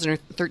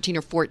 2013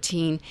 or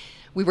 14.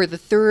 We were the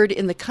third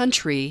in the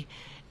country.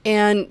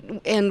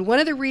 And one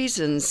of the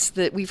reasons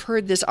that we've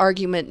heard this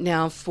argument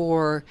now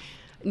for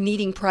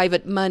needing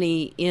private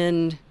money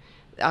in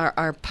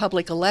our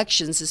public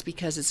elections is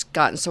because it's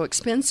gotten so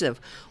expensive.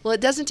 Well,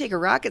 it doesn't take a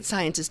rocket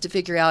scientist to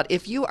figure out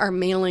if you are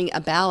mailing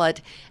a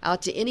ballot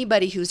out to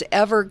anybody who's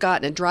ever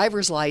gotten a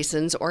driver's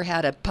license or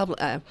had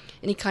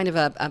any kind of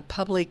a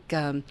public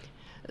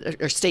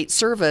or state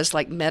service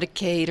like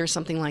Medicaid or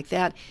something like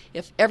that.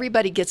 If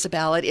everybody gets a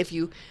ballot, if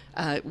you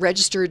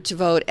registered to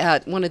vote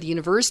at one of the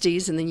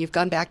universities and then you've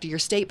gone back to your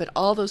state, but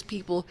all those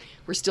people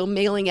were still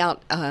mailing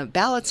out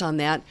ballots on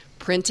that,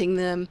 printing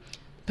them,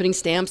 putting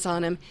stamps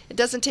on them. It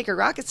doesn't take a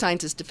rocket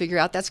scientist to figure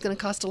out that's going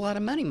to cost a lot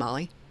of money,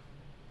 Mollie.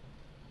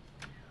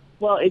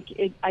 Well,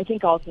 I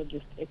think also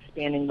just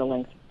expanding the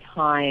length of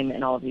time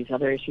and all of these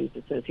other issues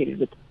associated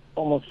with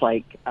almost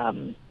like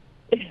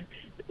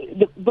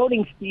the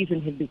voting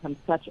season has become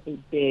such a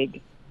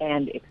big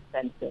and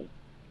expensive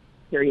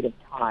period of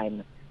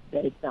time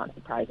that it's not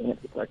surprising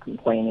that people are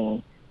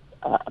complaining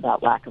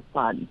about lack of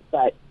funds.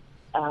 But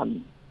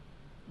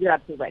you're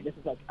absolutely right. This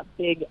is like a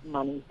big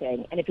money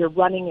thing. And if you're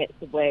running it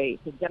the way,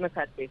 so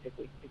Democrats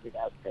basically figured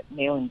out that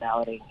mail-in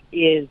balloting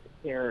is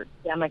their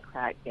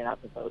Democrat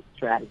get-out-the-vote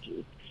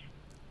strategy.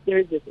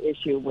 There's this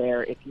issue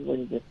where if you were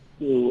to just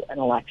do an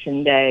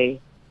election day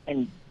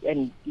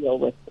and deal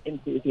with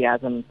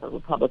enthusiasm for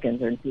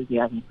Republicans or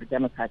enthusiasm for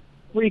Democrats,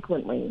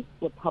 frequently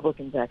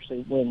Republicans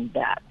actually win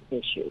that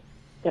issue.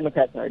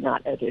 Democrats are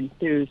not as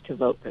enthused to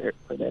vote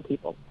for their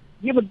people.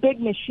 You have a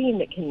big machine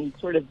that can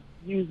sort of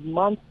use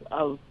months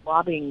of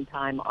lobbying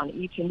time on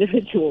each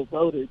individual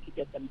voter to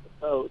get them to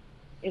vote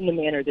in the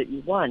manner that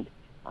you want.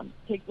 It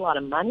takes a lot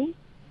of money,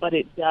 but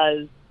it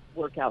does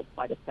work out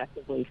quite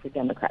effectively for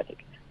Democrats.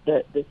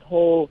 This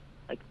whole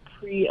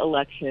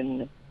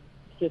pre-election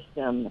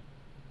system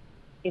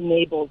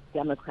enables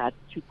Democrats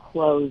to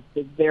close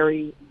the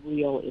very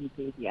real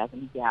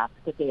enthusiasm gap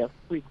that they are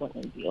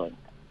frequently dealing with.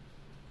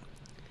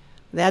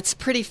 That's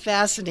pretty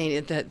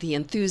fascinating, the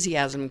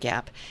enthusiasm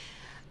gap.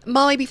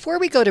 Mollie, before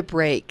we go to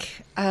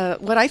break,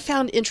 what I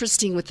found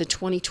interesting with the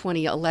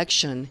 2020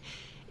 election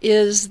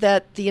is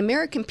that the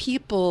American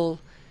people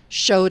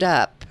showed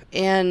up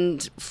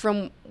and,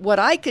 from what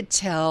I could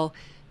tell,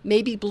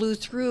 maybe blew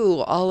through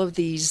all of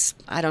these,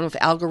 I don't know if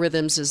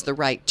algorithms is the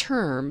right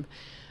term,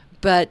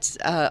 but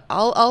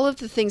all of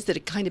the things that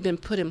had kind of been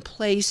put in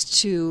place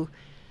to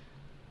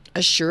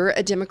assure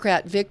a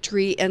Democrat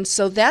victory. And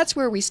so that's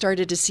where we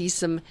started to see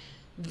some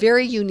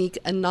very unique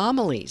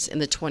anomalies in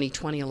the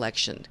 2020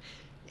 election.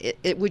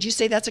 Would you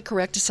say that's a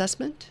correct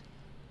assessment?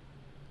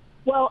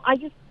 Well,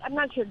 I'm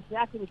not sure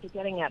exactly what you're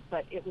getting at,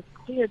 but it was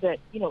clear that,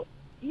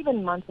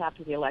 even months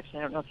after the election,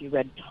 I don't know if you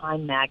read,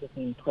 Time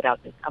magazine put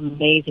out this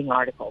amazing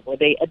article where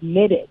they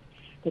admitted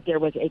that there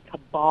was a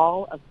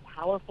cabal of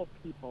powerful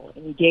people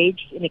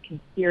engaged in a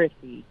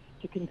conspiracy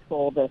to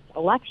control this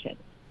election.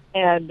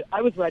 And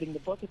I was writing the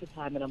book at the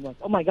time, and I'm like,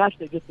 oh my gosh,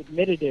 they just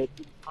admitted it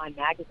in Time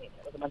magazine.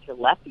 It was a bunch of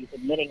lefties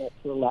admitting it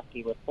to a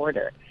lefty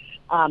reporter.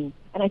 And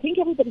I think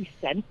everybody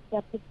sensed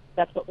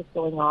that's what was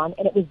going on,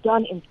 and it was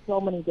done in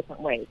so many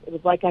different ways. It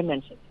was, like I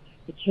mentioned,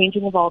 the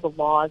changing of all the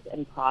laws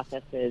and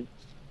processes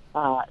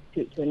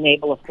to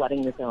enable a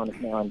flooding the zone of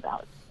mail-in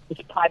ballots.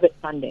 It's private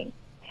funding,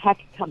 tech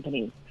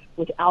companies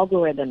with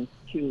algorithms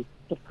to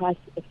suppress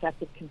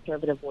effective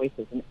conservative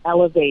voices and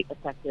elevate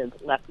effective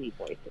lefty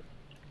voices.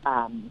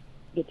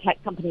 The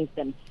tech companies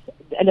and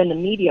then the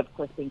media, of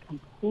course, being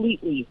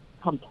completely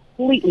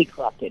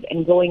corrupted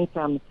and going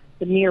from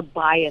the mere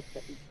bias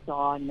that we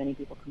saw and many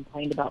people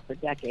complained about for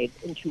decades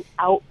into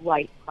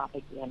outright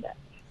propaganda,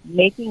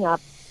 making up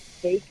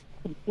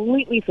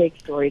completely fake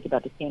stories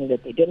about the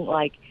candidate they didn't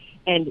like,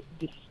 and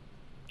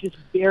just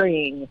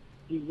burying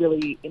the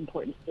really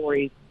important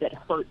stories that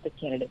hurt the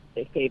candidates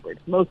they favored.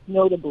 Most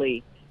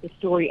notably, the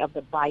story of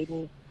the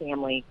Biden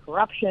family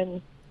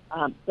corruption,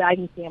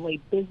 Biden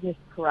family business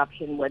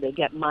corruption, where they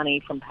get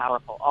money from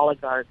powerful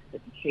oligarchs and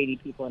shady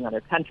people in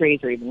other countries,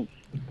 or even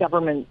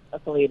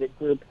government-affiliated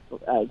groups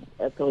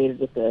affiliated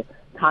with the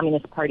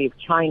Communist Party of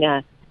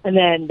China, and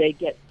then they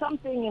get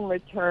something in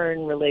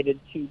return related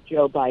to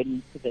Joe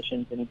Biden's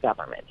positions in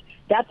government.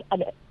 That's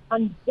an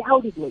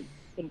undoubtedly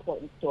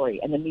important story,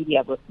 and the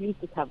media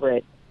refused to cover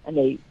it, and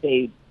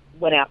they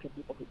went after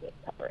people who did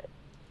cover it.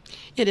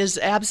 It is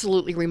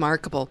absolutely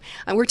remarkable.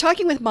 We're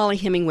talking with Mollie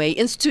Hemingway.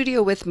 In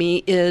studio with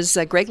me is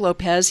Greg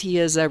Lopez. He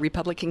is a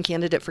Republican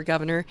candidate for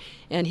governor,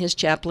 and his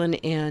chaplain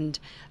and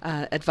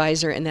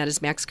advisor, and that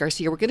is Max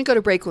Garcia. We're going to go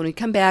to break. When we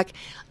come back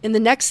in the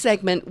next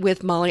segment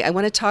with Mollie, I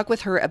want to talk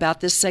with her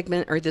about this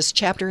segment or this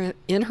chapter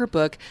in her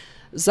book,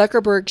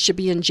 Zuckerberg Should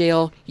Be in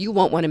Jail. You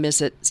won't want to miss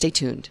it. Stay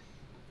tuned.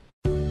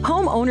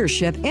 Home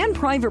ownership and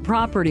private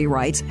property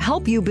rights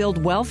help you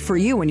build wealth for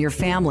you and your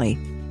family.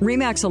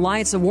 RE/MAX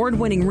Alliance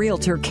award-winning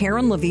realtor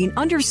Karen Levine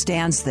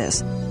understands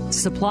this.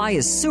 Supply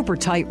is super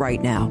tight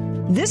right now.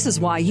 This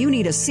is why you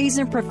need a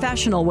seasoned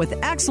professional with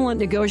excellent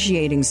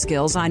negotiating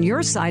skills on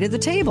your side of the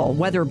table,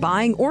 whether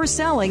buying or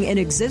selling an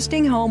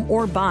existing home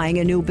or buying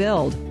a new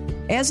build.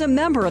 As a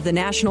member of the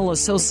National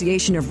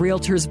Association of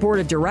Realtors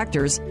Board of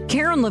Directors,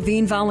 Karen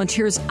Levine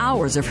volunteers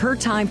hours of her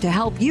time to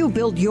help you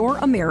build your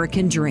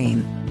American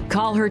dream.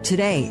 Call her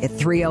today at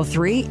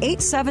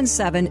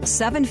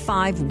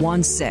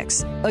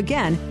 303-877-7516.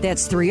 Again,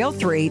 that's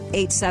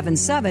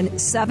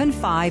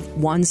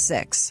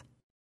 303-877-7516.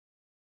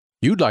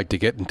 You'd like to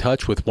get in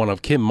touch with one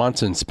of Kim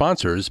Monson's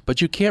sponsors,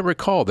 but you can't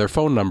recall their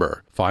phone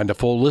number. Find a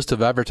full list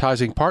of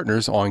advertising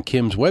partners on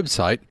Kim's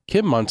website,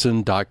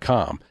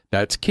 kimmonson.com.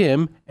 That's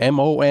Kim,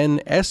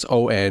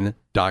 MONSON.com.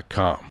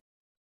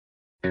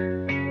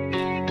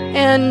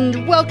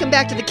 And welcome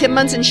back to the Kim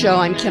Monson Show.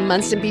 I'm Kim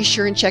Monson. Be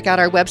sure and check out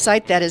our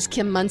website. That is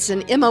Kim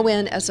Monson,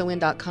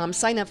 MONSON.com.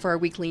 Sign up for our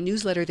weekly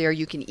newsletter there.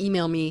 You can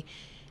email me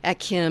at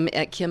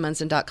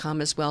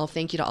kim@kimmonson.com as well.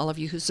 Thank you to all of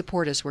you who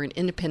support us. We're an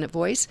independent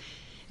voice,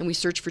 and we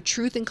search for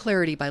truth and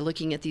clarity by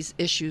looking at these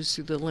issues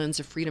through the lens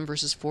of freedom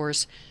versus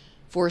force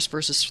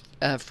versus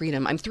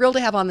freedom. I'm thrilled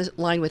to have on the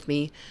line with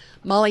me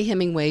Mollie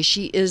Hemingway.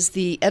 She is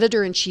the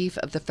editor-in-chief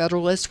of the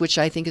Federalist, which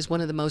I think is one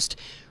of the most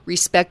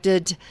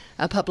respected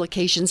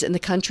publications in the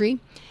country.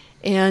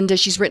 And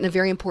she's written a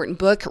very important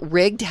book,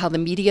 Rigged: How the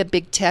Media,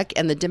 Big Tech,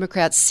 and the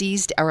Democrats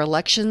Seized Our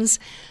Elections.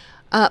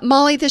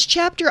 Mollie, this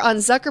chapter on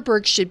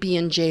Zuckerberg Should Be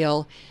in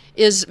Jail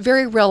is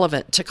very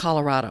relevant to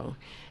Colorado.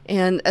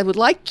 And I would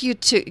like you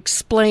to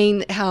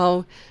explain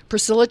how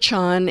Priscilla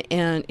Chan,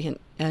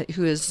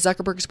 who is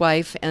Zuckerberg's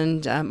wife,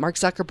 and Mark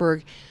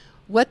Zuckerberg,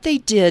 what they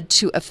did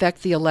to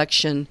affect the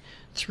election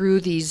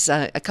through these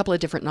a couple of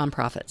different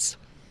nonprofits.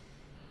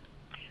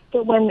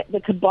 So when the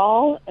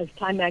cabal, as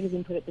Time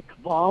Magazine put it, the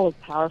cabal of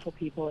powerful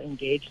people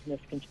engaged in this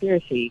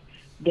conspiracy,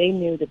 they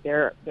knew that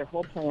their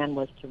whole plan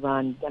was to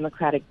run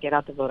Democratic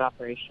get-out-the-vote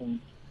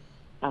operations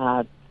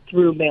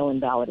through mail-in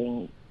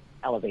balloting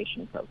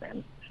elevation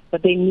programs.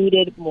 But they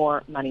needed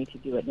more money to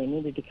do it. They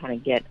needed to kind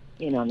of get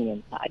in on the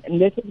inside. And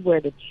this is where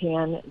the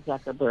Chan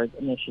Zuckerberg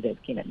Initiative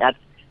came in. That's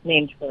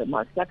named for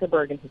Mark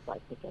Zuckerberg and his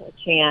wife, Priscilla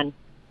Chan.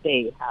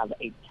 They have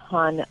a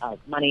ton of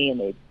money, and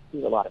they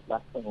do a lot of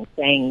left-wing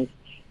things.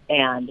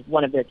 And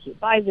one of their key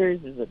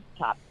advisors is a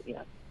top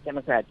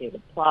Democrat,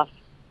 David Plouffe,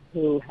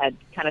 who had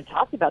kind of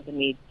talked about the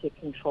need to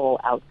control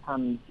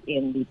outcomes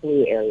in the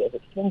blue areas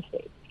of swing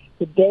states.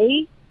 So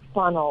they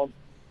funneled,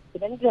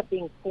 it ended up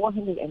being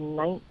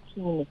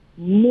 $419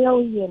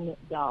 million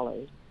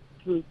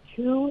through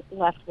two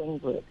left-wing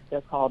groups.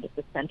 They're called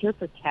the Center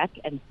for Tech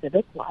and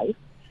Civic Life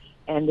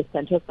and the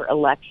Center for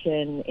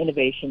Election,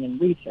 Innovation, and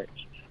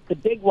Research. The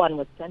big one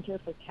was Center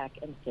for Tech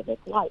and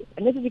Civic Life.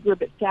 And this is a group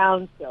that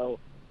sounds so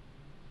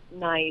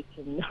nice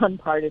and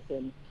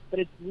nonpartisan, but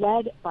it's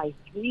led by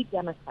three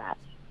Democrats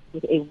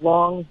with a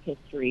long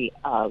history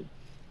of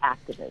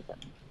activism.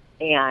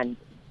 And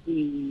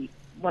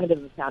one of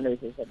the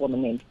founders is a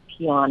woman named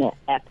Tiana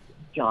Epps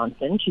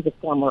Johnson. She's a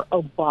former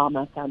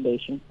Obama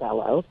Foundation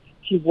fellow.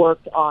 She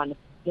worked on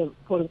the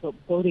quote-unquote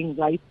Voting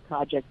Rights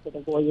Project for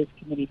the Lawyers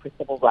Committee for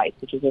Civil Rights,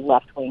 which is a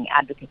left-wing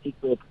advocacy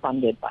group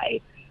funded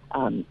by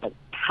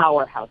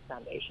powerhouse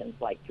foundations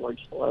like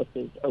George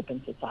Soros'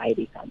 Open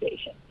Society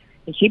Foundation.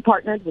 And she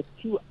partnered with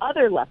two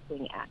other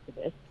left-wing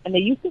activists, and they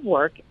used to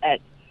work at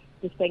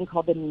this thing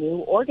called the New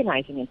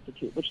Organizing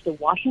Institute, which the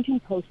Washington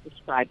Post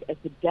described as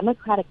the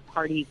Democratic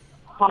Party's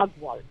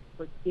Hogwarts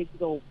for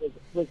digital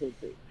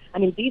wizardry. I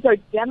mean, these are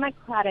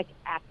Democratic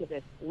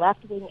activists,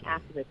 left-wing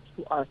activists,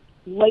 who are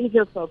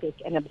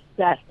laser-focused and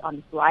obsessed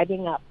on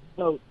driving up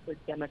votes for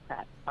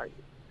Democrat parties,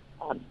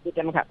 the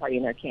Democrat Party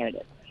and their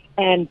candidates.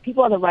 And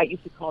people on the right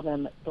used to call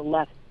them the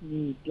left's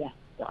new Death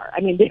are.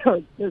 I mean,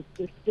 they're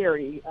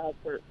scary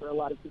for a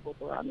lot of people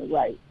who are on the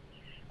right.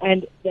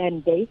 And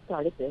then they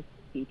started this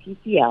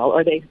CTCL,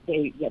 or they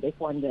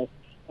formed this,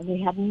 and they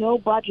have no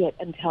budget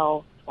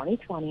until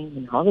 2020,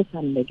 and all of a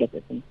sudden they get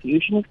this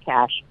infusion of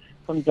cash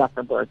from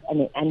Zuckerberg,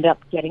 and they end up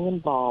getting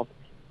involved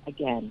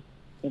again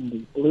in the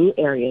blue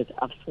areas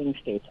of swing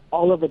states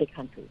all over the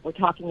country. We're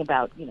talking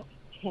about,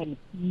 $10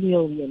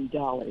 million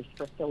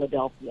for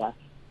Philadelphia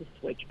to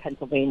switch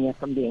Pennsylvania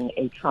from being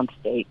a Trump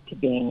state to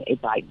being a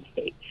Biden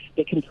state.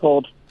 They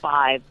controlled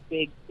 5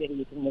 big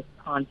cities in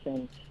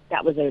Wisconsin.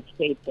 That was a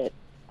state that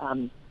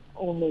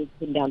only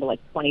came down to like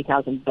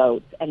 20,000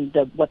 votes, and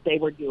what they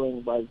were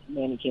doing was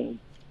managing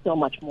so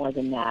much more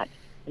than that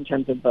in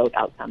terms of vote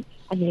outcomes.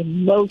 And they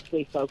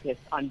mostly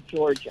focused on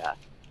Georgia.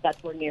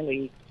 That's where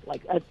nearly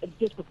like a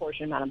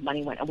disproportionate amount of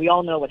money went. And we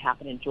all know what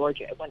happened in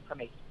Georgia. It went from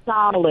a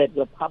solid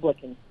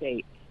Republican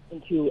state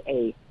into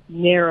a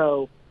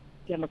narrow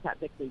Democrat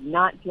victory,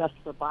 not just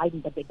for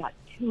Biden, but they got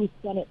 2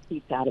 Senate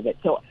seats out of it.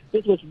 So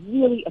this was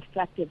really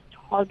effective,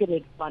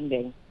 targeted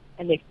funding,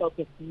 and they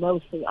focused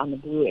mostly on the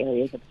blue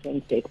areas of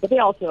swing states. But they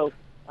also,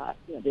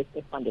 they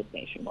funded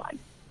nationwide.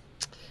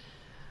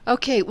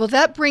 Okay, well,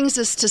 that brings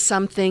us to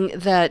something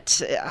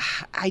that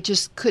I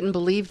just couldn't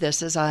believe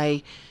this as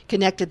I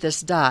connected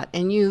this dot.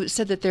 And you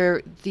said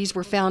that these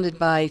were founded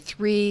by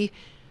 3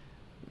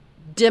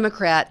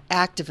 Democrat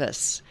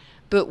activists.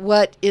 But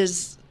what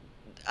is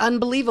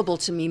unbelievable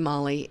to me,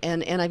 Mollie,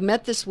 and I've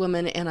met this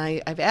woman and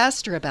I've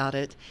asked her about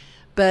it,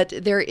 but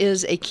there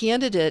is a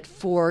candidate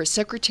for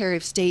Secretary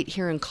of State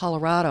here in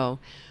Colorado,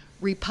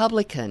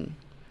 Republican,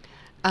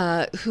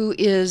 who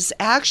is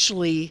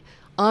actually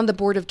on the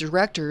board of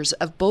directors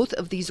of both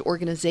of these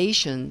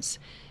organizations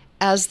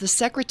as the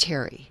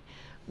secretary.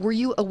 Were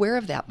you aware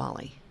of that,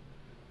 Mollie?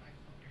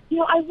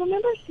 I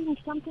remember seeing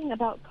something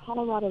about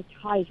Colorado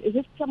ties. Is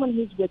this someone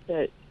who's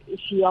is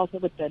she also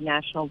with the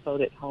National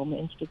Vote at Home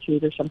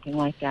Institute or something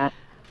like that?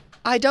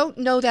 I don't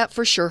know that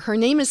for sure. Her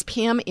name is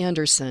Pam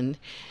Anderson,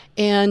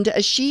 and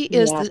she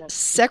is the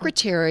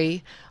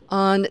secretary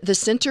on the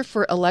Center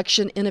for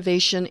Election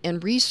Innovation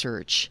and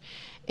Research.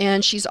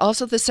 And she's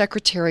also the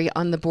secretary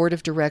on the board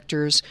of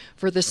directors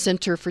for the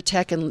Center for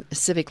Tech and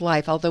Civic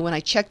Life, although when I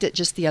checked it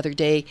just the other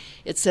day,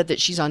 it said that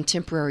she's on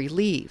temporary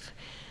leave.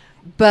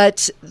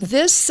 But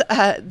this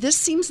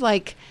seems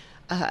like,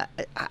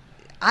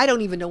 I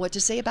don't even know what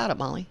to say about it,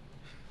 Mollie.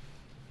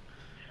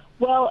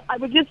 Well, I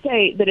would just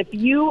say that if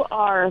you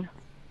are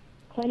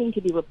planning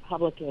to be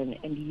Republican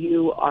and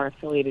you are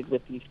affiliated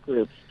with these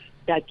groups,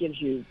 that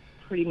gives you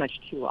pretty much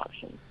 2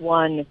 options.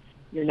 One,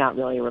 you're not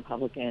really a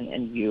Republican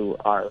and you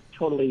are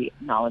totally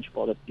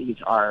knowledgeable that these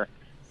are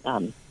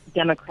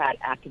Democrat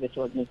activist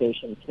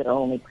organizations that are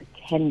only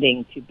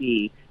pretending to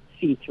be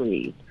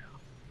C3s.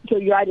 So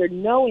you're either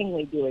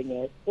knowingly doing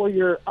it or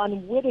you're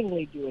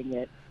unwittingly doing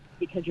it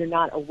because you're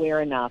not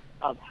aware enough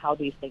of how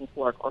these things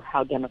work or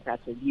how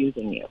Democrats are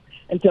using you.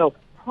 And so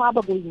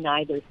probably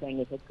neither thing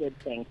is a good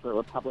thing for a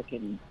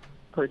Republican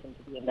person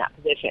to be in that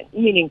position,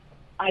 meaning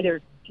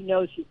either she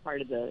knows she's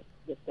part of this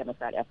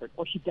Democrat effort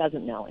or she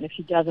doesn't know. And if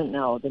she doesn't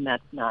know, then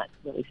that's not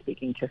really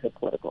speaking to her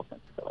political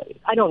sensibilities.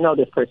 I don't know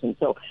this person,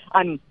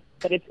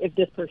 but if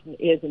this person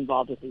is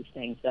involved with these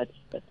things, that's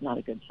not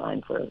a good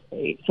sign for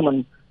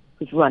someone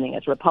who's running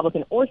as a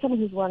Republican or someone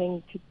who's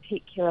running to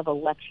take care of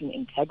election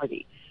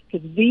integrity.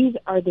 Because these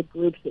are the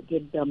groups that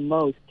did the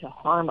most to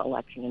harm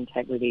election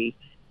integrity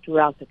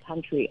throughout the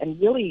country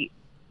and really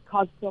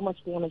caused so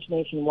much damage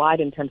nationwide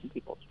in terms of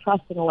people's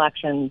trust in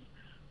elections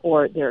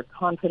or their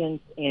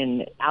confidence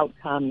in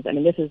outcomes. I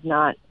mean, these are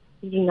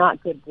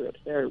not good groups.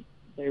 They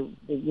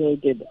really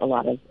did a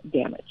lot of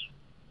damage.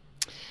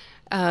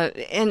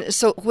 And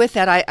so with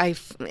that, I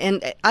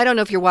don't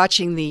know if you're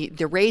watching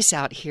the race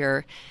out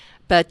here,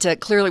 but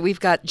clearly we've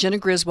got Jenna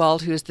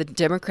Griswold, who is the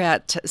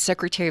Democrat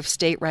Secretary of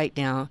State right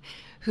now,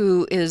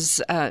 who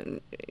has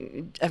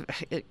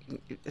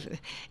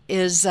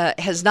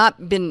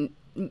not been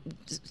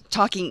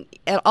talking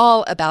at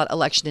all about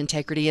election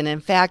integrity. And in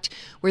fact,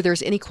 where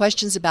there's any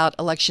questions about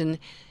election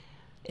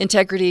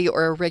integrity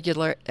or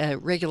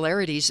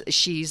regularities,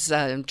 she's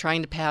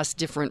trying to pass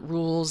different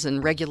rules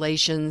and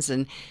regulations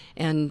and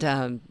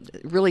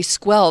really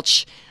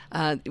squelch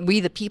we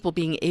the people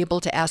being able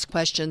to ask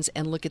questions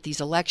and look at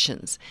these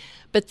elections.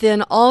 But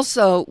then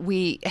also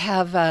we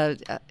have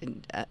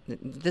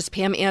this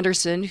Pam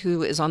Anderson,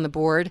 who is on the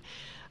board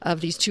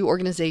of these 2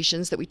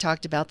 organizations that we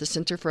talked about, the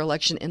Center for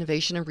Election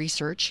Innovation and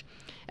Research,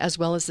 as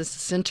well as the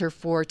Center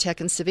for Tech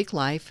and Civic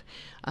Life,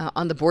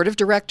 on the board of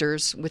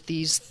directors with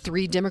these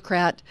 3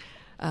 Democrat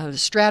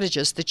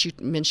strategists that you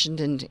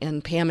mentioned,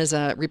 and Pam is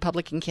a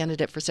Republican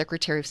candidate for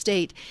Secretary of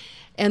State.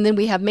 And then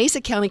we have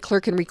Mesa County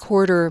Clerk and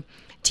Recorder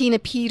Tina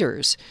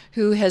Peters,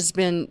 who has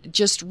been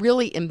just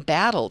really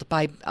embattled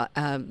by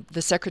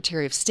the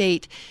Secretary of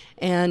State.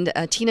 And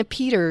Tina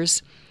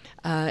Peters,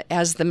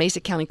 as the Mesa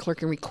County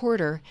Clerk and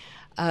Recorder,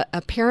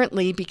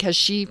 apparently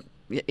because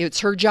it's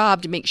her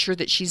job to make sure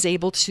that she's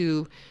able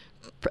to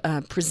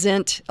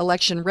present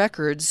election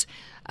records,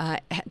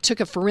 took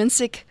a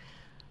forensic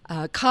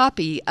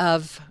copy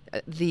of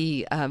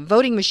the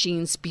voting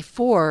machines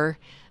before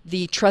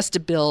the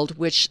trust build,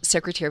 which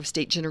Secretary of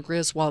State Jennifer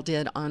Griswold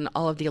did on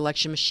all of the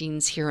election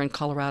machines here in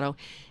Colorado,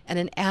 and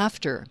an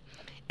after.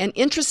 And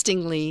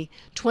interestingly,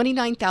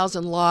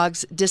 29,000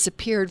 logs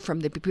disappeared from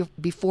the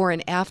before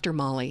and after,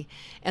 Molly.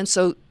 And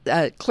so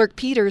Clerk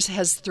Peters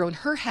has thrown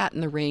her hat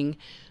in the ring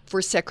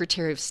for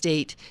Secretary of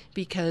State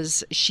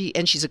because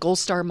she's a Gold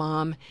Star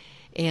mom,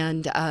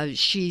 and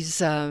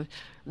she's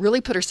really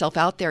put herself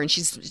out there, and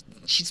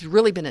she's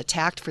really been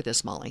attacked for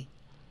this, Molly.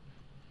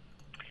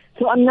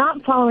 So I'm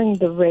not following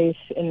the race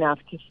enough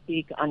to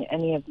speak on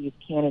any of these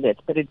candidates,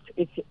 but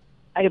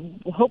I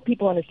hope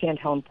people understand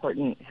how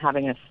important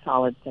having a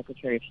solid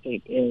Secretary of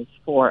State is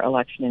for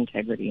election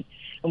integrity.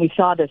 And we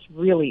saw this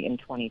really in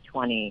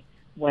 2020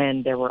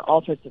 when there were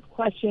all sorts of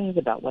questions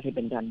about what had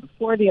been done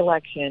before the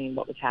election,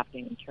 what was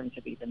happening in terms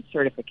of even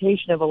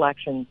certification of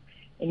elections.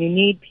 And you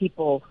need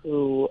people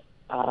who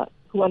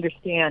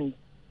understand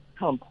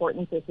how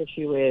important this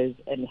issue is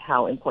and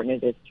how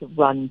important it is to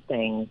run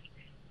things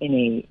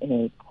in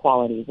a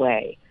quality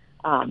way.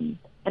 And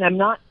I'm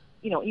not,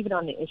 even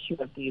on the issue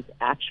of these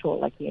actual,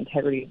 like the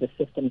integrity of the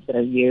systems that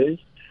are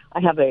used,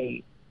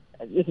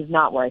 this is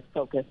not where I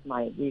focus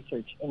my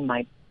research in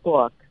my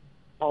book,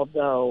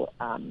 although,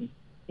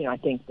 I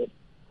think that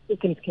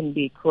systems can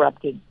be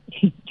corrupted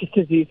just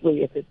as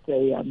easily if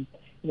it's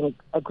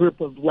a group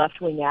of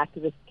left-wing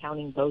activists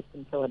counting votes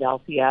in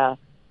Philadelphia,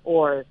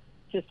 or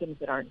systems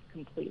that aren't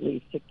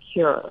completely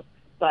secure.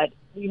 But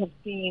we have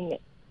seen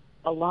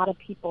a lot of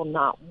people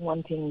not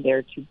wanting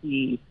there to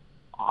be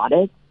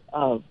audits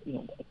of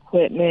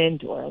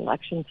equipment or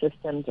election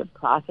systems or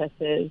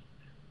processes,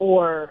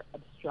 or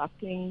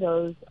obstructing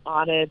those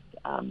audits,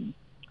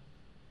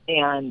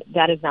 and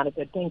that is not a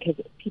good thing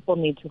because people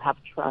need to have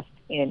trust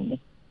in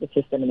the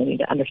system and they need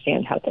to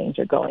understand how things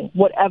are going,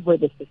 whatever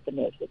the system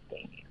is that's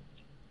being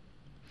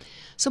used.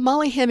 So,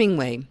 Mollie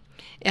Hemingway,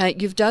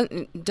 you've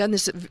done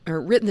this, or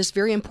written this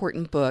very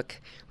important book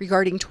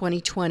regarding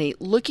 2020,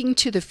 looking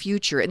to the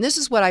future. And this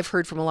is what I've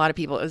heard from a lot of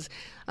people is,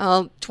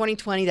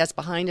 2020, that's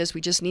behind us. We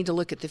just need to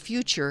look at the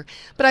future.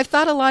 But I've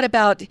thought a lot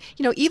about,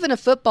 even a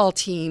football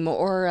team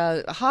or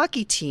a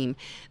hockey team.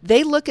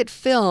 They look at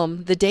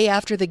film the day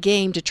after the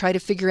game to try to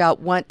figure out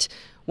what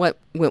went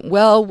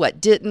well,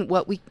 what didn't,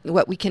 what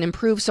we can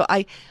improve. So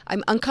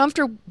I'm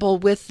uncomfortable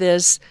with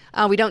this.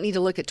 We don't need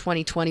to look at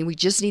 2020. We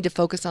just need to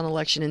focus on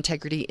election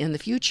integrity in the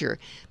future.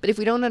 But if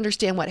we don't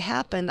understand what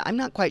happened, I'm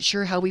not quite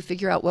sure how we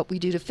figure out what we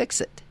do to fix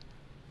it.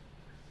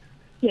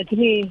 Yeah, to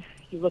me,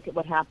 you look at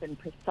what happened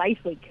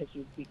precisely because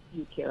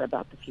you care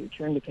about the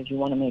future and because you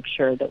want to make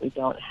sure that we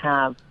don't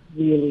have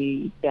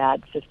really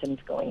bad systems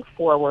going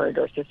forward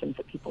or systems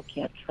that people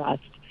can't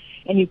trust.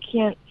 And you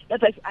can't.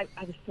 I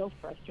was so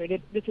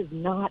frustrated. This is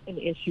not an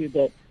issue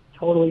that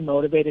totally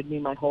motivated me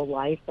my whole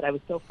life, but I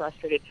was so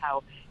frustrated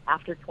how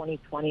after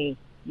 2020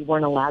 you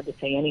weren't allowed to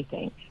say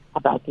anything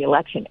about the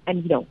election.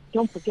 And,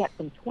 don't forget,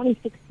 from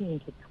 2016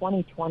 to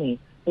 2020,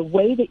 the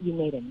way that you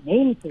made a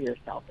name for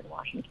yourself in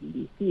Washington,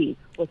 D.C.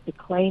 was to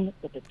claim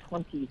that the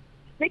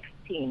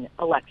 2016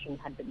 election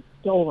had been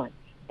stolen.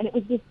 And it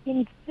was this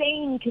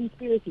insane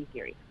conspiracy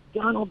theory.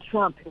 Donald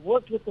Trump had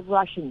worked with the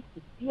Russians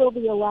to steal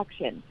the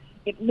election.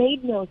 It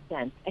made no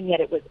sense, and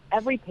yet it was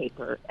every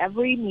paper,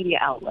 every media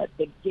outlet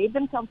that gave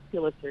themselves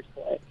Pulitzers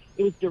for it.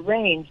 It was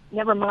deranged,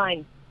 never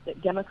mind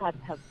that Democrats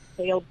have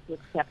failed to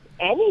accept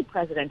any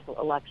presidential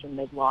election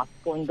they've lost,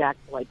 going back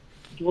to,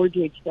 George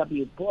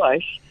H.W.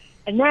 Bush.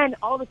 And then,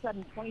 all of a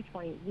sudden,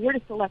 2020,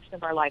 weirdest election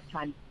of our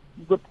lifetime,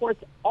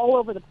 reports all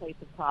over the place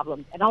of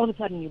problems, and all of a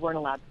sudden you weren't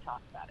allowed to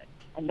talk about it.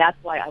 And that's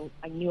why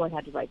I knew I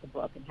had to write the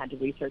book and had to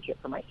research it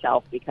for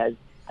myself, because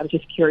I was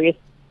just curious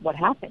what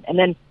happened. And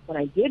then when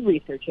I did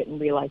research it and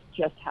realized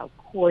just how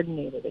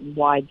coordinated and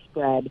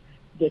widespread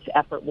this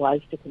effort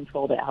was to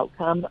control the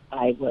outcome,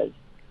 I was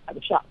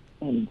shocked,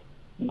 and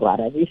I'm glad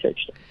I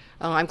researched it.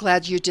 Oh, I'm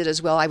glad you did as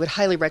well. I would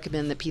highly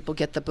recommend that people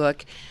get the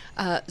book.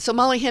 So,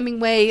 Mollie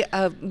Hemingway,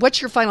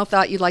 what's your final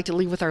thought you'd like to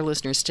leave with our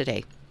listeners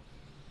today?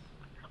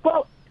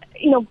 Well,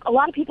 a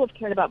lot of people have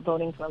cared about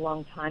voting for a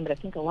long time, but I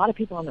think a lot of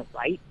people on the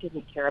right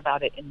didn't care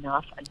about it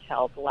enough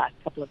until the last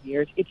couple of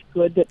years. It's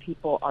good that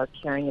people are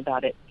caring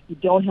about it. You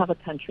don't have a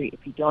country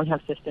if you don't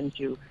have systems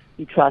you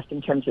trust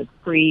in terms of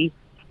free,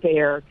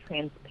 fair,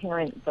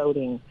 transparent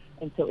voting.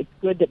 And so it's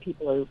good that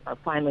people are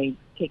finally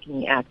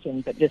taking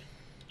action, but just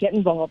get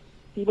involved,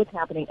 see what's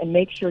happening, and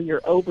make sure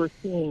you're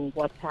overseeing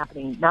what's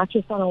happening, not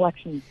just on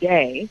election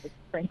day, which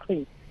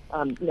frankly,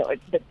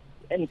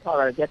 in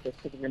Colorado gets this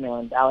because of your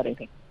mail-in balloting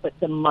thing, but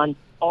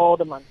all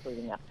the months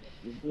leading up to it.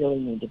 You really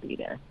need to be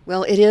there.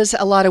 Well, it is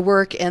a lot of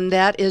work, and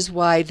that is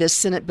why this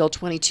Senate Bill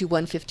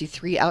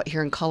 22-153 out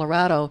here in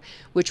Colorado,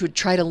 which would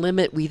try to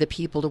limit we the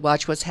people to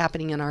watch what's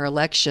happening in our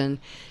election,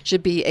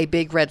 should be a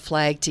big red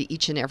flag to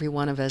each and every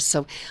one of us.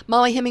 So,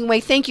 Mollie Hemingway,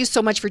 thank you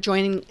so much for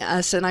joining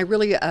us, and I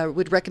really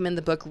would recommend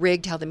the book,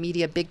 Rigged, How the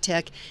Media, Big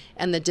Tech,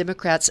 and the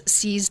Democrats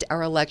Seized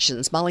Our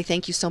Elections. Mollie,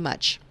 thank you so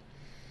much.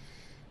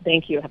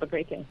 Thank you. Have a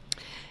great day.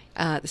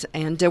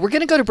 And we're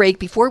going to go to break.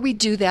 Before we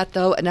do that,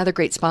 though, another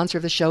great sponsor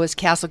of the show is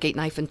Castlegate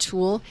Knife and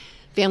Tool.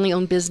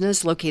 family-owned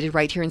business located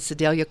right here in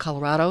Sedalia,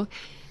 Colorado.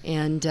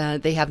 And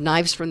they have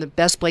knives from the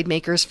best blade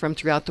makers from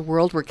throughout the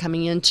world. We're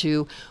coming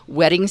into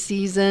wedding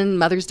season,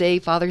 Mother's Day,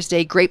 Father's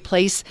Day. Great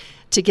place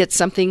to get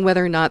something,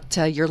 whether or not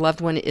your loved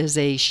one is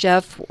a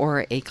chef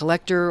or a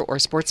collector or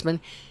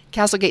sportsman.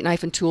 Castlegate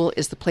Knife and Tool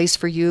is the place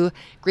for you.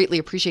 Greatly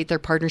appreciate their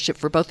partnership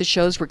for both the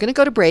shows. We're going to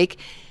go to break.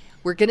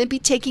 We're going to be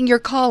taking your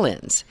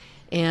call-ins.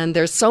 And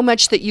there's so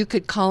much that you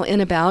could call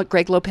in about.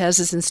 Greg Lopez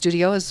is in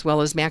studio, as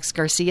well as Max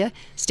Garcia.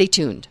 Stay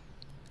tuned.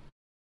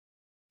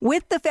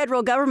 With the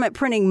federal government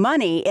printing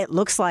money, it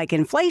looks like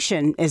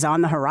inflation is on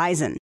the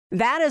horizon.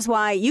 That is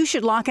why you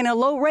should lock in a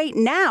low rate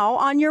now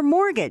on your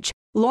mortgage.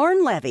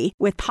 Lauren Levy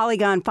with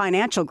Polygon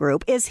Financial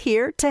Group is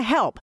here to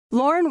help.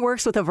 Lauren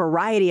works with a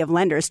variety of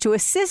lenders to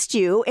assist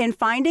you in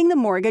finding the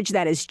mortgage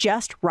that is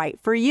just right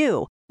for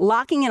you.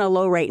 Locking in a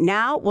low rate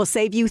now will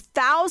save you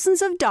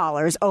thousands of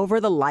dollars over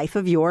the life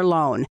of your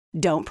loan.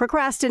 Don't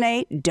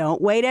procrastinate.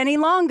 Don't wait any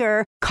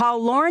longer.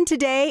 Call Lauren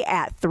today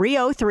at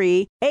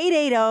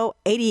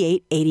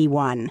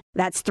 303-880-8881.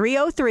 That's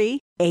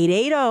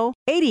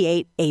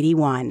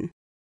 303-880-8881.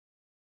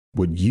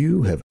 Would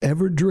you have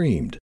ever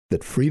dreamed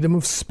that freedom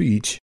of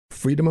speech,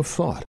 freedom of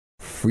thought,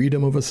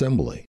 freedom of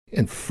assembly,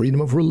 and freedom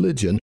of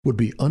religion would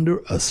be under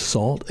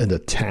assault and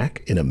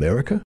attack in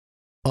America?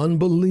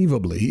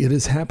 Unbelievably, it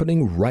is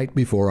happening right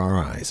before our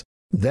eyes.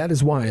 That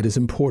is why it is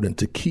important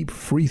to keep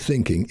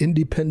free-thinking,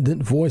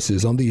 independent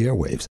voices on the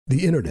airwaves,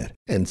 the internet,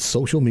 and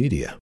social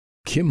media.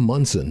 Kim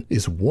Monson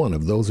is one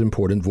of those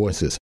important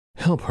voices.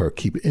 Help her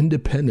keep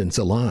independence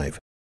alive.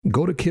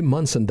 Go to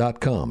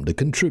KimMonson.com to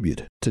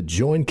contribute, to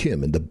join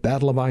Kim in the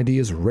battle of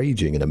ideas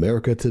raging in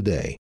America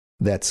today.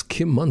 That's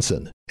Kim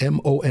Monson,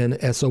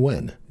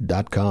 MONSON.com.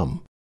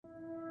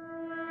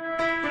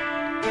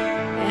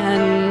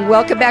 And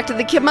welcome back to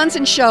the Kim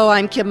Monson Show.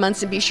 I'm Kim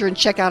Monson. Be sure and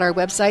check out our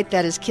website.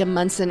 That is Kim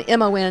Monson,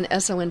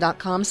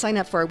 MONSON.com. Sign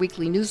up for our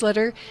weekly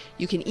newsletter.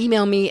 You can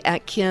email me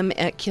at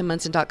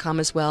kim@kimmonson.com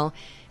as well.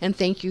 And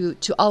thank you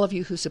to all of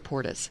you who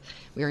support us.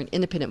 We are an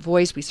independent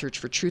voice. We search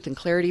for truth and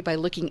clarity by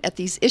looking at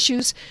these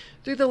issues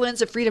through the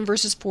lens of freedom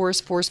versus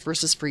force, force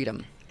versus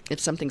freedom. If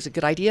something's a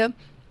good idea,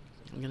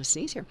 I'm going to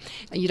sneeze here.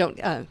 And you don't,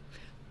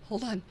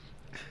 hold on.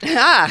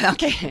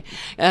 Okay.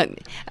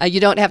 You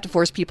don't have to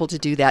force people to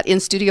do that. In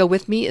studio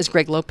with me is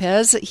Greg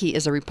Lopez. He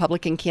is a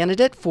Republican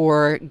candidate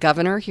for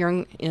governor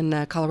here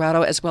in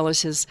Colorado, as well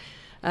as his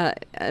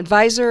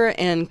advisor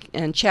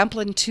and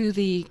chaplain to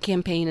the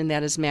campaign, and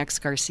that is Max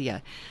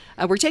Garcia.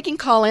 We're taking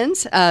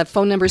call-ins.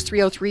 Phone number is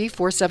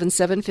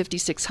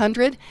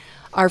 303-477-5600.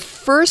 Our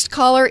first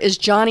caller is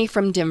Johnny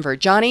from Denver.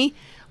 Johnny,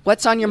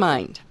 what's on your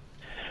mind?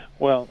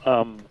 Well,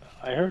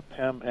 I heard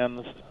Pam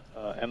Anderson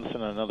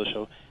on another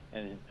show,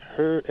 and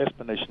her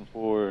explanation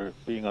for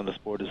being on this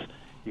board is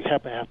you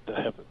have to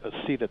have a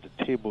seat at the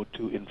table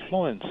to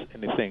influence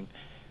anything,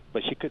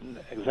 but she couldn't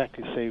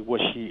exactly say what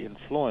she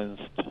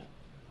influenced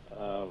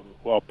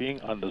while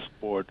being on this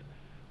board.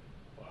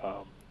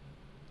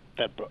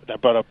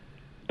 That brought up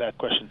that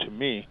question to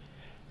me,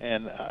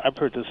 and I've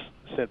heard this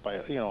said by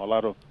a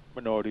lot of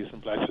minorities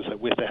and blacks that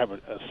we have to have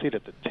a seat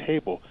at the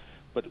table,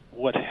 but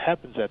what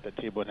happens at that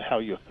table and how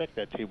you affect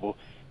that table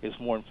is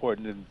more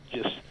important than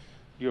just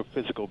your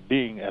physical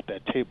being at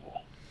that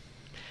table.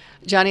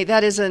 Johnny,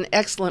 that is an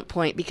excellent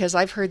point, because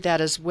I've heard that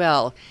as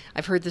well.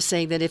 I've heard the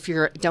saying that if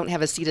you don't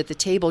have a seat at the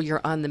table,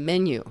 you're on the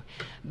menu.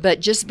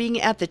 But just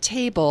being at the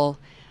table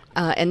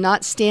and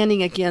not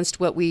standing against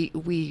what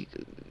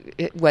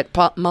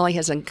Mollie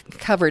has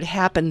uncovered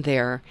happened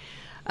there,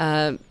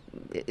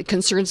 it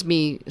concerns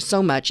me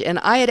so much. And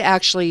I had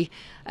actually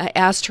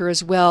asked her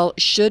as well,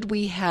 should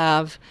we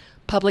have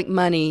public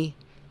money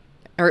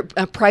or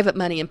private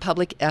money in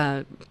public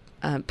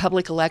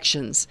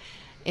elections?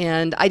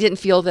 And I didn't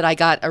feel that I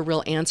got a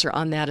real answer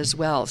on that as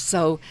well.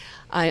 So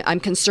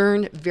I'm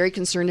concerned, very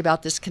concerned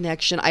about this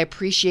connection. I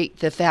appreciate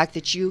the fact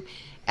that you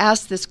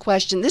asked this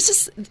question.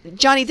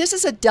 Johnny, this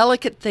is a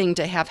delicate thing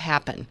to have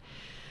happen.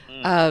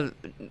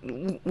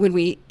 When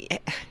we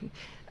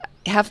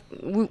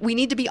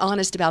need to be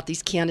honest about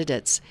these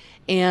candidates.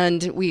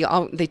 And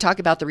they talk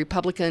about the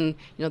Republican,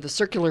 the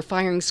circular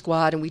firing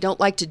squad, and we don't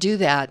like to do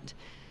that.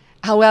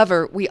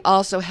 However, we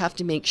also have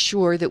to make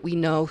sure that we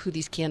know who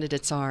these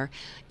candidates are.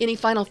 Any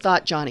final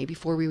thought, Johnny,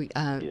 before we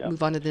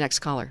move on to the next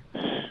caller?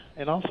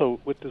 And also,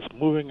 with this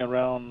moving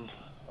around,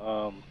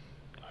 I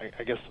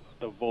guess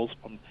the votes,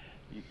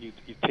 you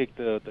take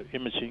the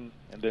imaging,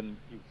 and then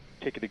you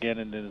take it again,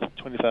 and then it's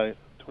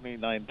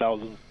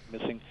 29,000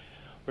 missing.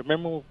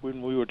 Remember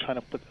when we were trying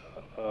to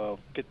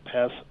get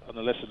passed on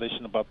the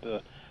legislation about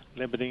the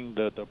limiting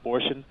the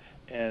abortion,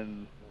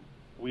 and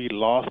we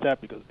lost that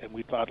and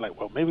we thought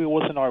well, maybe it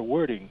wasn't our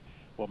wording.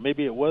 Well,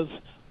 maybe it was.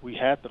 We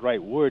had the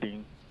right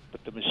wording,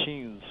 but the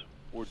machines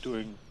were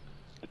doing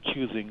the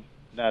choosing,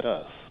 not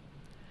us.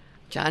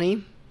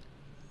 Johnny,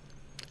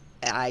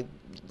 I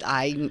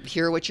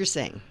hear what you're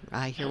saying.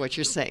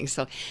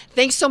 So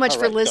thanks so much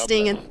for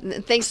listening,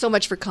 and thanks so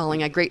much for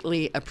calling. I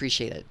greatly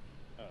appreciate it.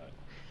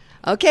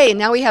 Okay, and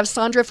now we have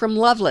Sandra from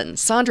Loveland.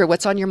 Sandra,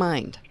 what's on your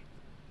mind?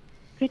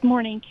 Good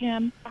morning,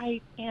 Kim.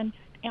 And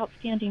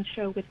outstanding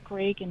show with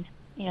Greg and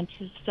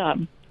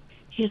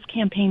his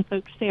campaign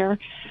folks there.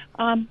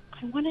 I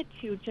wanted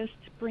to just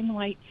bring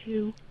light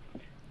to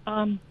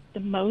the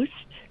most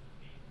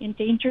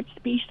endangered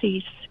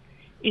species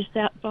is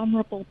that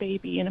vulnerable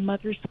baby in a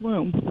mother's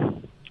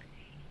womb.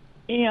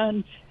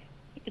 And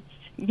it's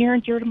near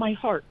and dear to my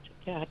heart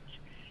that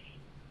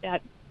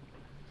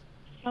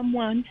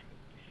someone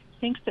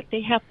thinks that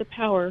they have the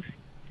power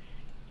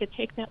to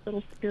take that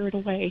little spirit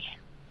away.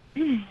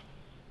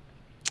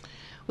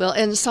 Well,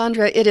 and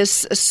Sandra, it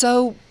is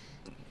so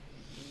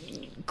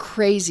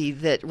crazy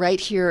that right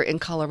here in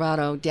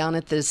Colorado, down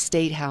at the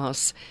State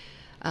House,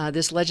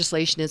 this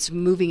legislation, it's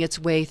moving its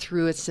way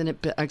through its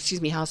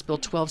House Bill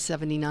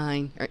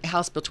 1279, or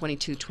House Bill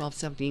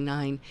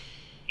 1279.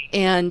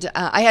 And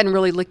I hadn't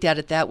really looked at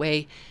it that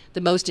way. The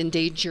most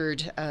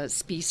endangered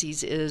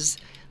species is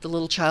the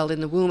little child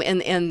in the womb.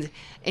 And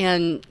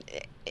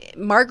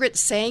Margaret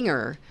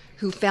Sanger,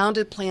 who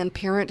founded Planned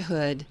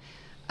Parenthood,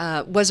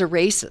 was a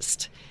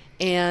racist.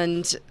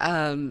 And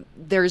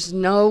there's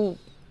no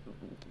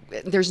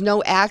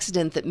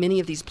accident that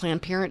many of these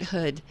Planned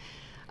Parenthood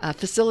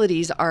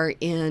facilities are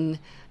in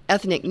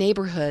ethnic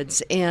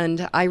neighborhoods.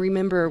 And I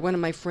remember one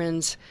of my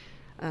friends,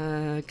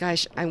 I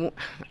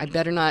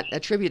better not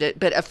attribute it,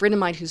 but a friend of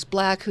mine who's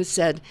black who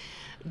said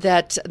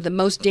that the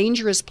most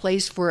dangerous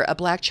place for a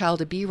black child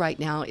to be right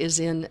now is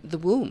in the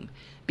womb,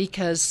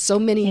 because so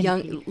many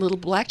young little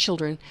black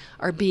children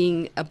are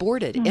being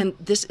aborted. And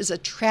this is a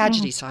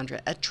tragedy,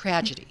 Sandra, a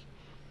tragedy.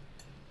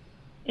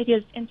 It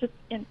is.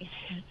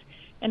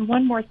 And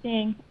one more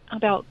thing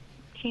about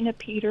Tina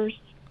Peters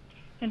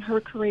and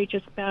her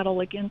courageous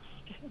battle against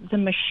the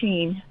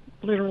machine,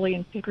 literally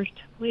and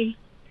figuratively.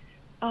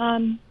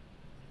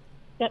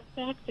 That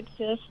facts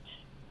exist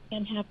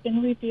and have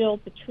been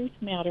revealed. The truth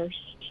matters.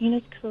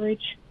 Tina's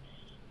courage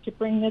to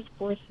bring this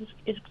forth is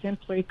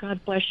exemplary. God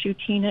bless you,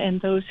 Tina,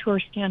 and those who are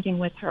standing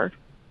with her.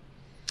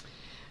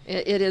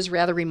 It is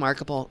rather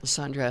remarkable,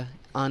 Sandra,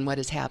 on what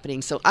is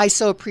happening. So I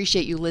so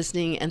appreciate you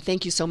listening, and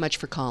thank you so much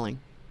for calling.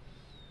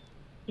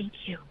 Thank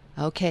you.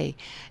 Okay.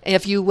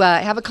 If you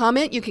have a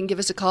comment, you can give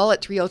us a call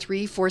at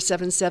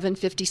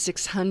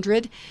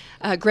 303-477-5600.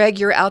 Greg,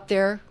 you're out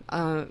there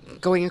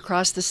going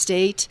across the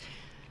state.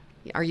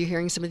 Are you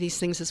hearing some of these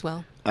things as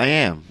well? I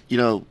am.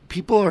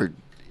 People are,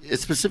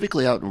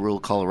 specifically out in rural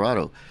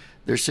Colorado,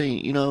 they're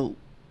saying,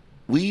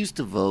 we used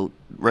to vote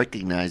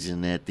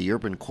recognizing that the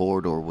urban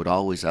corridor would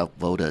always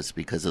outvote us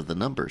because of the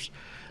numbers.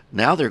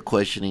 Now they're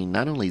questioning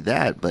not only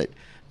that, but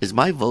is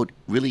my vote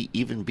really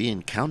even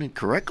being counted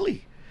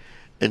correctly?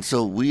 And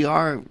so we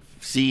are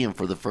seeing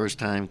for the first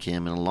time,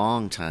 Kim, in a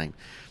long time,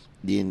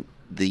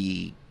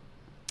 the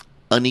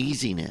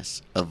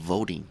uneasiness of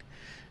voting,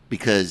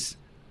 because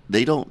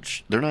they're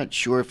not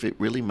sure if it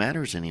really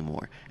matters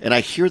anymore. And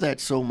I hear that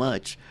so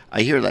much.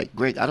 I hear like,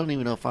 Greg, I don't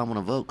even know if I want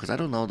to vote because I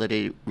don't know that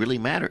it really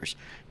matters.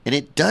 And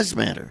it does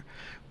matter.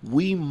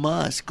 We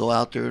must go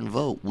out there and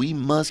vote. We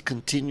must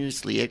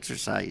continuously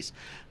exercise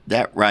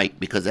that right,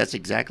 because that's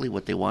exactly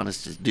what they want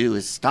us to do,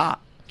 is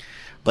stop.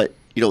 But,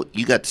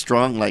 you got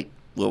strong, like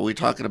what we're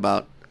talking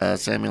about,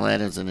 Samuel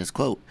Adams and his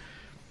quote.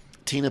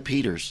 Tina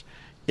Peters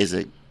is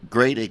a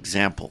great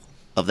example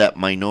of that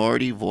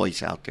minority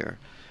voice out there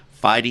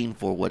fighting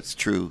for what's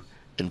true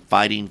and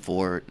fighting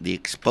for the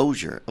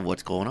exposure of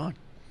what's going on.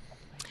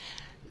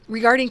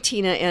 Regarding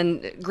Tina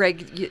and Greg,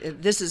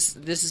 this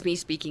is me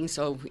speaking.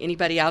 So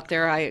anybody out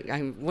there, I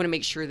want to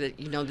make sure that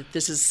you know that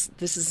this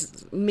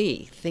is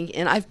me thinking,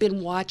 and I've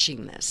been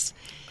watching this.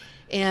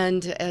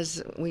 And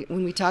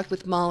when we talked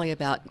with Mollie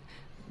about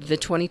the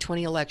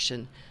 2020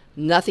 election,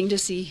 nothing to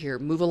see here,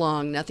 move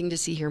along. Nothing to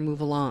see here, move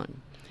along.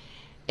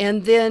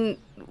 And then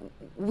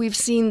we've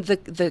seen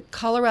the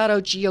Colorado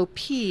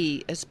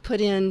GOP has put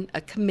in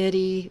a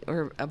committee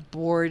or a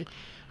board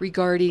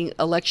regarding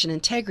election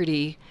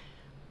integrity,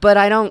 but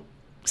I don't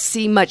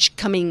see much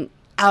coming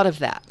out of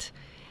that.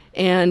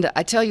 And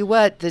I tell you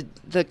what,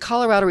 the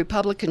Colorado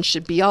Republicans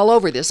should be all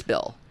over this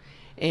bill.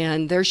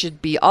 And there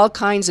should be all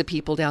kinds of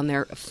people down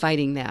there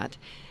fighting that.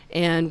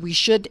 And we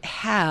should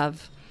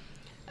have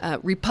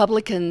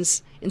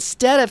Republicans,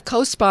 instead of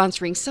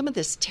co-sponsoring some of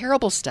this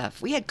terrible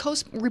stuff. We had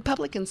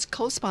Republicans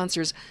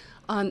co-sponsors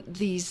on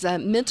these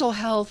mental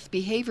health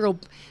behavioral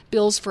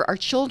bills for our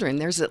children.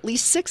 There's at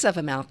least 6 of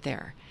them out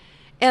there.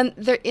 And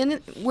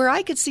where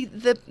I could see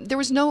there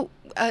was no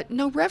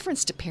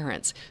reference to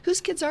parents. Whose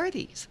kids are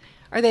these?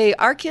 Are they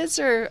our kids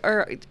or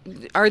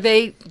are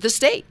they the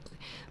state?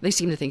 They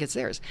seem to think it's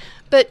theirs.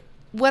 But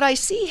what I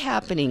see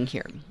happening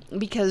here,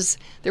 because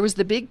there was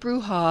the big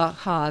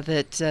brouhaha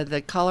that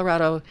the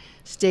Colorado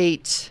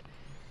State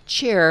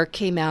chair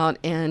came out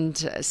and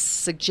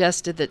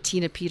suggested that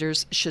Tina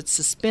Peters should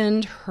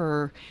suspend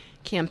her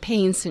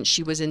campaign since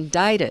she was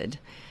indicted.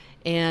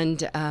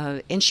 And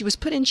she was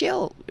put in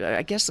jail,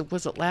 I guess,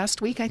 was it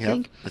last week, I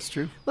think? That's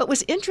true. What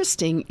was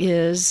interesting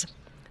is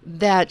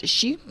that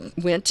she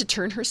went to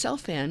turn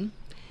herself in,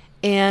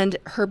 and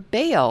her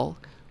bail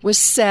was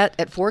set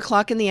at 4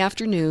 o'clock in the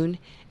afternoon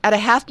at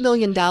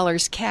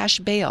 $500,000 cash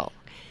bail.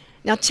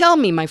 Now tell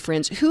me, my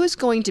friends, who is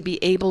going to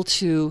be able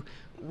to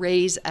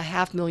raise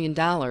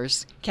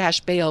 $500,000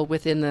 cash bail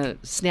within the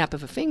snap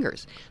of a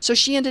fingers? So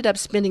she ended up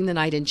spending the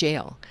night in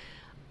jail.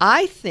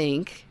 I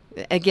think,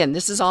 again,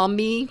 this is all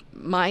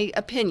my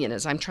opinion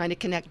as I'm trying to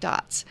connect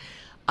dots.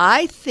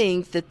 I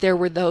think that there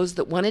were those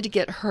that wanted to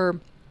get her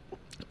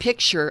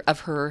picture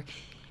of her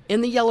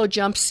in the yellow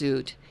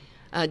jumpsuit,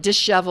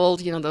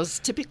 disheveled. Those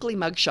typically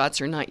mugshots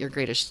are not your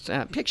greatest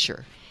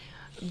picture.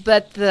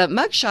 But the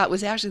mugshot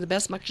was actually the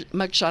best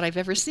mugshot I've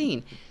ever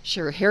seen.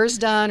 Her hair's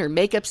done, her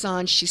makeup's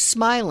on, she's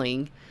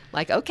smiling,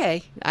 like,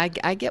 okay, I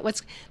get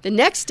what's... The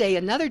next day,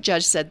 another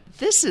judge said,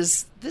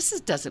 this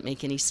doesn't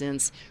make any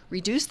sense.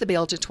 Reduce the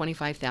bail to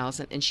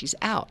 $25,000, and she's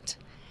out.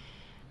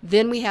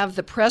 Then we have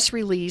the press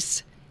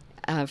release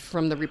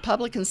from the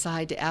Republican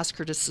side to ask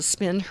her to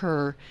suspend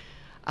her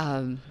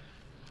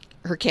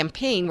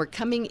campaign. We're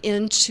coming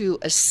into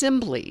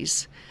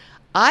assemblies.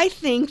 I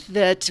think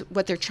that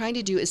what they're trying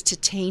to do is to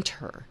taint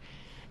her.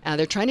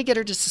 They're trying to get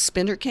her to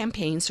suspend her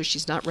campaign so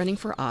she's not running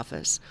for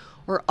office,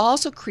 or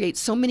also create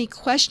so many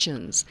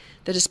questions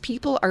that as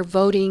people are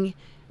voting,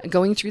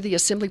 going through the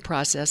assembly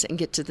process and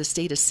get to the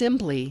state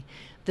assembly,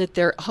 that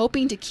they're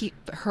hoping to keep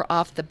her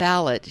off the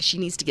ballot. She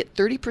needs to get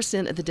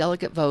 30% of the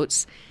delegate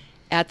votes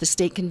at the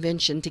state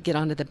convention to get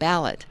onto the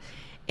ballot.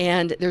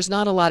 And there's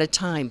not a lot of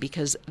time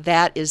because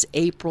that is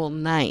April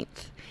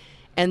 9th.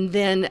 And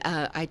then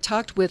I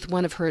talked with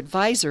one of her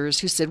advisors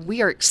who said,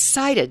 we are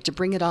excited to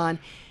bring it on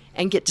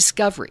and get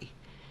discovery.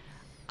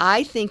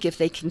 I think if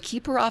they can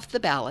keep her off the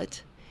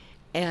ballot,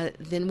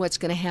 then what's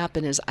going to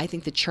happen is I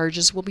think the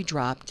charges will be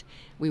dropped.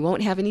 We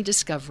won't have any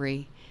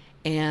discovery,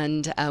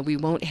 and we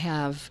won't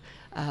have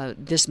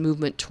this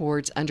movement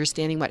towards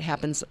understanding what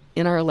happens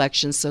in our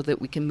elections so that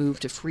we can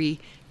move to free,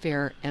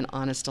 fair, and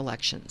honest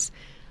elections.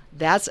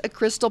 That's a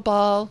crystal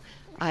ball.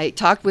 I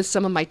talked with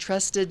some of my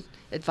trusted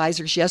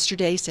advisors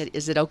yesterday, said,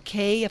 is it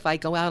okay if I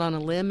go out on a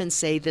limb and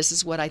say this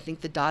is what I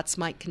think the dots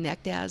might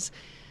connect as?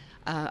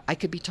 I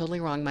could be totally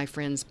wrong, my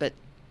friends, but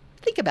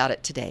think about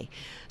it today.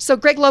 So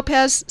Greg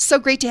Lopez, so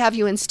great to have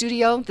you in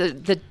studio.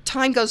 The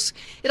time goes,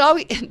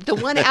 the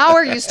 1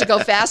 hour used to go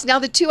fast. Now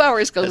the 2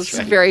 hours goes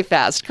very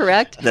fast,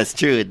 correct? That's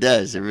true. It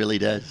does. It really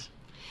does.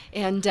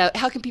 And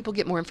how can people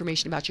get more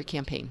information about your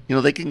campaign?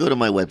 They can go to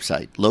my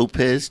website,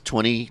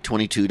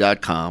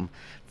 lopez2022.com.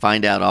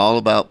 Find out all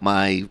about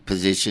my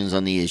positions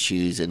on the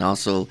issues, and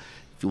also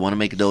if you want to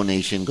make a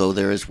donation, go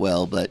there as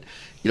well. But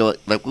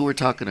like we were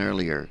talking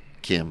earlier,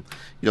 Kim,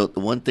 the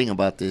one thing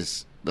about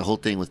this, the whole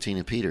thing with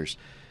Tina Peters,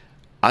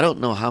 I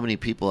don't know how many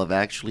people have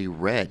actually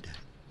read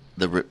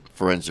the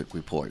forensic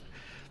report,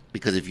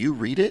 because if you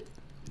read it,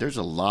 there's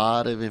a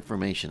lot of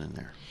information in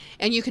there.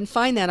 And you can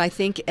find that, I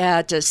think,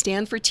 at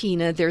Stand for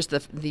Tina. There's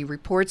the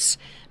reports,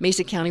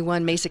 Mesa County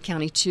 1, Mesa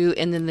County 2,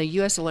 and then the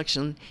U.S.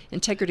 Election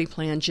Integrity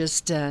Plan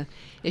just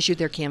issued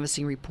their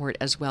canvassing report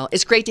as well.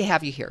 It's great to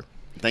have you here.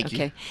 Thank you.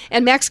 Okay.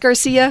 And Max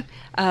Garcia,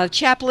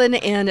 chaplain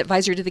and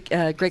advisor to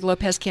the Greg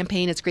Lopez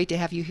campaign, it's great to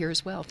have you here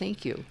as well.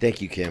 Thank you.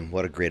 Thank you, Kim.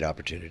 What a great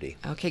opportunity.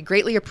 Okay,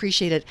 greatly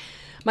appreciated.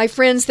 My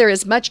friends, there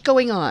is much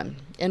going on.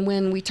 And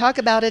when we talk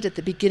about it at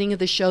the beginning of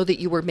the show that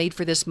you were made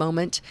for this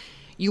moment,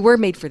 you were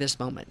made for this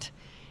moment.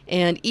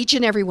 And each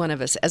and every one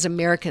of us as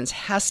Americans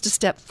has to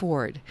step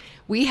forward.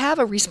 We have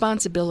a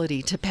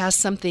responsibility to pass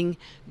something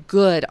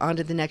good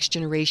onto the next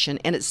generation.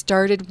 And it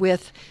started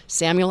with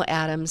Samuel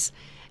Adams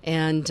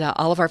and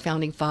all of our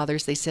founding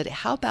fathers. They said,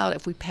 how about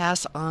if we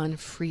pass on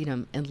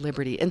freedom and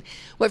liberty? And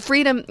what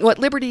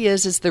liberty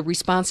is the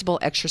responsible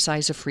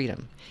exercise of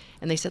freedom.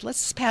 And they said,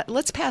 let's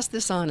pass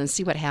this on and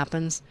see what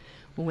happens.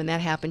 Well, when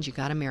that happens, you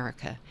got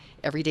America.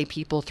 Everyday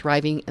people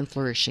thriving and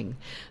flourishing.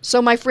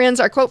 So, my friends,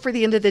 our quote for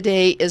the end of the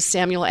day is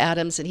Samuel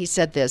Adams, and he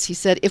said this. He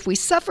said, if we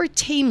suffer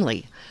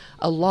tamely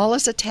a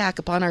lawless attack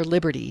upon our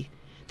liberty,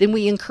 then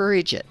we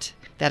encourage it,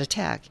 that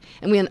attack,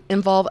 and we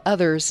involve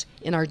others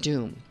in our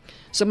doom.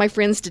 So, my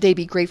friends, today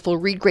be grateful,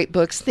 read great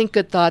books, think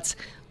good thoughts,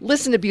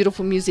 listen to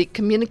beautiful music,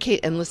 communicate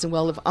and listen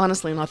well, live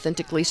honestly and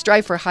authentically,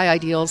 strive for high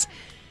ideals,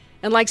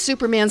 and like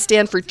Superman,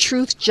 stand for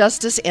truth,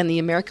 justice, and the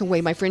American way.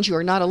 My friends, you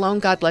are not alone.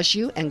 God bless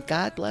you, and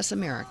God bless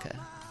America.